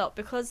 2-stop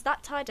because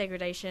that tyre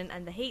degradation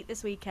and the heat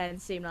this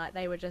weekend seemed like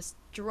they were just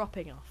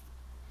dropping off.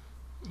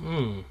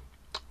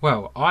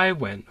 Well, I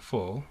went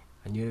for,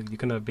 and you're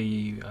going to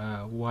be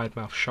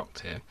wide-mouth shocked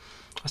here,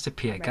 I said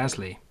Pierre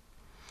Gasly.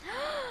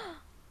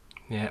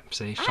 Yeah,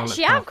 see, Charles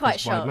Actually, I'm Leclerc quite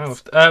was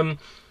shocked. wide-mouthed.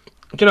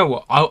 Do you know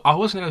what? I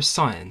was going to go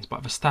Sainz,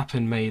 but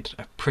Verstappen made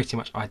a pretty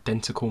much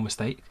identical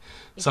mistake.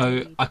 So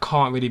Indeed. I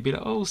can't really be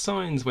like, oh,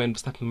 Sainz, when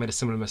Verstappen made a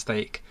similar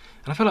mistake.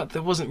 And I feel like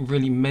there wasn't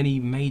really many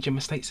major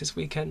mistakes this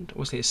weekend.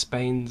 Obviously, it's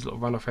Spain's little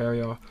runoff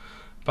area.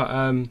 But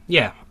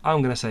yeah,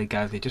 I'm going to say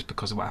Gasly just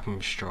because of what happened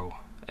with Stroll.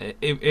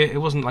 It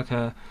wasn't like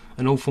an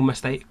awful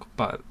mistake,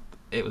 but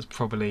it was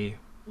probably...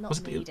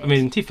 Needed. I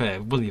mean, to be fair,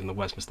 it wasn't even the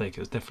worst mistake. It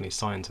was definitely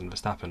Sainz and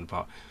Verstappen,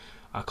 but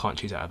I can't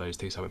choose out of those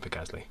two, so I went for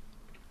Gasly.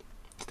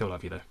 Still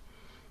love you, though.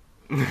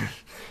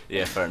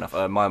 Yeah, fair enough.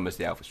 Mine was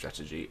the Alpha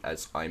strategy,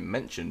 as I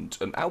mentioned.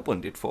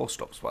 Albon did 4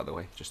 stops, by the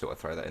way. Just thought I'd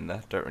throw that in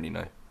there. Don't really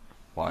know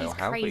why He's or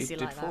how, but he crazy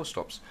did like 4 that.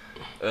 stops.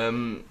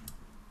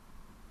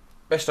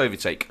 Best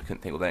overtake. I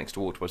couldn't think what the next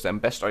award was then.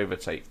 Best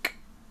overtake.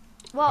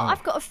 Well,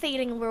 I've got a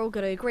feeling we're all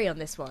going to agree on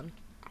this one.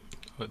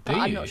 What, But do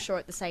I'm you? not sure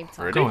at the same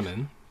time.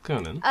 Really? Go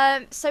on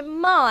then. So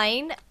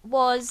mine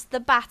was the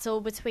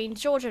battle between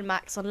George and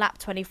Max on lap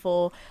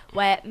 24,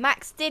 where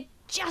Max did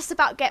just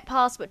about get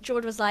past, but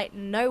George was like,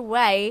 no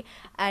way,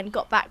 and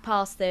got back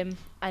past him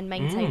and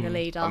maintained the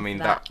lead after I mean,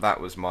 that.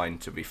 that was mine,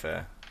 to be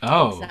fair.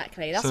 Oh,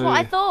 Exactly, that's so, what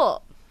I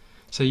thought.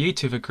 So you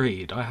two have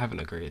agreed. I haven't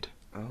agreed.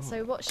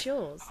 So what's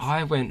yours?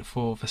 I went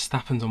for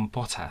Verstappen's on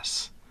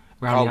Bottas,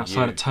 round the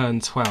outside you. of turn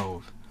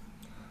 12.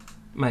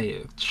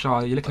 Mate,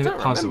 Charlie, you're looking I a bit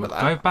don't puzzled. remember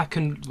that. Go back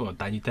and... Well,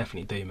 Dan, you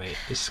definitely do, mate.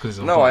 This is because it's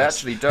on No, Bottas. I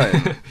actually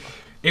don't.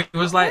 It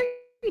was like...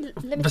 Very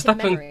limited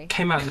Verstappen memory.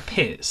 came out of the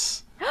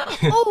pits.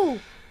 Oh,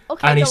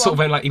 okay, And he go sort on. of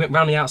went like... He went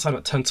round the outside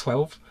at turn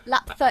 12.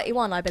 Lap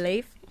 31, I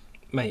believe.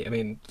 Mate, I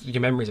mean,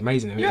 your memory's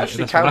amazing. I mean, You're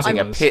actually that's what counting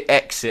it a was. pit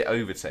exit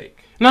overtake.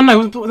 No,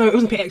 it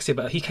wasn't pit exit,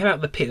 but he came out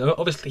of the pit.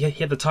 Obviously, he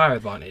had the tyre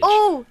advantage.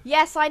 Oh,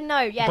 yes, I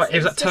know, yes. But it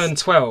was at just- turn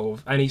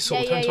 12, and he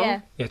sort of Yeah, turned yeah,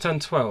 12? Yeah, turn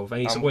 12,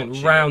 and he sort of I'm went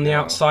watching round it the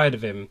now. outside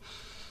of him.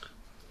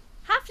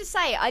 Have to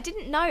say, I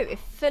didn't know if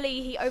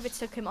fully he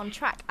overtook him on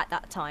track at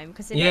that time.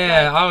 Because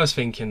Yeah, I was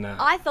thinking that.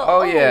 I thought,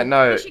 Oh, yeah,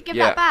 no, we should give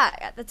yeah. that back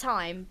at the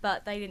time,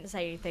 but they didn't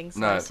say anything,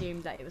 so No. I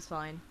assumed that it was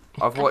fine.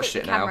 I've I watched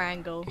think it the now. camera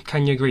angle.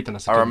 Can you agree, then?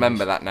 That's a I good remember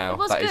move. that now. It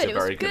was That is good. a It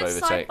was very good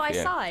overtake. side by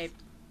yeah. side.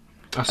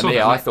 I saw And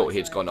yeah, that. I thought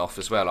he'd gone off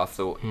as well. I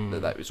thought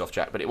that was off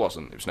track, but it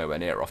wasn't. It was nowhere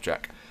near off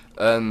track.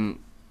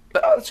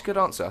 But that's a good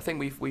answer. I think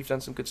we've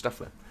done some good stuff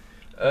there.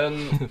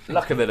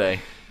 Luck of the day.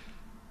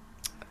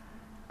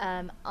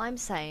 I'm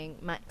saying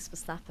Max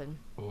Verstappen.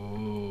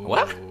 Ooh.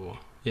 What?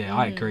 Yeah,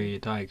 I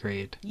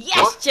agreed. Yes,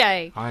 What?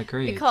 Joe. I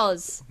agreed.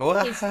 Because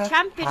What? his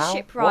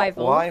championship How? What?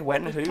 rival, Why?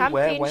 When? his Who? Where?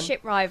 When?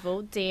 championship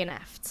rival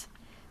DNF'd.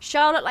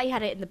 Charlotte like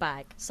had it in the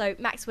bag, so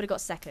Max would have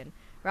got second,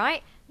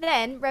 right?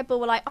 Then Red Bull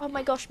were like, "Oh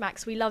my gosh,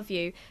 Max, we love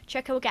you.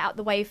 Checo will get out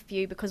the way for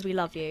you because we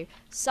love you."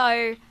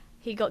 So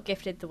he got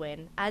gifted the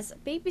win. As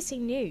BBC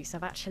News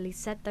have actually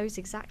said those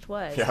exact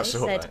words. Yeah, I They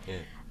saw said, that. Yeah.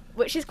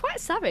 which is quite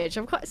savage.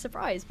 I'm quite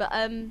surprised, but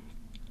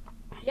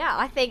yeah,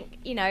 I think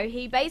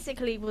he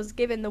basically was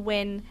given the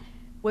win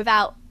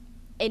without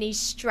any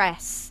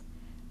stress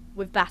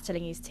with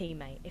battling his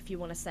teammate, if you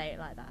want to say it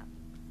like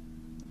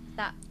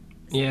that.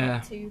 Is Yeah.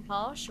 that too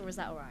harsh, or is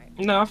that alright?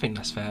 No, I think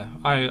that's fair.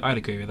 I'd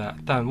agree with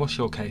that. Dan, what's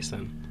your case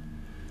then?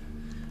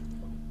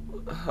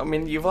 I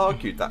mean, you've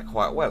argued that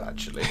quite well,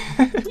 actually.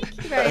 Thank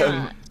you very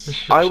much.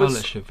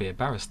 Charlotte should be a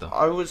barrister.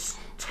 I was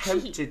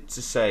tempted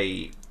to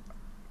say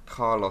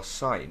Carlos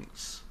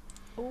Sainz.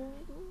 Ooh.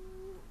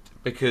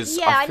 Because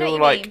Yeah, I I know feel what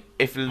you like mean.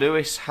 if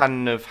Lewis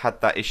hadn't have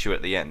had that issue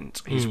at the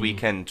end, his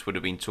weekend would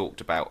have been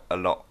talked about a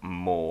lot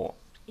more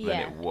than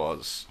Yeah. it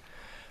was.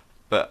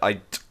 But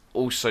I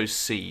also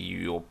see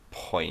your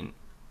point.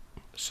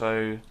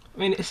 So, I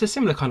mean, it's a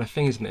similar kind of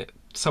thing, isn't it?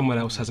 Someone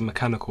else has a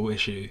mechanical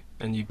issue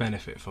and you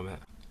benefit from it.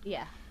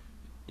 Yeah.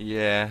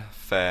 yeah,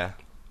 fair.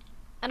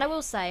 And I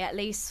will say, at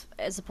least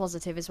as a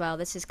positive as well,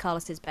 this is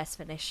Carlos's best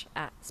finish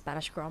at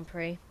Spanish Grand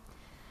Prix.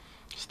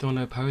 Still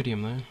no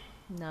podium though.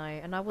 No,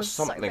 and I was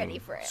so ready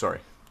for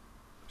it.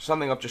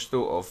 Something I've just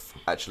thought of,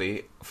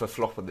 actually, for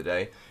flop of the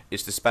day,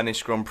 is the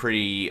Spanish Grand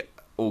Prix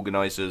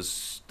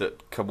organisers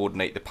that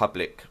coordinate the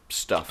public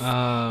stuff.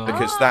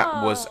 Because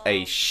that was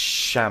a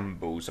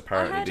shambles,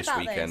 apparently, heard this about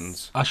weekend.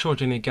 this. I saw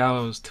Jenny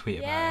Gallows tweet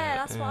about it. Yeah,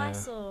 that's what I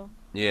saw.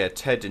 Yeah,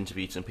 Ted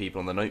interviewed some people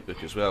on the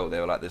Notebook as well. They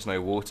were like, there's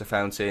no water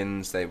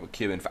fountains. They were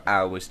queuing for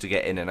hours to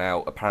get in and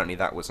out. Apparently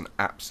that was an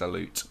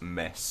absolute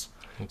mess.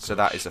 So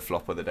that is a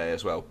flop of the day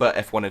as well. But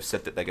F1 have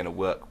said that they're going to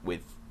work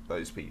with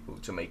those people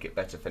to make it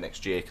better for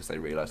next year because they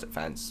realise that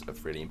fans are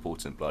really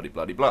important,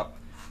 blah-de-blah-de-blah.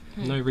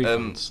 No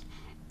refunds.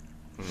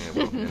 Yeah,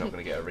 well, they're not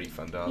going to get a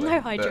refund, are they?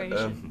 No But,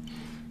 hydration.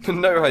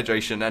 no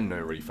hydration and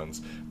no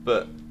refunds.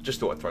 But just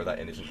thought I'd throw that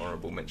in as an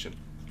honourable mention.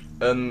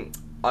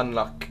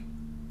 Unluck.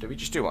 Did we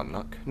just do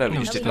unluck? No, we No,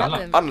 just we did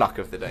haven't. unluck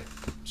of the day.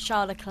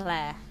 Charles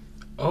Leclerc.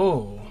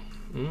 Oh.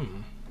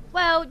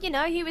 Well,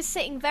 he was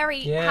sitting very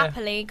Yeah.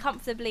 happily,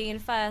 comfortably in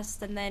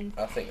first, and then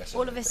I think that's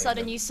all of a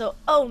sudden you saw,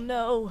 oh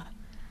no.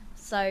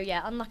 So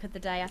yeah, unluck of the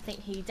day. I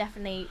think he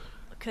definitely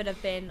could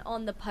have been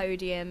on the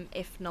podium,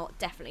 if not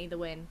definitely the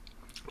win.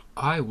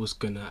 I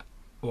thought you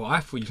were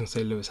going to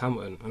say Lewis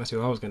Hamilton, and that's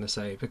what I was going to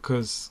say,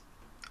 because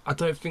I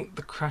don't think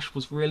the crash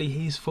was really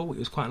his fault. He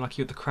was quite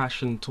unlucky with the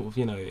crash and sort of,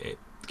 it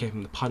gave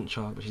him the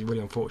puncher, which is really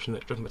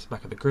unfortunate. Drove him to the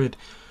back of the grid.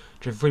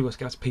 Drove really well to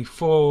get out to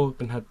P4,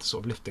 then had the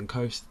sort of lift and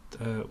coast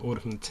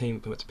order from the team,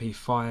 then went to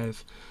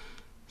P5.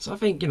 So I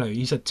think,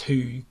 you said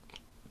two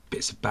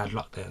bits of bad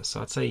luck there.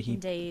 So I'd say he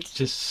Indeed.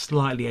 just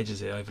slightly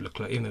edges it over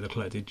Leclerc, even though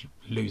Leclerc did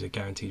lose a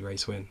guaranteed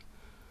race win.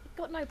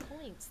 Got no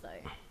points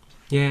though.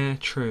 Yeah,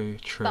 true.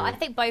 But I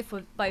think both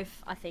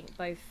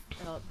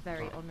are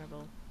very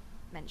honourable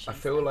mentions. I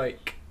feel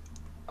like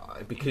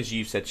because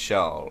you said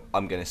Charles,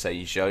 I'm going to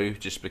say Joe,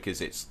 just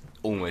because it's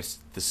almost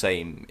the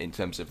same in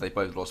terms of they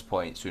both lost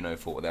points through no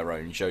fault of their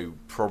own. Joe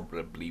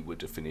probably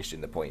would have finished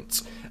in the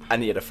points,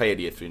 and he had a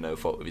failure through no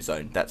fault of his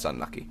own. That's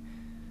unlucky.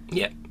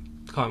 Yeah,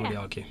 can't really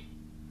argue.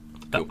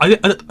 Cool.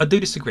 I do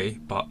disagree,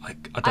 but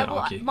I don't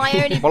argue. My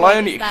only Well, point I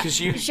only- is that 'cause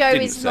you Joe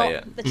didn't is say not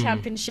it. the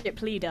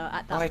championship leader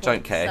at that I point.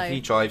 don't care. So He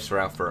drives for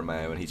Alfa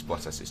Romeo, and he's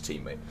Bottas'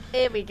 teammate.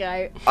 here we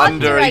go.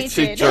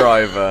 Underrated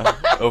driver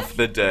of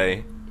the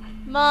day.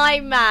 My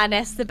man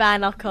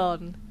Esteban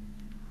Ocon.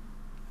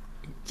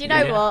 Do you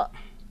know Yeah.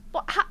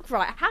 what?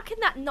 How can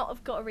that not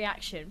have got a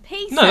reaction?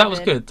 P7. No, that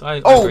was good.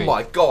 I Oh agree.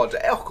 my God,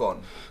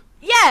 Elcon!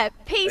 Yeah,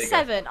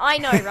 P7. I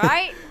know,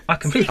 right? I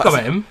completely got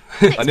at him.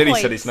 6 I nearly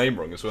said points. his name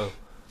wrong as well.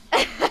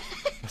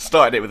 I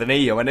started it with an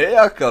E. I went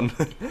Elcon.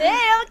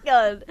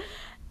 Yeah,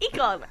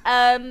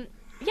 Ocon.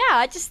 Yeah,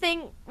 I just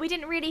think we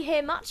didn't really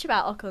hear much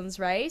about Ocon's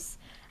race,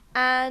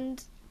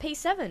 and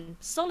P7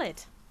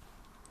 solid.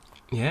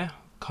 Yeah,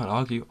 can't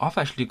argue. I've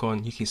actually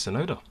gone Yuki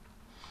Tsunoda.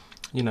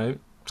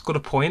 It's got a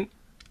point.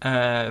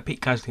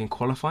 Beat Gasly in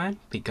qualifying,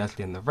 beat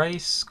Gasly in the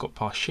race, got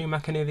past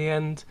Schumacher near the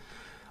end.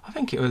 I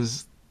think it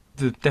was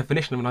the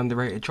definition of an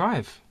underrated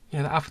drive. The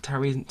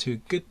AlphaTauri isn't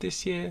too good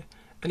this year,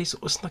 and he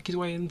sort of snuck his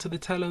way into the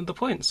tail end of the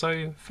point.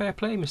 So fair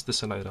play, Mr.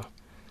 Tsunoda.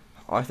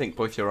 I think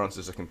both your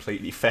answers are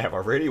completely fair. I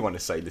really want to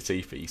say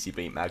Latifi. He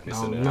beat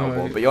Magnussen Oh, and no.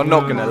 Albon, but you're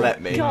not going to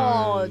let me.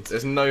 God.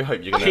 There's no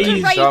hope you're going to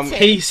Underrated. let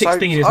me.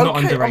 P16 is not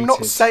underrated. I'm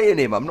not saying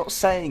him. I'm not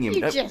saying him. You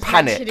Don't just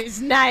panic. mentioned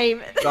his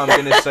name. So I'm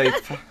going to say,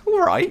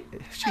 all right.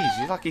 Jeez,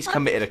 he's like he's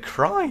committed a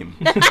crime.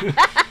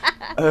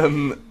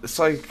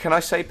 So can I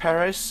say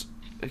Perez?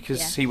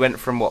 because he went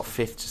from,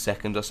 5th to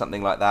 2nd or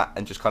something like that,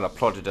 and just kind of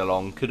plodded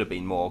along. Could have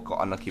been more,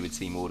 got unlucky with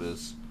team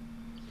orders.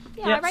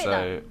 Yeah, I rate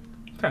that.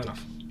 Fair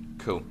enough.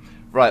 Cool.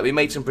 Right, we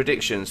made some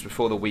predictions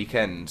before the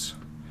weekend.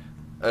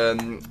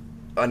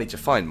 I need to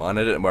find mine.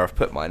 I don't know where I've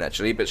put mine,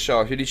 actually. But,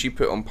 Shah, who did you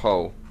put on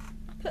pole?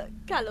 Put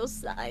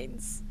Carlos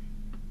Sainz.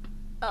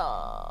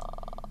 Oh,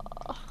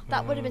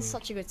 that would have been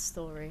such a good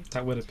story.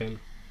 That would have been.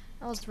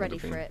 I was ready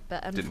for it,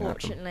 but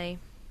unfortunately,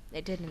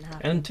 it didn't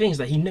happen. And the thing is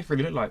that he never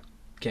really looked like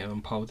getting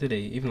on pole, did he?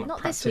 Even like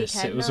Not this practice,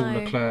 weekend, it was all no.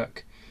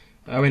 Leclerc.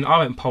 I mean, I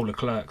went pole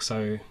Leclerc,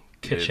 so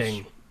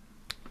ka-ching.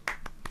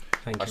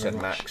 Thank you I very said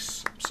much.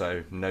 Max,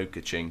 so no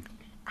ka-ching.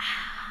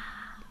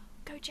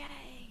 Go Jay.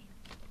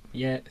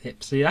 Yeah,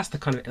 see, that's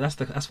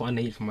what I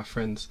need from my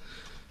friends.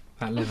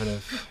 That level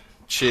of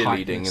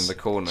Cheerleading hypeness. in the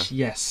corner.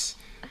 Yes.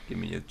 Give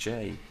me a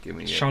J. Give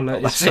me a...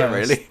 Charlotte that's is it,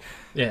 first. really.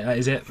 Yeah, that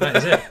is it. That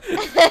is it.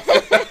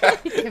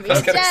 Give me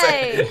a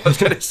J. I was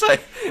going to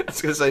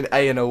say an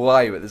A and a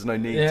Y, but there's no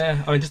need.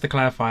 Yeah, I mean, just to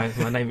clarify,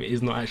 my name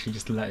is not actually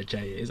just the letter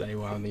J, it is AY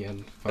on the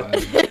end. But,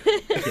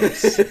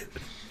 yes.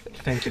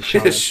 Thank you, The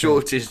Charlotte.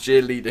 shortest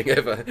cheerleading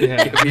ever.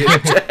 Yeah. Give me a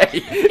J.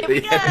 Here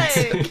we go.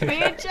 Give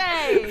me a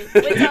J.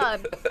 We're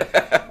done.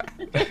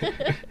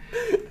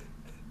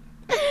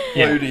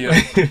 Podium.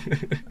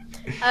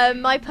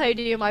 My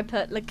podium, I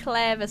put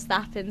Leclerc,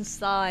 Verstappen,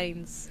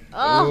 Sainz.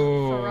 Oh,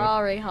 Ooh.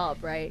 Ferrari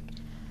heartbreak.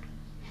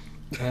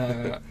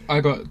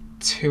 I got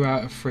 2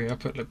 out of 3. I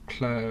put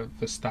Leclerc,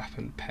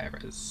 Verstappen,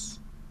 Perez.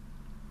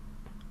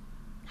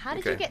 How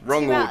did Okay, you get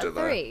wrong 2 out order, of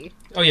though. 3?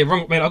 Oh yeah,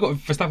 wrong. I mean, I got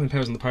Verstappen and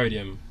Perez on the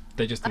podium.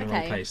 They're just in the wrong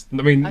Okay. place. I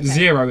mean, Okay.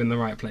 0 in the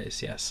right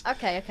place. Yes.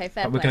 Okay, fair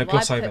But we're play. gonna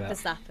gloss I over put that.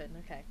 Verstappen,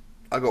 okay.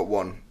 I got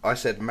 1. I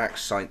said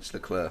Max, Sainz,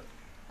 Leclerc.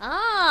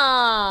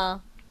 Ah,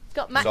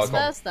 got Max So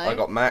first though. I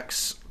got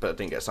Max, but I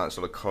didn't get Sainz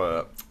or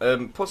Leclerc.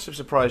 Positive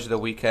surprise of the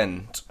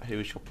weekend. Who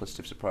was your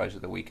positive surprise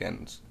of the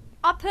weekend?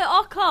 I put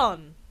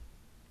Ocon.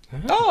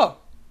 Oh!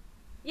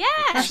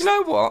 Yes. You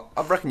know what?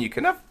 I reckon you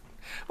can have...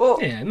 Well,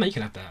 Yeah, no, you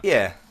can have that.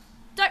 yeah.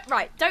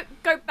 Don't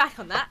go back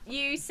on that.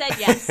 You said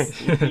yes.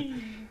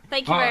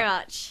 Thank you very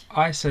much.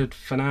 I said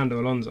Fernando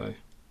Alonso.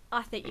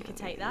 I think you can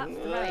take that for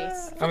the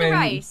race. For I the mean,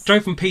 race.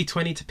 drove from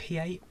P20 to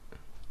P8.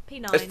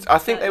 P9. I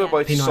think they were yeah.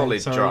 both P9,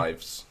 solid sorry.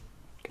 drives,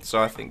 so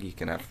I think you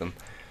can have them.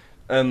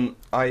 We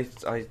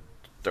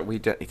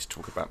don't need to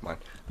talk about mine.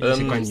 You said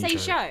Did you Guan say Yu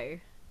show?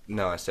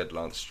 No, I said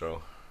Lance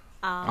Stroll.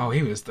 Oh,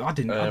 he was. I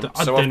didn't. I So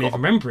don't I've even got-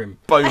 remember him.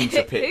 Bone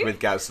to pick Who? with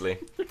Gasly.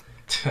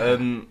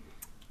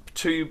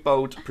 2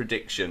 bold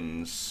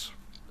predictions.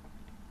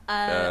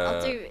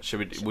 I'll do.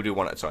 We'll do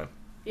one at a time.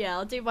 Yeah,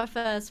 I'll do my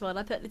first one.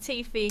 I put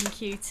Latifi in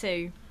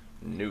Q2.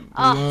 No.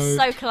 Oh, No.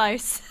 so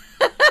close.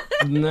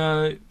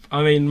 No,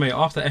 I mean, mate.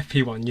 After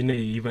FP1, you knew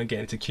you weren't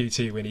getting to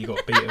Q2 when he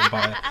got beaten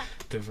by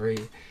De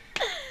Vries.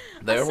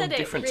 They're I all said it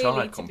different really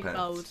tyre to be compounds.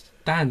 bold.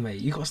 Dan, mate,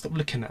 you got to stop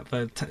looking at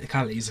the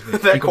technicalities of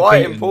it. They're You got quite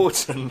beaten.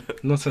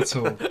 important. Not at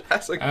all.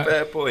 That's a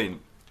fair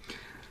point.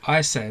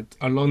 I said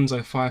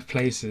Alonso 5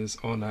 places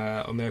on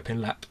the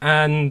open lap,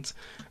 and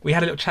we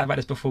had a little chat about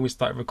this before we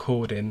started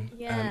recording.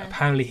 Yeah. And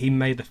apparently he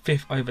made the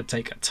 5th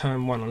overtake at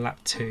turn 1 on lap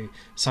 2.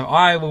 So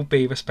I will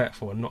be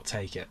respectful and not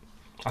take it.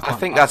 I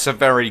think that's a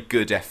very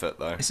good effort,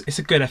 though. It's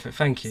a good effort.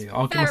 Thank you.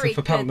 I'll give myself Very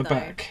a pat on the good, though.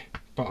 back,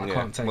 but I Yeah,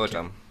 can't take well it.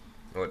 done.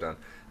 Well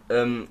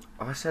done.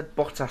 I said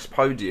Bottas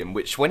podium,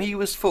 which when he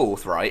was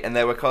 4th, right, and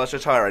there were cars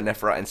retiring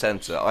left, right, and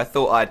centre, I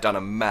thought I had done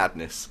a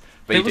madness,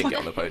 but he There was didn't like- get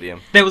on the podium.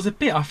 There was a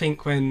bit, I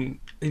think, when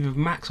either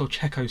Max or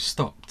Checo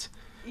stopped,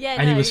 Yeah,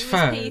 and no, he was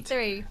third.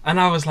 P3. and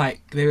I was like,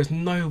 there is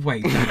no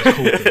way Dan has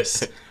called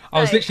this.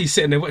 I was No. literally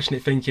sitting there watching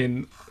it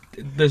thinking,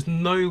 there's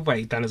no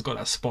way Dan has got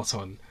that spot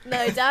on.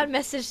 No, Dan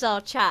messaged our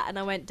chat and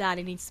I went, Dan,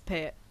 he needs to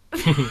pit.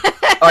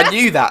 I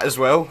knew that as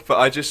well, but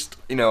I just,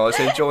 I was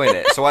enjoying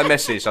it. So I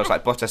messaged, I was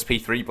like, Bottas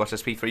P3,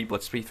 Bottas P3,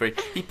 Bottas P3.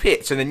 He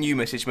pits, and then you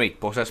messaged me,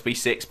 Bottas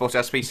P6,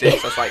 Bottas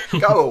P6. I was like,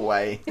 go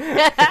away.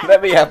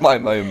 Let me have my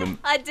moment.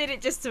 I did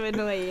it just to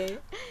annoy you.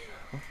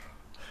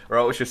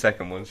 Right, what's your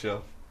second one,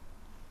 Shell?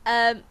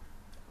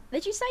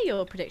 Did you say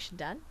your prediction,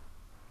 Dan?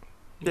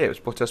 Yeah, it was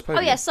Bottas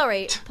podium. Oh yeah,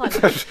 sorry.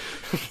 Pardon.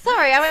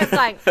 Sorry, I went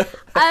blank.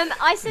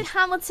 I said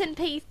Hamilton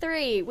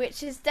P3,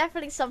 which is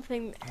definitely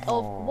something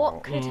of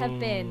what could have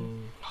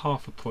been.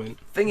 Half a point.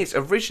 Thing is,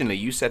 originally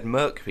you said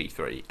Merck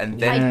P3, and I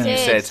then you did.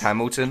 said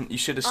Hamilton. You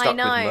should have I stuck with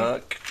know.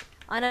 Merck.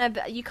 I know,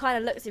 but you kind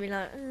of looked at me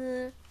like,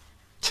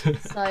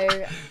 So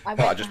I went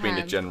I just for mean a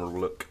Ham. general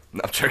look. No,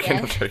 I'm joking,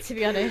 Yeah, I'm joking. to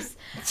be honest.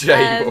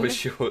 Jay, what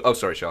was your... Oh,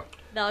 sorry, Shah.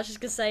 No, I was just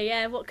going to say,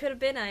 yeah, what could have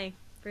been,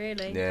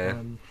 Really? Yeah,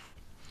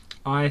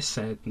 I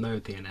said no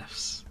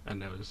DNFs,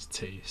 and there was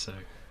 2, so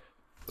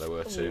there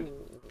were 2.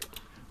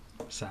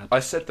 sad. I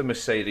said the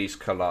Mercedes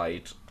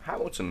collide.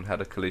 Hamilton had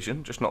a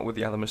collision, just not with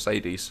the other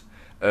Mercedes.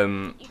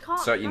 So,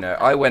 can't have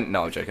that. I went...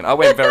 No, I'm joking. I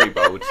went very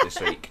bold this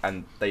week,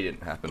 and they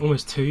didn't happen.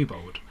 Almost too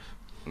bold.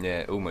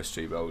 Yeah, almost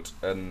too bold.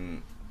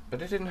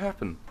 But it didn't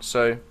happen,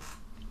 so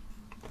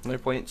no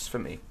points for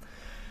me.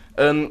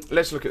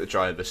 Let's look at the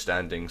driver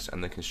standings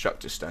and the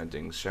constructor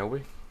standings, shall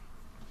we?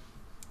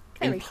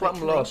 Very In plumb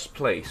quickly. last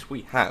place,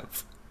 we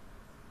have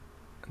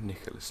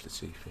Nicholas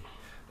Latifi.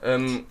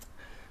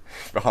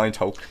 Behind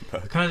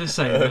Hulkenberg. Can I just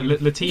say,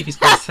 Latifi's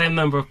got the same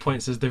number of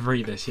points as De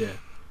Vries this year.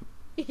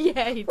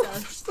 Yeah, he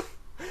does.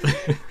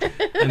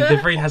 And De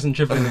Vries hasn't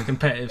driven in a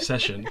competitive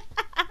session.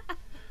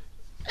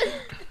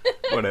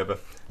 Whatever.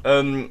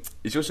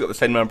 He's also got the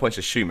same amount of points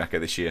as Schumacher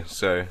this year,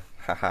 so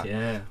haha.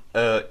 Yeah.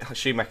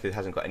 Schumacher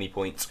hasn't got any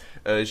points.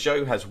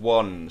 Zhou has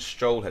 1,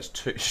 Stroll has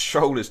 2,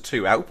 Stroll has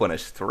 2, Albon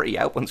has 3.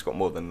 Albon's got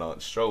more than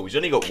Lance Stroll. He's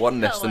only got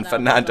 1 less than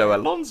Fernando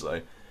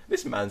Alonso.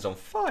 This man's on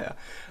fire.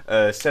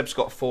 Seb's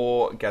got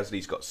 4,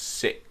 Gasly's got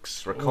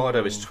 6,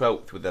 Ricciardo is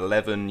 12th with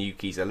 11,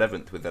 Yuki's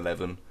 11th with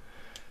 11.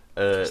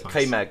 Nice.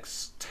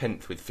 K-Mag's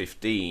 10th with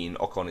 15,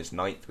 Ocon is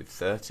 9th with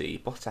 30,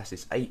 Bottas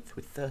is 8th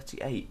with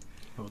 38.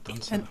 Well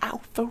done, sir. And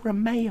Alfa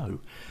Romeo.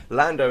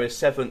 Lando is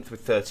 7th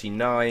with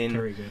 39.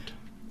 Very good.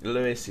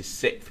 Lewis is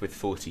 6th with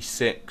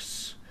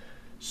 46.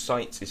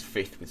 Sainz is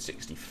 5th with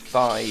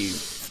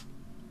 65.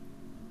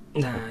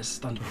 Nah, it's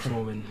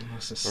underperforming.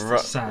 That's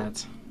just sad.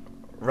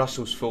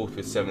 Russell's 4th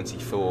with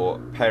 74.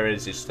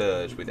 Perez is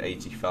 3rd with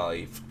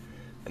 85.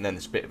 And then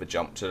there's a bit of a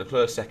jump to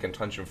Leclerc 2nd,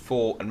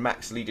 104. And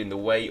Max leading the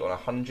way on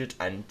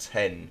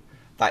 110.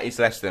 That is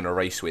less than a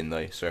race win,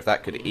 though. So if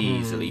that could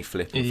easily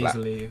flip and flap.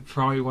 Easily.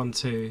 Ferrari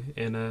 1-2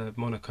 in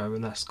Monaco,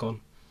 and that's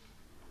gone.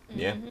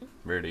 Yeah,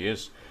 really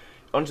is.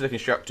 On to the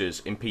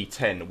constructors. In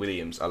P10,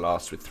 Williams are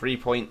last with 3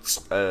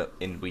 points.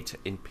 In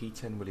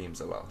P10,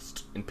 Williams are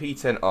last. In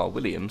P10 are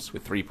Williams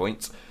with 3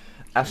 points.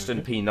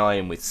 Aston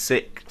P9 with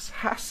 6.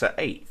 Haas at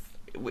 8th.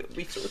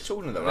 We sort of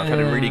told them they've had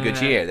a really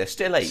good year. They're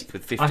still 8th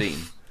with 15.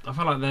 I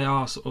feel like they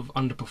are sort of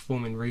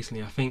underperforming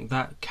recently. I think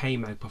that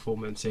K-Mag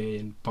performance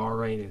in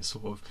Bahrain is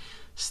sort of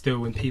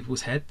still in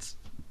people's heads.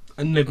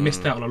 And they've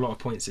missed out on a lot of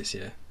points this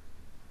year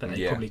that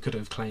they probably could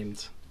have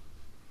claimed.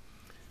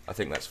 I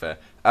think that's fair.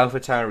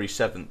 AlphaTauri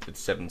 7th with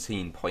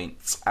 17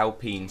 points.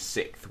 Alpine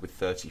 6th with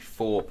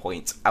 34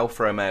 points.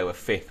 Alfa Romeo are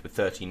 5th with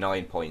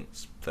 39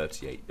 points,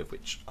 38 of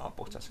which are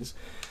Bottas's.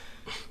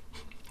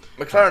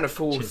 McLaren are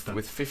 4th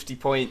with 50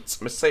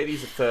 points.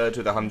 Mercedes are 3rd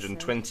with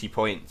 120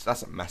 points.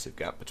 That's a massive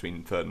gap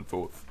between 3rd and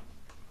 4th.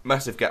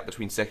 Massive gap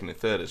between 2nd and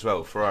 3rd as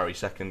well. Ferrari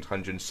 2nd,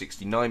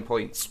 169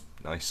 points.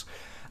 Nice.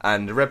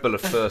 And Red Bull are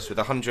 1st with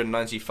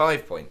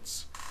 195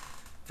 points.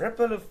 Red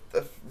Bull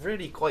have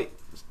really quite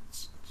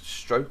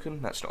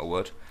stroken. That's not a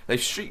word.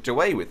 They've streaked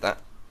away with that.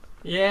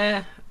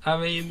 Yeah, I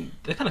mean,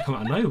 they kind of come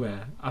out of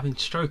nowhere. I mean,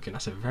 stroking,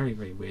 that's a very,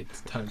 very weird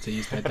term to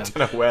use there, I Dan.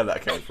 don't know where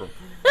that came from.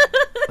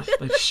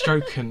 They've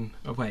stroken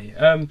away.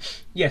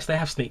 Yes, they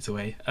have sneaked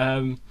away.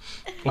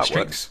 That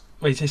works.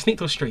 Wait, so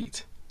sneaked or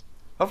streaked?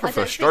 I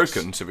prefer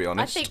stroken, to be I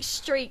honest. think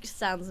streaked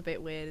sounds a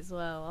bit weird as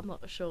well. I'm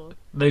not sure.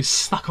 They've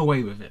snuck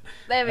away with it.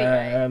 There we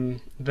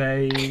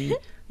go.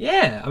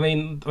 Yeah, I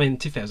mean, to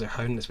be fair, it was a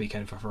home this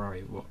weekend for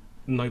Ferrari. What?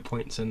 No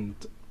points and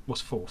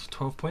what's 4th?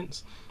 12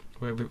 points?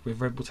 With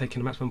Red Bull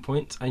taking the maximum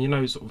points. And you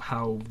know sort of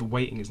how the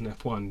weighting is in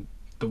F1,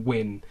 the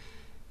win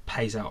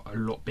pays out a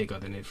lot bigger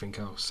than everything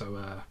else.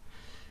 So,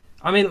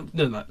 I mean,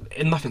 no,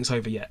 nothing's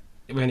over yet.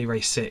 We only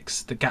race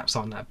 6. The gaps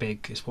aren't that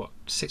big. It's what,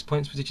 6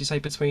 points, did you say,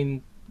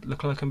 between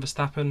Leclerc and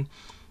Verstappen?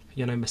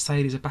 You know,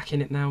 Mercedes are back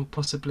in it now,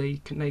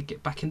 possibly. Can they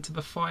get back into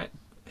the fight?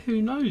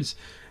 Who knows?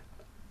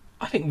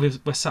 I think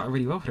we're set up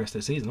really well for the rest of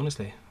the season,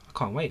 honestly. I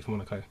can't wait for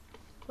Monaco.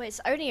 Well,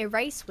 it's only a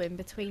race win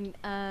between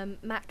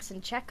Max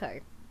and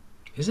Checo.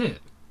 Is it?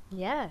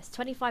 Yeah, it's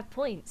 25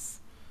 points.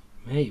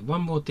 Mate,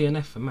 one more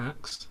DNF for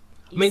Max.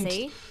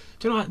 See?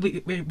 Do you know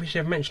what we should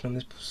have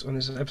mentioned on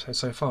this episode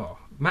so far?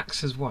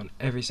 Max has won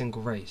every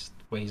single race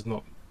where he's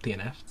not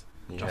DNF'd,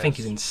 which I think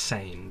is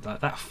insane.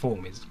 Like, that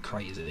form is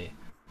crazy.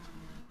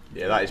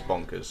 Yeah, that is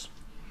bonkers.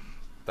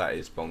 That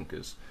is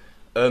bonkers.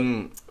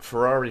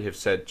 Ferrari have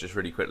said, just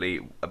really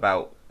quickly,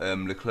 about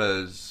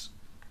Leclerc's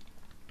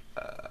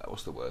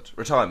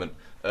retirement.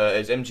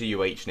 Is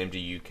MGUH and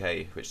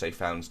MGUK, which they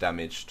found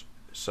damaged.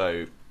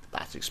 So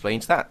that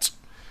explains that.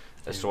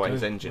 That's why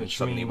his engine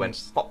suddenly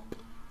went pop.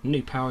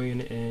 New power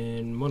unit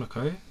in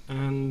Monaco,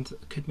 and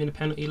could mean a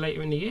penalty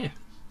later in the year.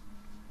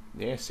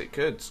 Yes, it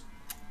could.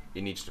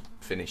 He needs to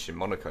finish in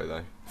Monaco,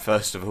 though.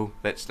 First of all,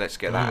 let's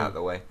get that out of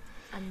the way.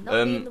 And not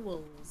be in the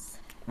walls.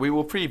 We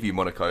will preview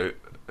Monaco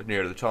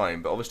nearer the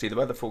time, but obviously the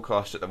weather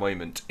forecast at the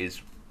moment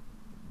is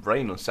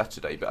rain on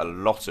Saturday, but a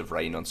lot of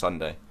rain on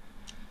Sunday.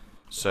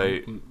 So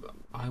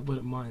I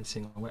wouldn't mind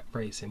seeing a wet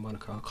race in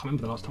Monaco. I can't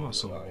remember the last time I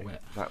saw a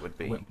wet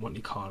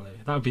Monte Carlo.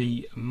 That would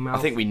be I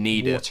think we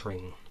need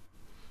mouth-watering. it.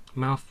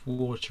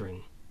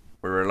 Mouth-watering.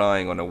 We're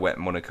relying on a wet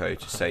Monaco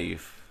to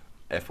save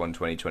F1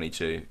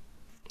 2022.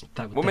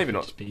 That would maybe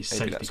not. Be maybe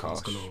safety that's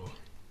cars harsh. galore.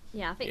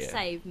 Yeah, I think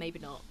save, maybe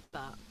not,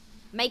 but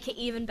make it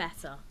even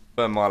better.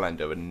 Bernd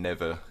Marlander would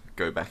never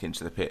go back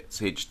into the pits.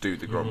 He'd just do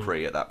the Grand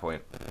Prix at that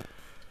point.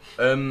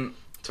 Right.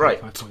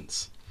 25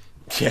 points.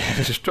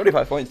 Yeah, just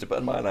 25 points to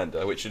Bernd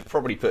Marlander, which would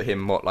probably put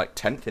him,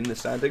 10th in the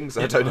standings?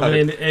 I don't know. I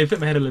mean, it put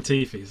me ahead of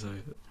Latifi, so...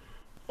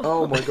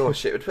 Oh my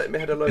gosh, it would put him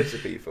ahead of loads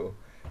of people.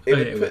 It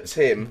would put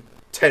him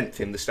 10th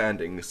in the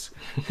standings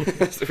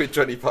with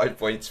 25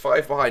 points,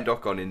 5 behind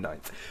Ocon in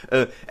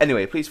 9th.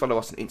 Anyway, please follow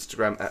us on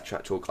Instagram at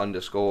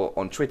 @TrackTalk_,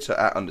 on Twitter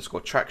at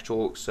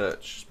 _TrackTalk,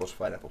 search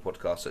Spotify and Apple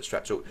Podcasts, search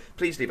TrackTalk.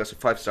 Please leave us a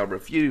 5-star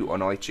review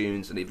on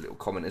iTunes and leave a little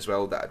comment as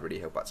well. That would really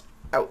help us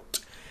out.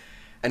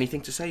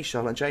 Anything to say,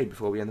 Charlotte and Jay,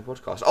 before we end the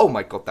podcast? Oh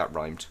my god, that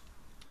rhymed.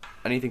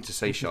 Anything to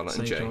say, Charlotte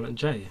and Jay? Charlotte and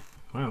Jay.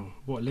 Wow,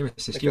 what a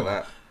lyricist Look you at are.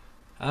 that.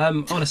 I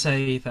want to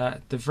say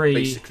that De Vries...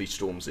 Basically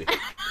Stormzy.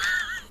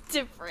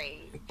 De Vries.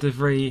 De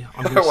Vries...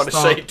 I want to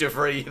say De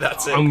Vries,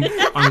 that's it.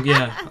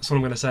 Yeah, that's what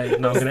I'm going to say.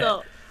 No,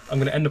 Stop. I'm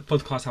going to end the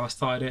podcast how I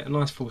started it. A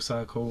nice full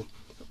circle.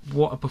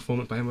 What a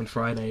performance by him on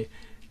Friday.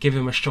 Give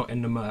him a shot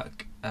in the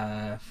Merc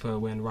for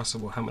when Russell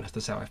will Hamilton has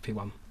to sell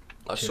FP1.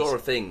 I saw a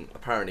thing,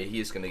 apparently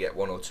he is going to get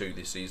 1 or 2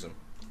 this season.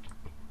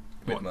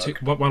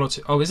 What, 1 or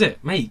 2? Oh, is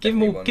it? Mate, give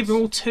him all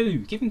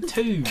 2. Give him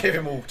 2. Give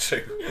him all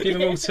 2. Give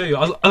him all 2. I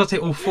was going to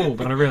take all 4,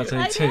 but I realised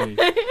only 2.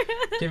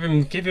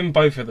 Give him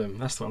both of them.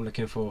 That's what I'm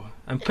looking for.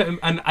 And put him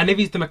and if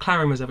he's the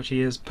McLaren reserve, which he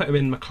is, put him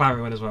in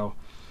McLaren as well.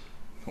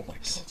 Oh my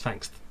god.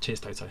 Thanks. Cheers,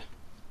 Toto.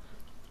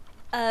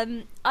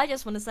 I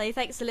just want to say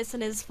thanks to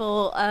listeners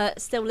for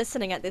still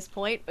listening at this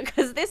point,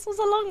 because this was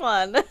a long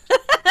one.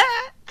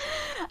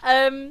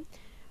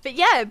 But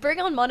yeah, bring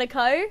on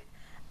Monaco.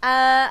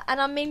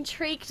 And I'm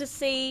intrigued to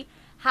see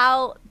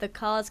how the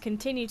cars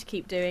continue to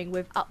keep doing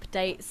with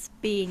updates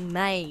being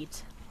made.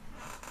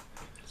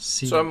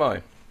 So am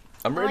I.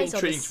 I'm really Eyes on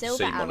the intrigued to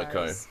silver see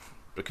Monaco, arrows.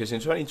 because in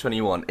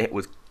 2021 it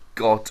was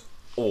god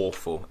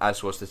awful,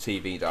 as was the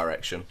TV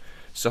direction.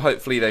 So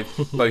hopefully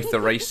both the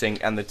racing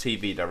and the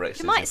TV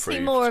direction You might improved. see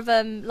more of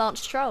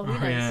Lance Stroll. Who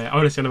knows? Yeah, I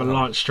want to see another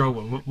Lance Stroll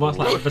one. What's What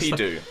like would he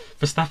do?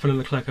 Verstappen and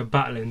Leclerc are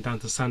battling down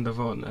to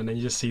Saint-Devant, and then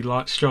you just see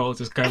Lance Stroll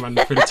just going around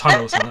through the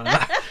tunnel or something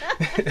like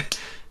that.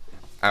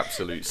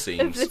 Absolute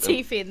scenes. With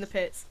Latifi in the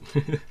pits.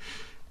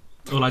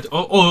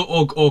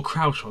 or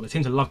crowd shot. They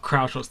seem to love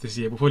crowd shots this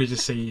year. We'll probably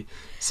just see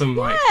some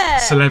like Yeah.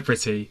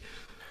 celebrity.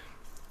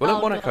 Well, at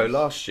Oh, Monaco gosh.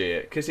 last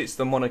year, because it's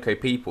the Monaco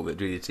people that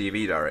do the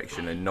TV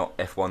direction and not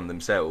F1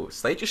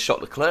 themselves, they just shot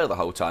Leclerc the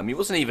whole time. He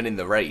wasn't even in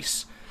the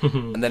race.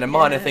 And then a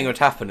minor thing would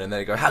happen, and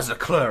they go, "Has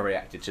Leclerc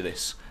reacted to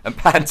this?" And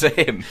pan to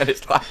him, and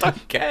it's like, I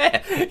don't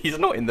care. He's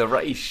not in the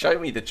race. Show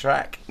me the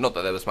track. Not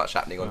that there was much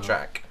happening on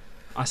track.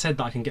 I said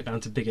that I can get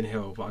down to Biggin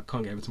Hill, but I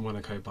can't get over to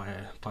Monaco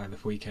by the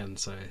weekend.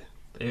 So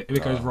if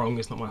it goes wrong,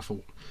 it's not my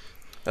fault.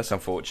 That's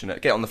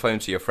unfortunate. Get on the phone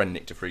to your friend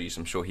Nick de Vries.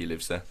 I'm sure he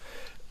lives there.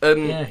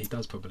 Yeah, he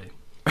does probably.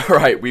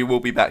 Right, we will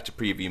be back to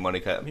preview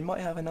Monaco. We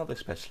might have another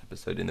special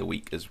episode in the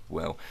week as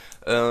well.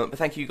 But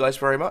thank you guys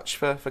very much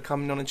for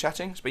coming on and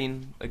chatting. It's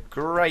been a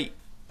great...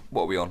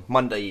 What are we on?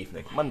 Monday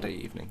evening.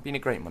 Been a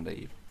great Monday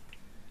evening.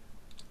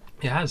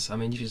 It has. I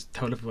mean, you just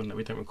told everyone that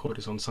we don't record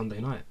this on Sunday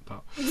night,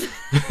 but...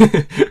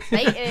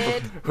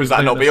 Baited. Was that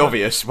No, not be that's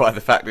obvious by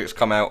the fact that it's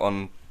come out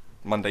on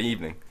Monday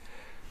evening?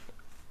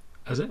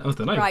 Is it? I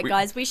don't know. Right,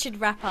 guys, we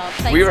should wrap up.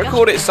 Thanks, We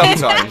record guys. it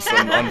sometimes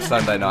on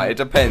Sunday night. It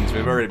depends.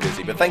 We're very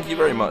busy. But thank you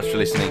very much for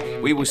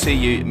listening. We will see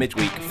you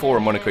midweek for a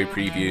Monaco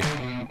preview.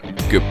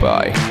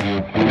 Goodbye.